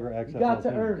no longer XFL You got to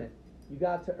teams. earn it. You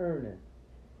got to earn it.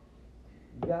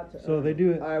 You got to. So earn they it.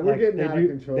 do it. All right, we're like, getting they out do, of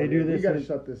control. They do here. this. We gotta in-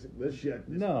 shut this. Let's shut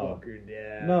this No. fucker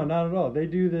down. No, not at all. They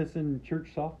do this in church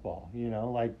softball. You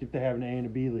know, like if they have an A and a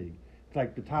B league, it's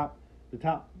like the top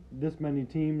this many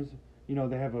teams. You know,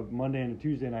 they have a Monday and a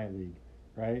Tuesday night league,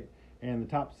 right? And the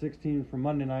top 6 teams from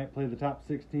Monday night play the top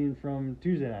 6 teams from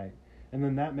Tuesday night, and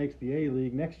then that makes the A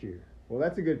league next year. Well,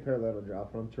 that's a good parallel to draw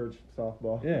from church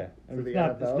softball. Yeah, To and the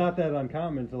it's NFL. not that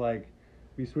uncommon to like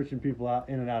be switching people out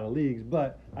in and out of leagues,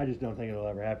 but I just don't think it'll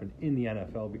ever happen in the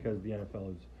NFL because the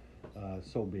NFL is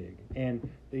so big, and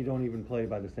they don't even play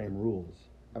by the same rules.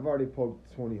 I've already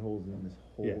poked 20 holes in this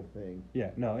whole Yeah. thing. Yeah,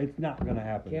 no, it's not gonna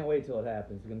happen. Can't wait till it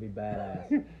happens. It's gonna be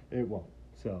badass. It won't.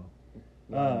 So,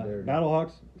 Dirty.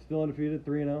 Battlehawks still undefeated,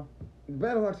 3-0, The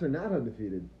Battlehawks are not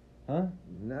undefeated. huh?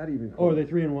 Not even Oh, close. are they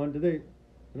 3-1? Did they?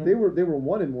 They were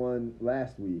 1-1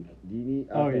 last week. Do you need?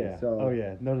 Oh okay, yeah. So Oh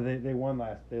yeah. No, they won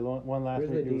last. They won last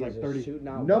Grizzly week. It was D like is just 30, shooting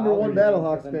out Number wild one claims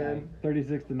Battlehawks from the fan. night.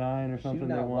 36-9 or something. Shooting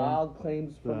They out won. wild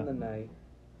claims from So- the night.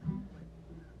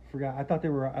 Forgot. I thought they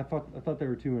were. I thought they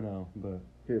were 2-0, but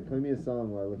Here, play me a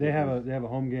song while I look. they at have this. a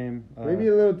home game. Play me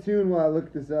a little tune while I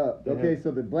look this up. They Okay, have-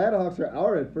 so the Blackhawks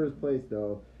are at first place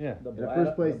though. Yeah. The In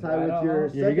first place, the tied with your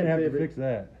Blackhawks? Yeah, you're gonna have favorite- to fix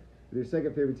that. Their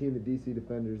second favorite team, the DC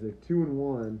Defenders. They're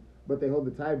 2-1, but they hold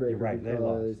the tiebreaker You're right, they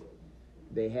because lost.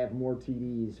 they have more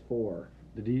TDs for.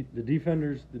 The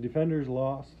defenders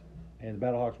lost, and the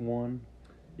Battlehawks won.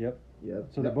 Yep. Yep.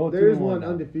 So they're both There is 2-1 one now.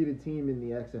 undefeated team in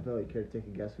the XFL. You care to take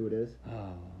a guess who it is?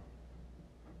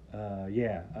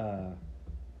 Yeah.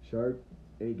 Sharp.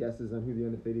 Any guesses on who the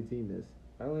undefeated team is?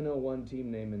 I only know one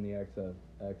team name in the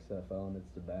XFL, and it's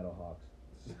the Battlehawks.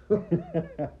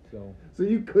 So So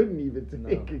you couldn't even no,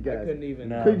 take a I guess. couldn't even.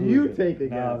 No, Could who you is it? take a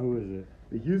No, guess? who is it?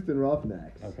 The Houston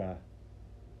Roughnecks. Okay.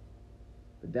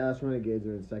 The Dallas Renegades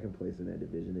are in second place in that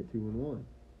division at 2-1.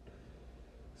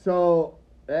 So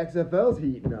XFL's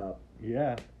heating up.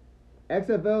 Yeah.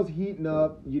 XFL's heating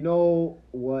up. You know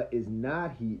what is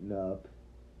not heating up?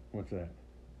 What's that?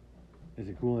 Is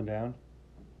it cooling down?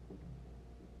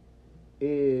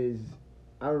 Is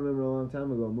I remember a long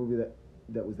time ago a movie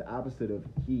that was the opposite of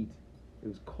heat. It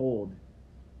was cold.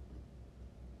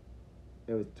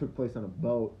 It took place on a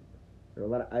boat. There were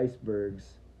a lot of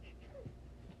icebergs.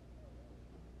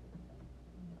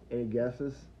 Any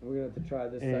guesses? We're gonna have to try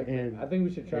this And- segment. and- I think we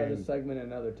should try this and- segment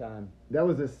another time. That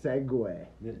was a segue.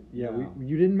 Yeah, No.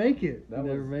 you didn't make it. That You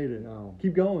never was- made it. no.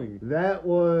 Keep going. That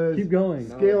was Keep going.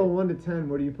 Scale No. 1 to 10.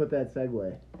 Where do you put that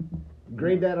segue?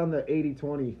 Grade that on the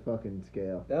 80-20 fucking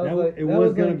scale. That was That like it that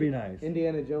was gonna like be nice.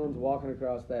 Indiana Jones walking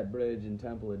across that bridge in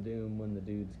Temple of Doom when the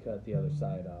dudes cut the other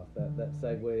side off. That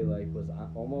segue like was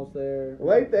almost there.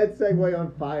 Light that segue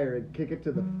on fire and kick it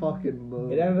to the fucking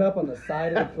moon. It ended up on the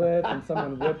side of the cliff and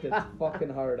someone ripped its fucking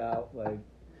heart out, like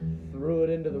threw it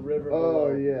into the river. Oh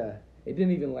below. yeah. It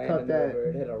didn't even land Cut in the that. river.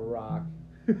 It hit a rock.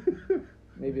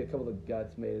 Maybe a couple of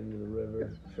guts made it into the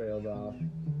river, trailed off.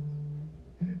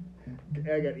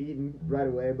 I got eaten right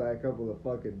away by a couple of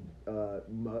fucking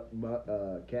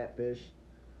catfish.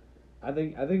 I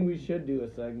think we should do a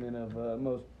segment of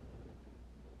most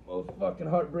fucking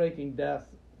heartbreaking deaths,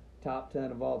 top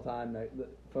 10 of all time.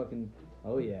 Fucking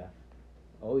oh yeah,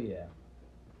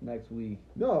 next week.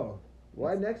 No,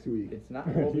 Why next week? It's not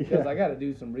because I got to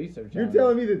do some research. You're on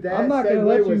telling it. me that I'm not gonna segue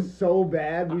let was you- so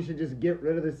bad we should just get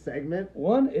rid of this segment?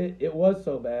 One, it was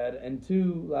so bad, and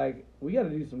two, like we got to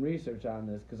do some research on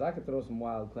this because I could throw some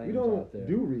wild claims We out don't there.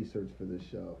 do research for this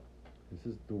show.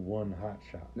 This is the one hot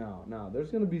shot. No,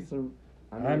 there's gonna be some.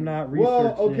 I'm not Well,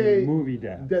 researching okay, movie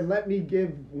deaths. Then let me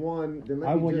give one. Then let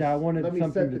I me would- just, yeah, I wanted let me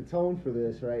something set the to- tone for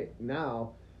this right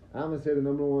now. I'm gonna say the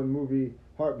number one movie,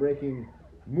 heartbreaking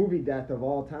movie death of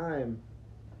all time,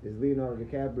 is Leonardo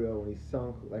DiCaprio when he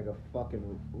sunk like a fucking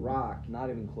rock Not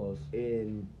even close.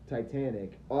 in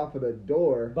Titanic off of the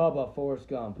door. Bubba, Forrest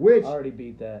Gump. Which- already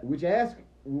beat that.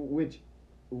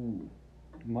 Ooh.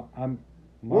 I'm.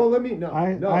 Well, let me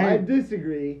I I-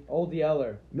 disagree. Old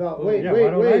Yeller. No, Ooh. wait, Yeah,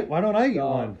 wait. why don't I get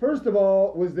Dog. one? First of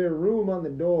all, was there room on the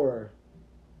door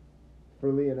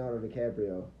for Leonardo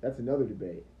DiCaprio? That's another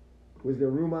debate. Was there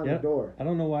room on Yeah. the door? I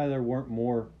don't know why there weren't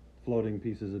more floating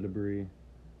pieces of debris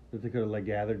that they could have like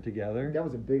gathered together. That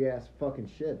was a big ass fucking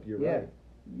ship. You're Yeah. right.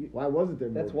 Why wasn't there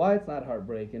more? That's why it's not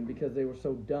heartbreaking because they were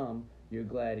so dumb. You're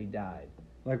glad he died.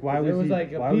 Like why there was was he?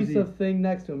 like a why was piece he of thing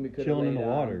next to him. He could have chilling in laid the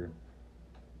on. water?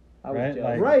 I was Right? jealous.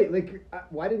 Like- Right, like,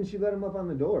 why didn't she let him up on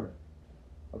the door?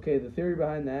 Okay, the theory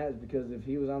behind that is because if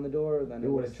he was on the door, then It it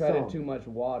would would've have treaded sunk. too much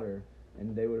water,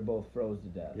 and they would have both froze to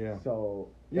death. Yeah. So,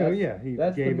 Yeah. He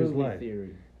That's gave the his movie life.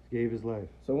 theory. Gave his life.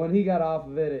 So when he got off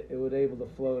of it, it was able to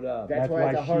float up. that's why why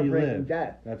it's a she heartbreaking lived.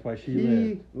 death. That's why she He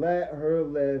lived. let her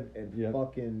live and Yep.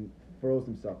 fucking froze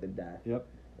himself to death. Yep.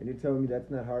 And you're telling me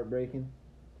that's not heartbreaking?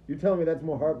 You're telling me that's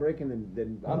more heartbreaking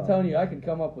than I'm telling you, I could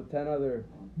come up with 10 other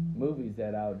movies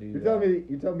that outdo You're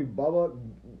that. telling me Bubba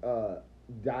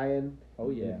dying Oh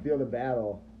in yeah. the field of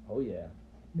battle Oh yeah.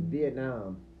 in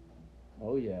Vietnam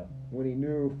Oh yeah. when he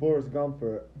knew Forrest Gump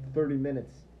for 30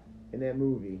 minutes in that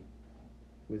movie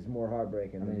was more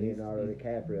heartbreaking I mean, than he's- Leonardo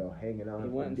DiCaprio hanging on He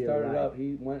for went and dear started life. up.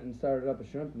 He went and started up a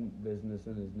shrimp business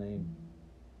in his name.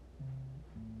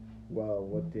 Well,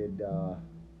 what did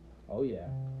Oh yeah.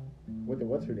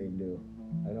 what's her name do?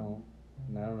 I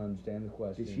don't understand the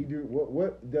question. Did she do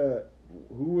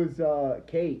who was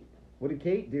Kate? What did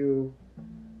Kate do?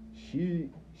 She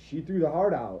threw the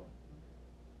heart out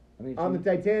I mean, on the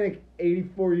Titanic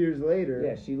 84 years later.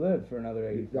 yeah, she lived for another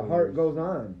 84 The heart years. goes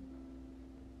on.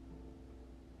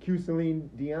 Cue Celine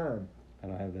Dion. I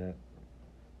don't have that.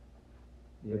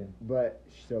 Yeah. But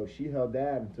so she held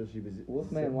that until she was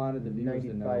Wolfman wanted the viewers to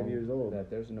 95 know years old. that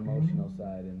there's an emotional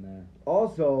side in there,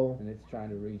 Also, and it's trying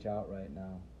to reach out right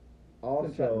now.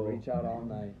 It's been trying to also reach out all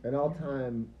night. an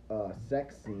all-time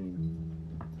sex scene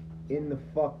in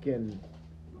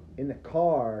the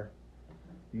car.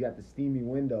 You got the steamy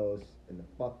windows and the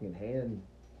fucking hand.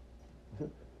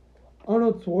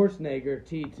 Arnold Schwarzenegger,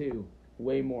 T2,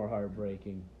 way more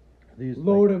heartbreaking. These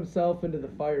Lowered himself into the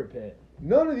fire pit.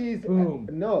 None of these. Boom.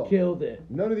 No. Killed it.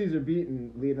 None of these are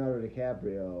beating Leonardo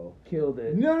DiCaprio. Killed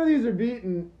it. None of these are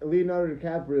beating Leonardo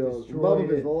DiCaprio's Destroyed love of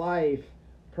his it. life,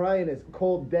 prying his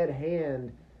cold dead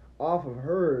hand off of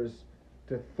hers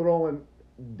to throw him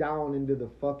down into the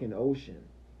fucking ocean.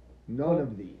 None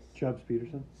of these. Chubbs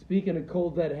Peterson. Speaking of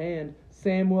cold dead hand,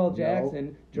 Samuel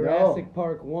Jackson, Jurassic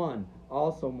Park 1,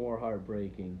 also more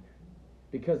heartbreaking.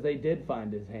 Because they did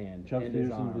find his hand Chubbs and his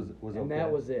Peterson arm. was and okay.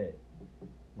 that was it.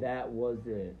 That was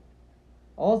it.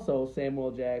 Also,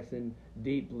 Samuel Jackson,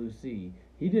 Deep Blue Sea.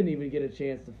 He didn't even get a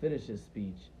chance to finish his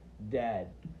speech. Dead.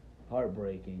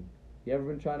 Heartbreaking. You ever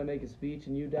been trying to make a speech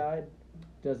and you died?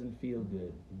 Doesn't feel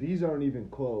good. These aren't even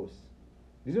close.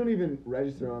 These don't even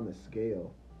register on the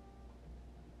scale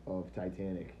of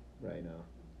Titanic right now.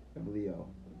 Of Leo.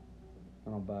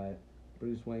 I don't buy it.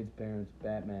 Bruce Wayne's parents,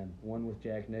 Batman, one with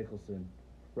Jack Nicholson,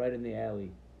 right in the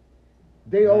alley.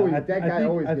 They always I that guy think,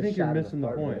 always I gets think you're shot in missing the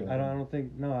fart point. ring. I don't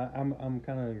think. No, I'm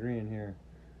kind of agreeing here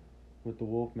with the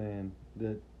Wolfman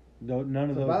that none of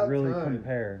It's those about really time.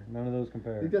 compare. None of those I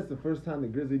compare. think that's the first time the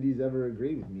Grizzly D's ever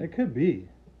agreed with me. It could be.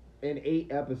 In 8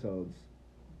 episodes.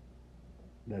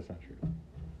 That's not true.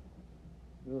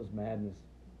 It was madness.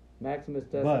 Maximus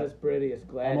But Decimus Britius,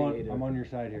 gladiator, I'm on your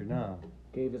side here. No,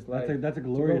 gave his life that's a to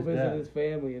glorious go visit death. his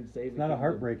family and save It's the not a kingdom.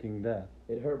 heartbreaking death.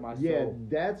 It hurt my Yeah, soul.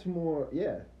 that's more.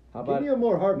 Yeah. How Give about me a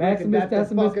more heartbreaking Maximus death than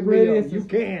Decimus fucking Leo. Britius? You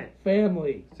can't.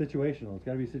 Family. Situational. It's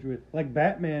got to be situated. Like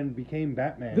Batman became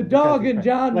Batman. The because dog of in fa-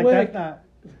 John like, Wick. That's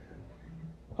not.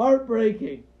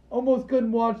 Heartbreaking. Almost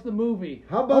couldn't watch the movie.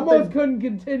 How about Almost the- couldn't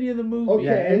continue the movie. Okay.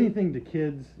 Yeah, anything to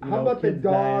kids. You How know, about the kids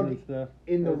dying dog and stuff.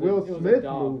 In the It was a- Will it was a Smith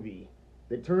dog. movie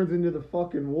that turns into the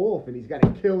fucking wolf and he's got to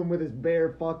kill him with his bare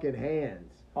fucking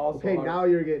hands. Also Okay, heart- now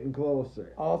you're getting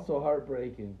closer. Also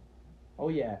heartbreaking. Oh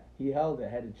yeah, he held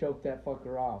it. Had to choke that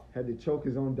fucker off Had to choke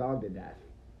his own dog to death.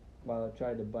 while it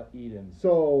tried to eat him.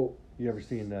 So You ever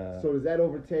seen? So does that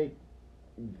overtake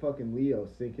fucking Leo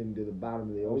sinking to the bottom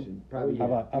of the ocean? Probably. How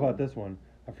about this one?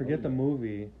 I forget the yeah.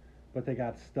 movie, but they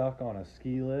got stuck on a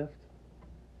ski lift.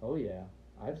 Oh yeah,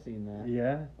 I've seen that.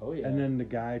 Yeah. Oh yeah. And then the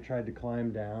guy tried to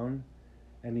climb down,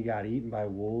 and he got eaten by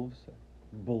wolves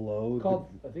below.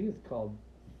 I think it's called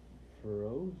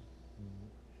Frozen.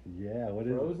 Yeah. What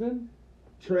is it? Frozen?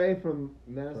 Trey from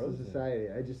Menace to Frozen. Society.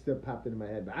 I just still popped into my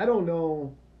head, but I don't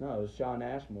know. No, it was Sean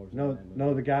Ashmore's. No, in that movie.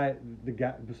 no. The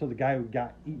guy. So the guy who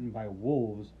got eaten by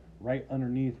wolves right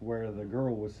underneath where the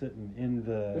girl was sitting in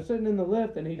They're the. sitting in the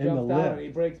lift, and he In jumps the out, lift, and he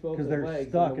breaks both his Because they're legs,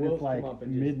 stuck, and and the it's wolves like come up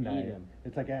and just eat midnight. him.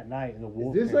 It's like at night, and the Is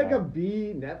wolves. this came like a out.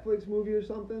 B Netflix movie or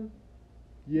something?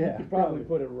 You Yeah. could probably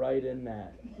put it right in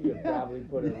that. You could probably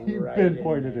put it You right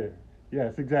pinpointed in there. it.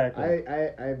 Yes, exactly.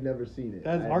 I've never seen it.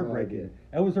 I That's have no heartbreaking. idea.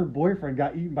 That was her boyfriend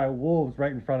got eaten by wolves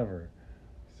right in front of her,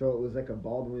 So it was like a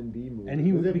Baldwin B movie. and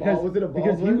he was it because it a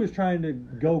because he Baldwin? was trying to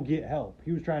go get help.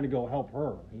 He was trying to go help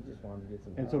her, He just wanted to get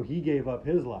some and help. so he gave up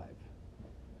his life.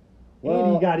 And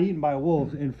Well- he got eaten by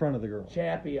wolves in front of the girl,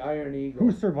 Chappie, Iron Eagle,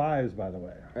 who survives, by the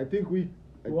way. I think who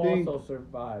also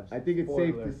survives. I think it's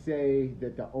safe Spoiler. to say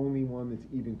that the only one that's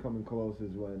even coming close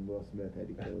is when Will Smith had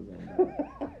to kill his own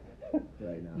dad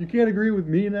right now. You can't agree with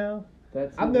me now.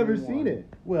 That's I've the never only seen one. it.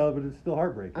 Well, but it's still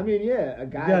heartbreaking. I mean, yeah, a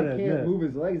guy gotta that admit. can't move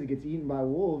his legs and gets eaten by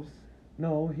wolves,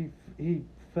 no, he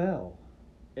fell.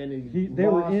 and They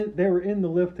were in the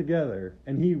lift together,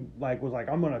 and he was like,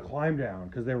 I'm gonna climb down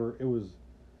because it was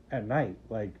at night,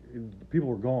 like people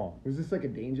were gone. Was this like a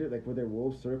danger? Like were there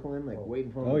wolves circling, like Oh.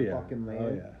 waiting for him Oh to yeah, fucking land? oh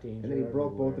yeah. Danger And then he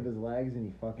broke both of everywhere. his legs, and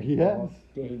he fucking Yes. fell.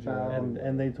 Danger Fell.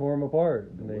 And they tore him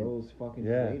apart. The And they, wolves fucking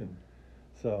yeah. ate him,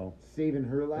 so saving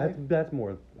her life. that's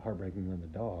more heartbreaking than the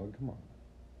dog. Come on.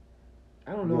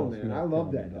 I don't know, Will man. Smith I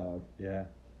love killing that the dog. Yeah.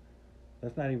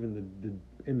 That's not even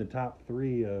the in the top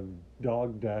 3 of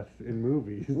dog deaths in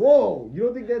movies. Whoa, you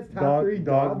don't think that's top 3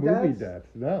 dog movie deaths? deaths?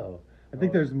 No. I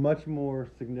think there's much more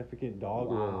significant dog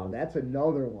Wow, roles. that's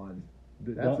another one.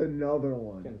 The That's dog- another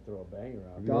one. Gonna throw a banger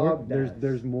out. Dog there's deaths.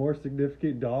 there's more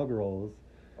significant dog roles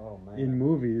Oh man. in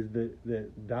movies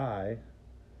that die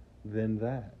than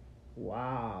that.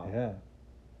 Wow. Yeah.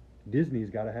 Disney's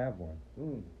got to have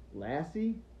one.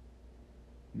 Lassie?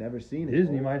 Never seen it.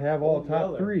 Disney might have all Old top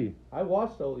Yeller. 3. I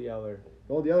watched Old Yeller.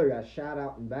 Oh, the other got shot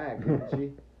out and back, didn't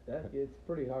she? It's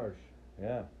pretty harsh.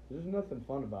 Yeah. There's nothing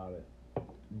fun about it.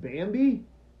 Bambi?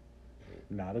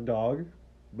 Not a dog,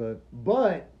 but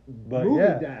But movie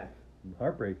yeah. death.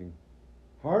 Heartbreaking.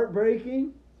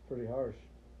 Heartbreaking? It's pretty harsh.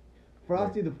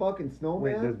 Frosty the fucking Snowman?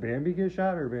 Wait, does Bambi get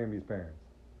shot or Bambi's parents?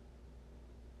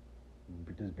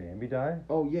 Does Bambi die?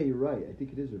 Oh, yeah, you're right. I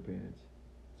think it is her parents.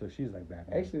 So she's like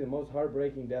Batman. Actually, the most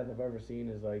heartbreaking death I've ever seen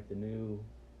is like the new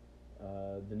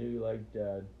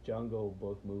Jungle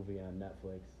Book movie on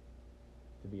Netflix.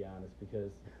 To be honest,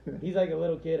 because he's like a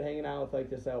little kid hanging out with like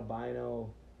this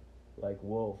albino, like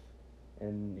wolf,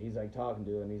 and he's like talking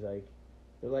to him. And he's like,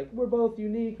 they're like, we're both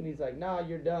unique, and he's like, nah,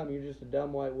 you're dumb. You're just a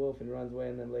dumb white wolf, and he runs away.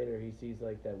 And then later he sees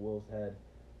like that wolf's head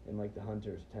in like the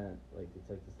hunter's tent. Like it's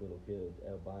like this little kid,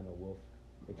 albino wolf.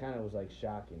 It kind of was like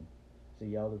shocking. So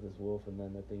he yelled at this wolf, and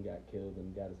then the thing got killed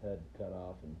and got his head cut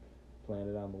off and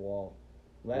planted on the wall.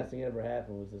 Last thing that ever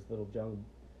happened was this little jungle.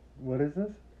 What is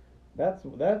this? That's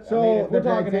So, I mean, if we're the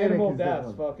talking Titanic animal is deaths,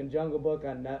 different. fucking Jungle Book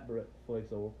on Netflix,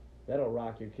 that'll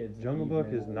rock your kids. Jungle Book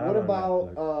is not What on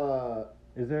about, Netflix.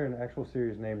 Is there an actual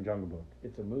series named Jungle Book?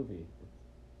 It's a movie.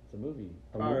 It's a movie.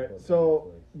 On all Netflix. right,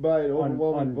 so by an On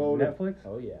overwhelming vote of, Netflix?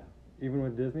 Oh yeah. Even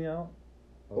with Disney out?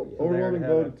 Oh yeah. So overwhelming they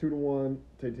vote had of 2-1,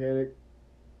 Titanic,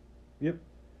 Yep.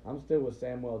 I'm still with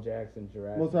Samuel Jackson,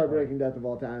 Jurassic. most heartbreaking death of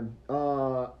all time.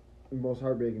 Most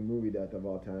heartbreaking movie death of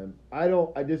all time.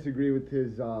 I disagree with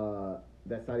his,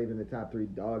 that's not even the top 3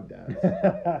 dog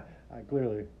deaths.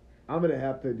 Clearly. I'm gonna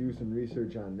have to do some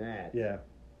research on that. Yeah.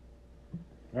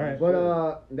 All right.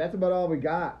 But that's about all we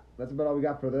got. That's about all we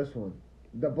got for this one.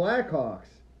 The Blackhawks.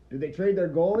 Did they trade their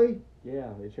goalie? Yeah,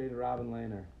 they traded Robin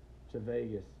Lehner to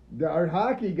Vegas, Our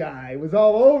hockey guy was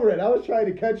all over it. I was trying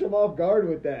to catch him off guard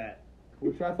with that.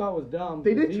 which I thought was dumb.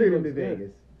 They did trade him to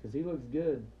Vegas. because he looks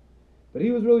good. But he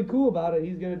was really cool about it.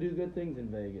 He's gonna do good things in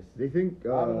Vegas. They think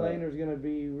Robin Lehner's gonna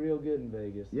be real good in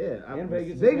Vegas. Yeah, And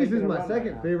Vegas is Vegas is making a my run second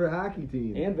right now. favorite hockey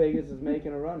team. And Vegas is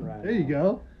making a run right There now. you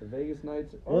go. The Vegas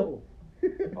Knights. Well-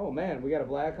 Oh man, we got a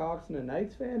Blackhawks and a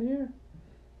Knights fan here.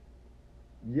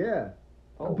 Yeah,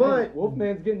 Oh, But- man,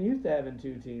 Wolfman's getting used to having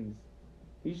 2 teams.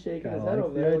 He's shaking his Kinda head likes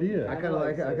over the there. idea. I kind of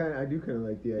like. I do kind of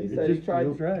like the He idea. said just he tried.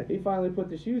 feels right. He finally put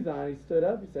the shoes on. He stood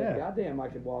up. He said, Yeah. "God damn, I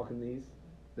could walk in these.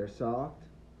 They're soft.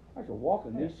 I could walk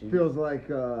in these shoes." Feels like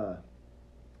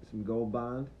some Gold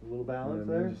Bond. A little balance You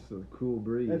know what I there. mean? Just a cool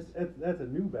breeze. That's a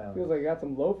new balance. Feels like I got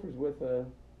some loafers with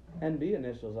NB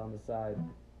initials on the side.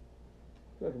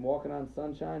 Feel like I'm walking on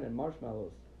sunshine and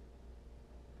marshmallows.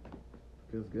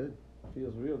 Feels good.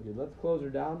 Feels real good. Let's close her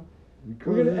down.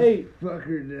 We're gonna- hey,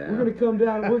 fucker down. We're gonna come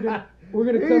down. We're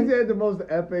gonna He's come. had the most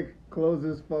epic close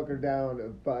this fucker down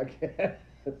of podcast.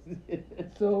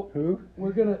 So Who?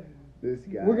 we're gonna This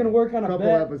guy. We're gonna work on a couple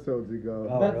bet. episodes ago.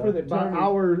 Oh, bet really? for the About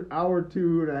tournament. hour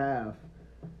 2.5.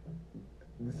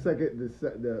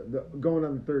 The going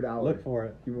on the third hour. Look for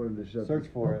it. He wanted to shut Search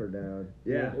this for fucker it. down.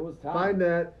 Yeah, Yeah. it was time. Find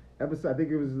that episode. I think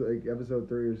it was like episode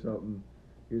 3 or something.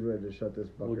 He was ready to shut this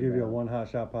fucker We'll give you a down. One Hot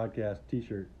Shot Podcast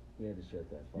T-shirt. We had to shut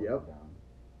that fucker Yep. down.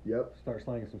 Yep. Start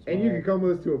slanging some. And you swag. can come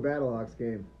with us to a Battlehawks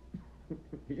game.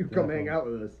 You come hang out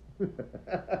with us.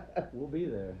 We'll be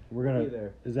there. We're We'll gonna. be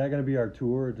there. Is that gonna be our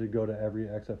tour to go to every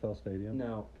XFL stadium?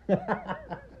 No.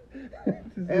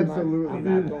 Absolutely. I'm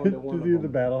not going to one To of see them. the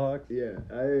Battlehawks.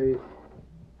 Yeah,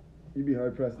 you'd be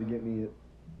hard pressed to get me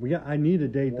it. I need a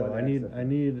date though. One I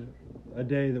need XFL. a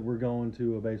day that we're going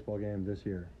to a baseball game this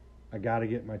year. I gotta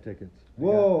get my tickets.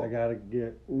 Whoa. I gotta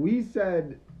get. We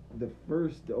said the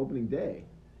opening day.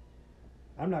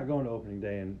 I'm not going to opening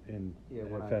day in Yeah,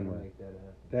 we're in not gonna Fenway. make that happen.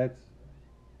 That's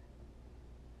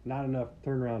not enough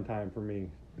turnaround time for me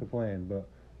to plan. But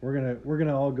we're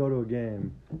gonna all go to a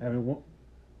game, and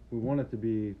we want it to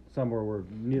be somewhere where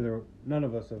none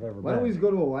of us have ever Why been. don't we just go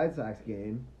to a White Sox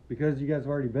game? Because you guys have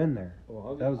already been there.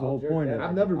 Well, That was the I'll whole jerk point that of it.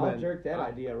 I've never I'll been. jerk that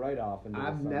idea right off. Into the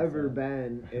I've sunset. never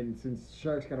been, and since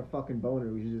Sharks got a fucking boner,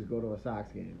 we should just go to a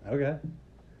Sox game. Okay.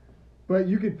 But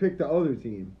you could pick the other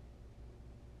team.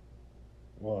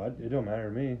 Well, it don't matter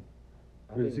to me.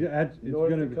 I think It's North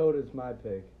gonna be- Dakota's my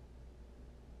pick.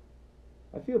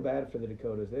 I feel bad for the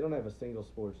Dakotas. They don't have a single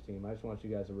sports team. I just want you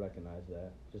guys to recognize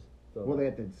that. Just throw Well,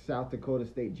 that- they had the South Dakota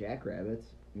State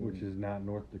Jackrabbits. which is not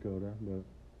North Dakota, but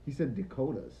He said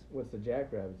Dakotas. What's the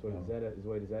Jackrabbits? What Oh. is that?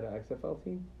 Is that an XFL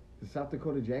team? The South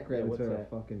Dakota Jackrabbits what's are a that?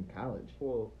 fucking college.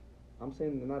 Well, I'm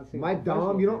saying they're not a single. Mike professional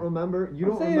Dom, you don't team. remember? You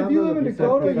I'm don't saying remember? if you live in You said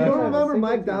Dakota, you don't professional. have a remember single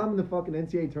Mike team. Dom in the fucking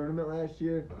NCAA tournament last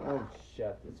year? Oh,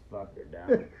 shut this fucker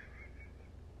down.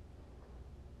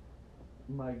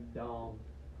 Mike Dom.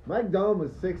 Mike Dom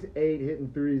was 6'8", hitting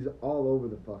threes all over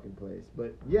the fucking place.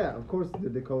 But yeah, of course the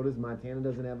Dakotas. Montana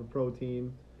doesn't have a pro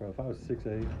team. bro, if I was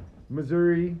 6'8",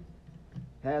 Missouri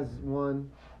has 1,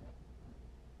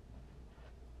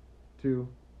 2,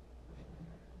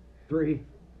 3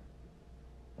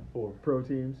 4. pro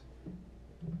teams.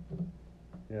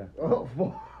 Yeah. Oh,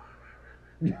 4,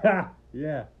 Yeah.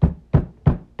 Yeah.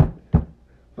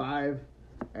 5,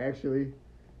 actually.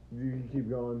 You can keep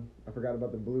going. I forgot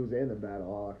about the Blues and the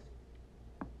Battlehawks.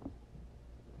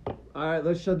 Alright,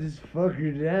 let's shut this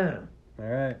fucker down. All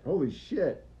right. Holy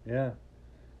shit. Yeah.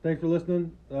 Thanks for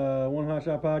listening. One Hot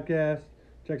Shot Podcast.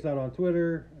 Check us out on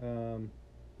Twitter.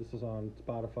 This is on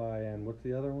Spotify, and what's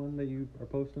the other one that you are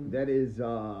posting? That is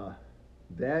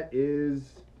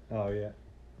Oh yeah,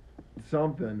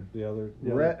 something. the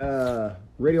other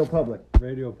Radio Public.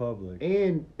 Radio Public.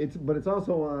 And it's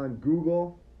also on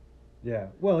Google. Yeah.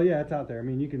 Well, yeah, it's out there. I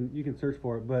mean, you can search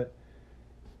for it, but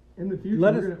In the future,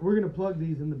 Let we're gonna plug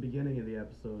these in the beginning of the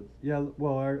episodes. yeah.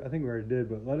 Well, I think we already did,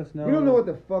 but let us know. We don't know what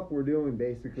the fuck we're doing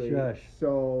basically. Shush.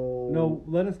 So No,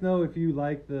 let us know if you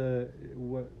like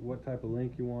what type of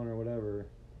link you want or whatever.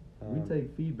 We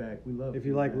take feedback. We love. If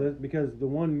you like feedback. because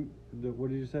what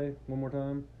did you say? One more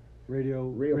time. Radio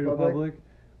Radio Public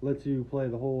lets you play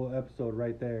the whole episode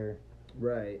right there.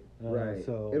 Right, right.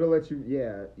 so- It'll let you,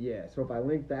 yeah. So if I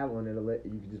link that one, it'll let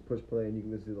you can just push play and you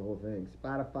can listen to the whole thing.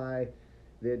 Spotify,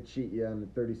 they'd cheat you on the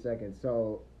 30 seconds,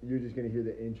 so you're just gonna hear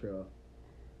the intro,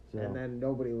 So. and then and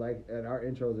our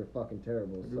intros are fucking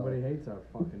terrible. Everybody so. hates our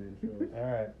fucking intros.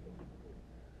 All right.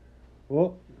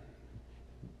 Well,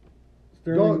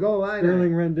 Sterling, Go Illini.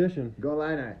 Sterling rendition. Go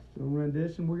Illini. So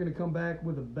rendition, we're gonna come back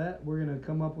with a bet. We're gonna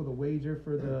come up with a wager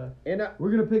for the. And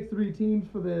We're gonna pick 3 teams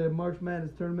for the March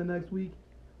Madness tournament next week.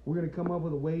 We're gonna come up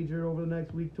with a wager over the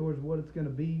next week towards what it's gonna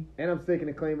be. I'm staking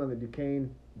a claim on the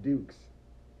Duquesne Dukes.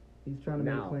 He's trying to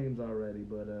Now. make claims already,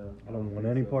 but I don't want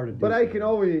any part of. But Duke, I though. can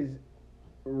always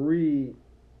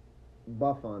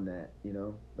buff on that, you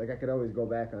know? Like I could always go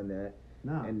back on that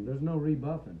No, and- there's no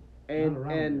rebuffing. and Not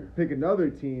around and here. pick another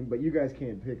team, but you guys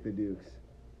can't pick the Dukes.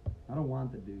 I don't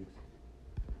want the Dukes.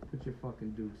 Put your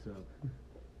fucking Dukes up.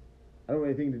 I don't want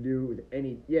anything to do with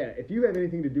any. Yeah, if you have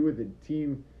anything to do with a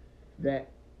team that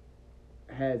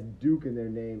has Duke in their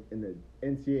name in the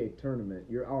NCAA tournament,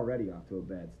 you're already off to a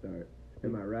bad start.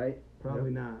 Am I right?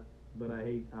 Probably not, but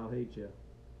I'll hate you.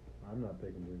 I'm not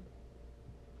picking Duke.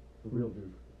 The real Duke.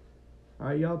 All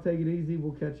right, y'all take it easy.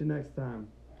 We'll catch you next time.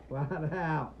 Flat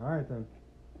out. All right then.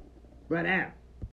 Right out.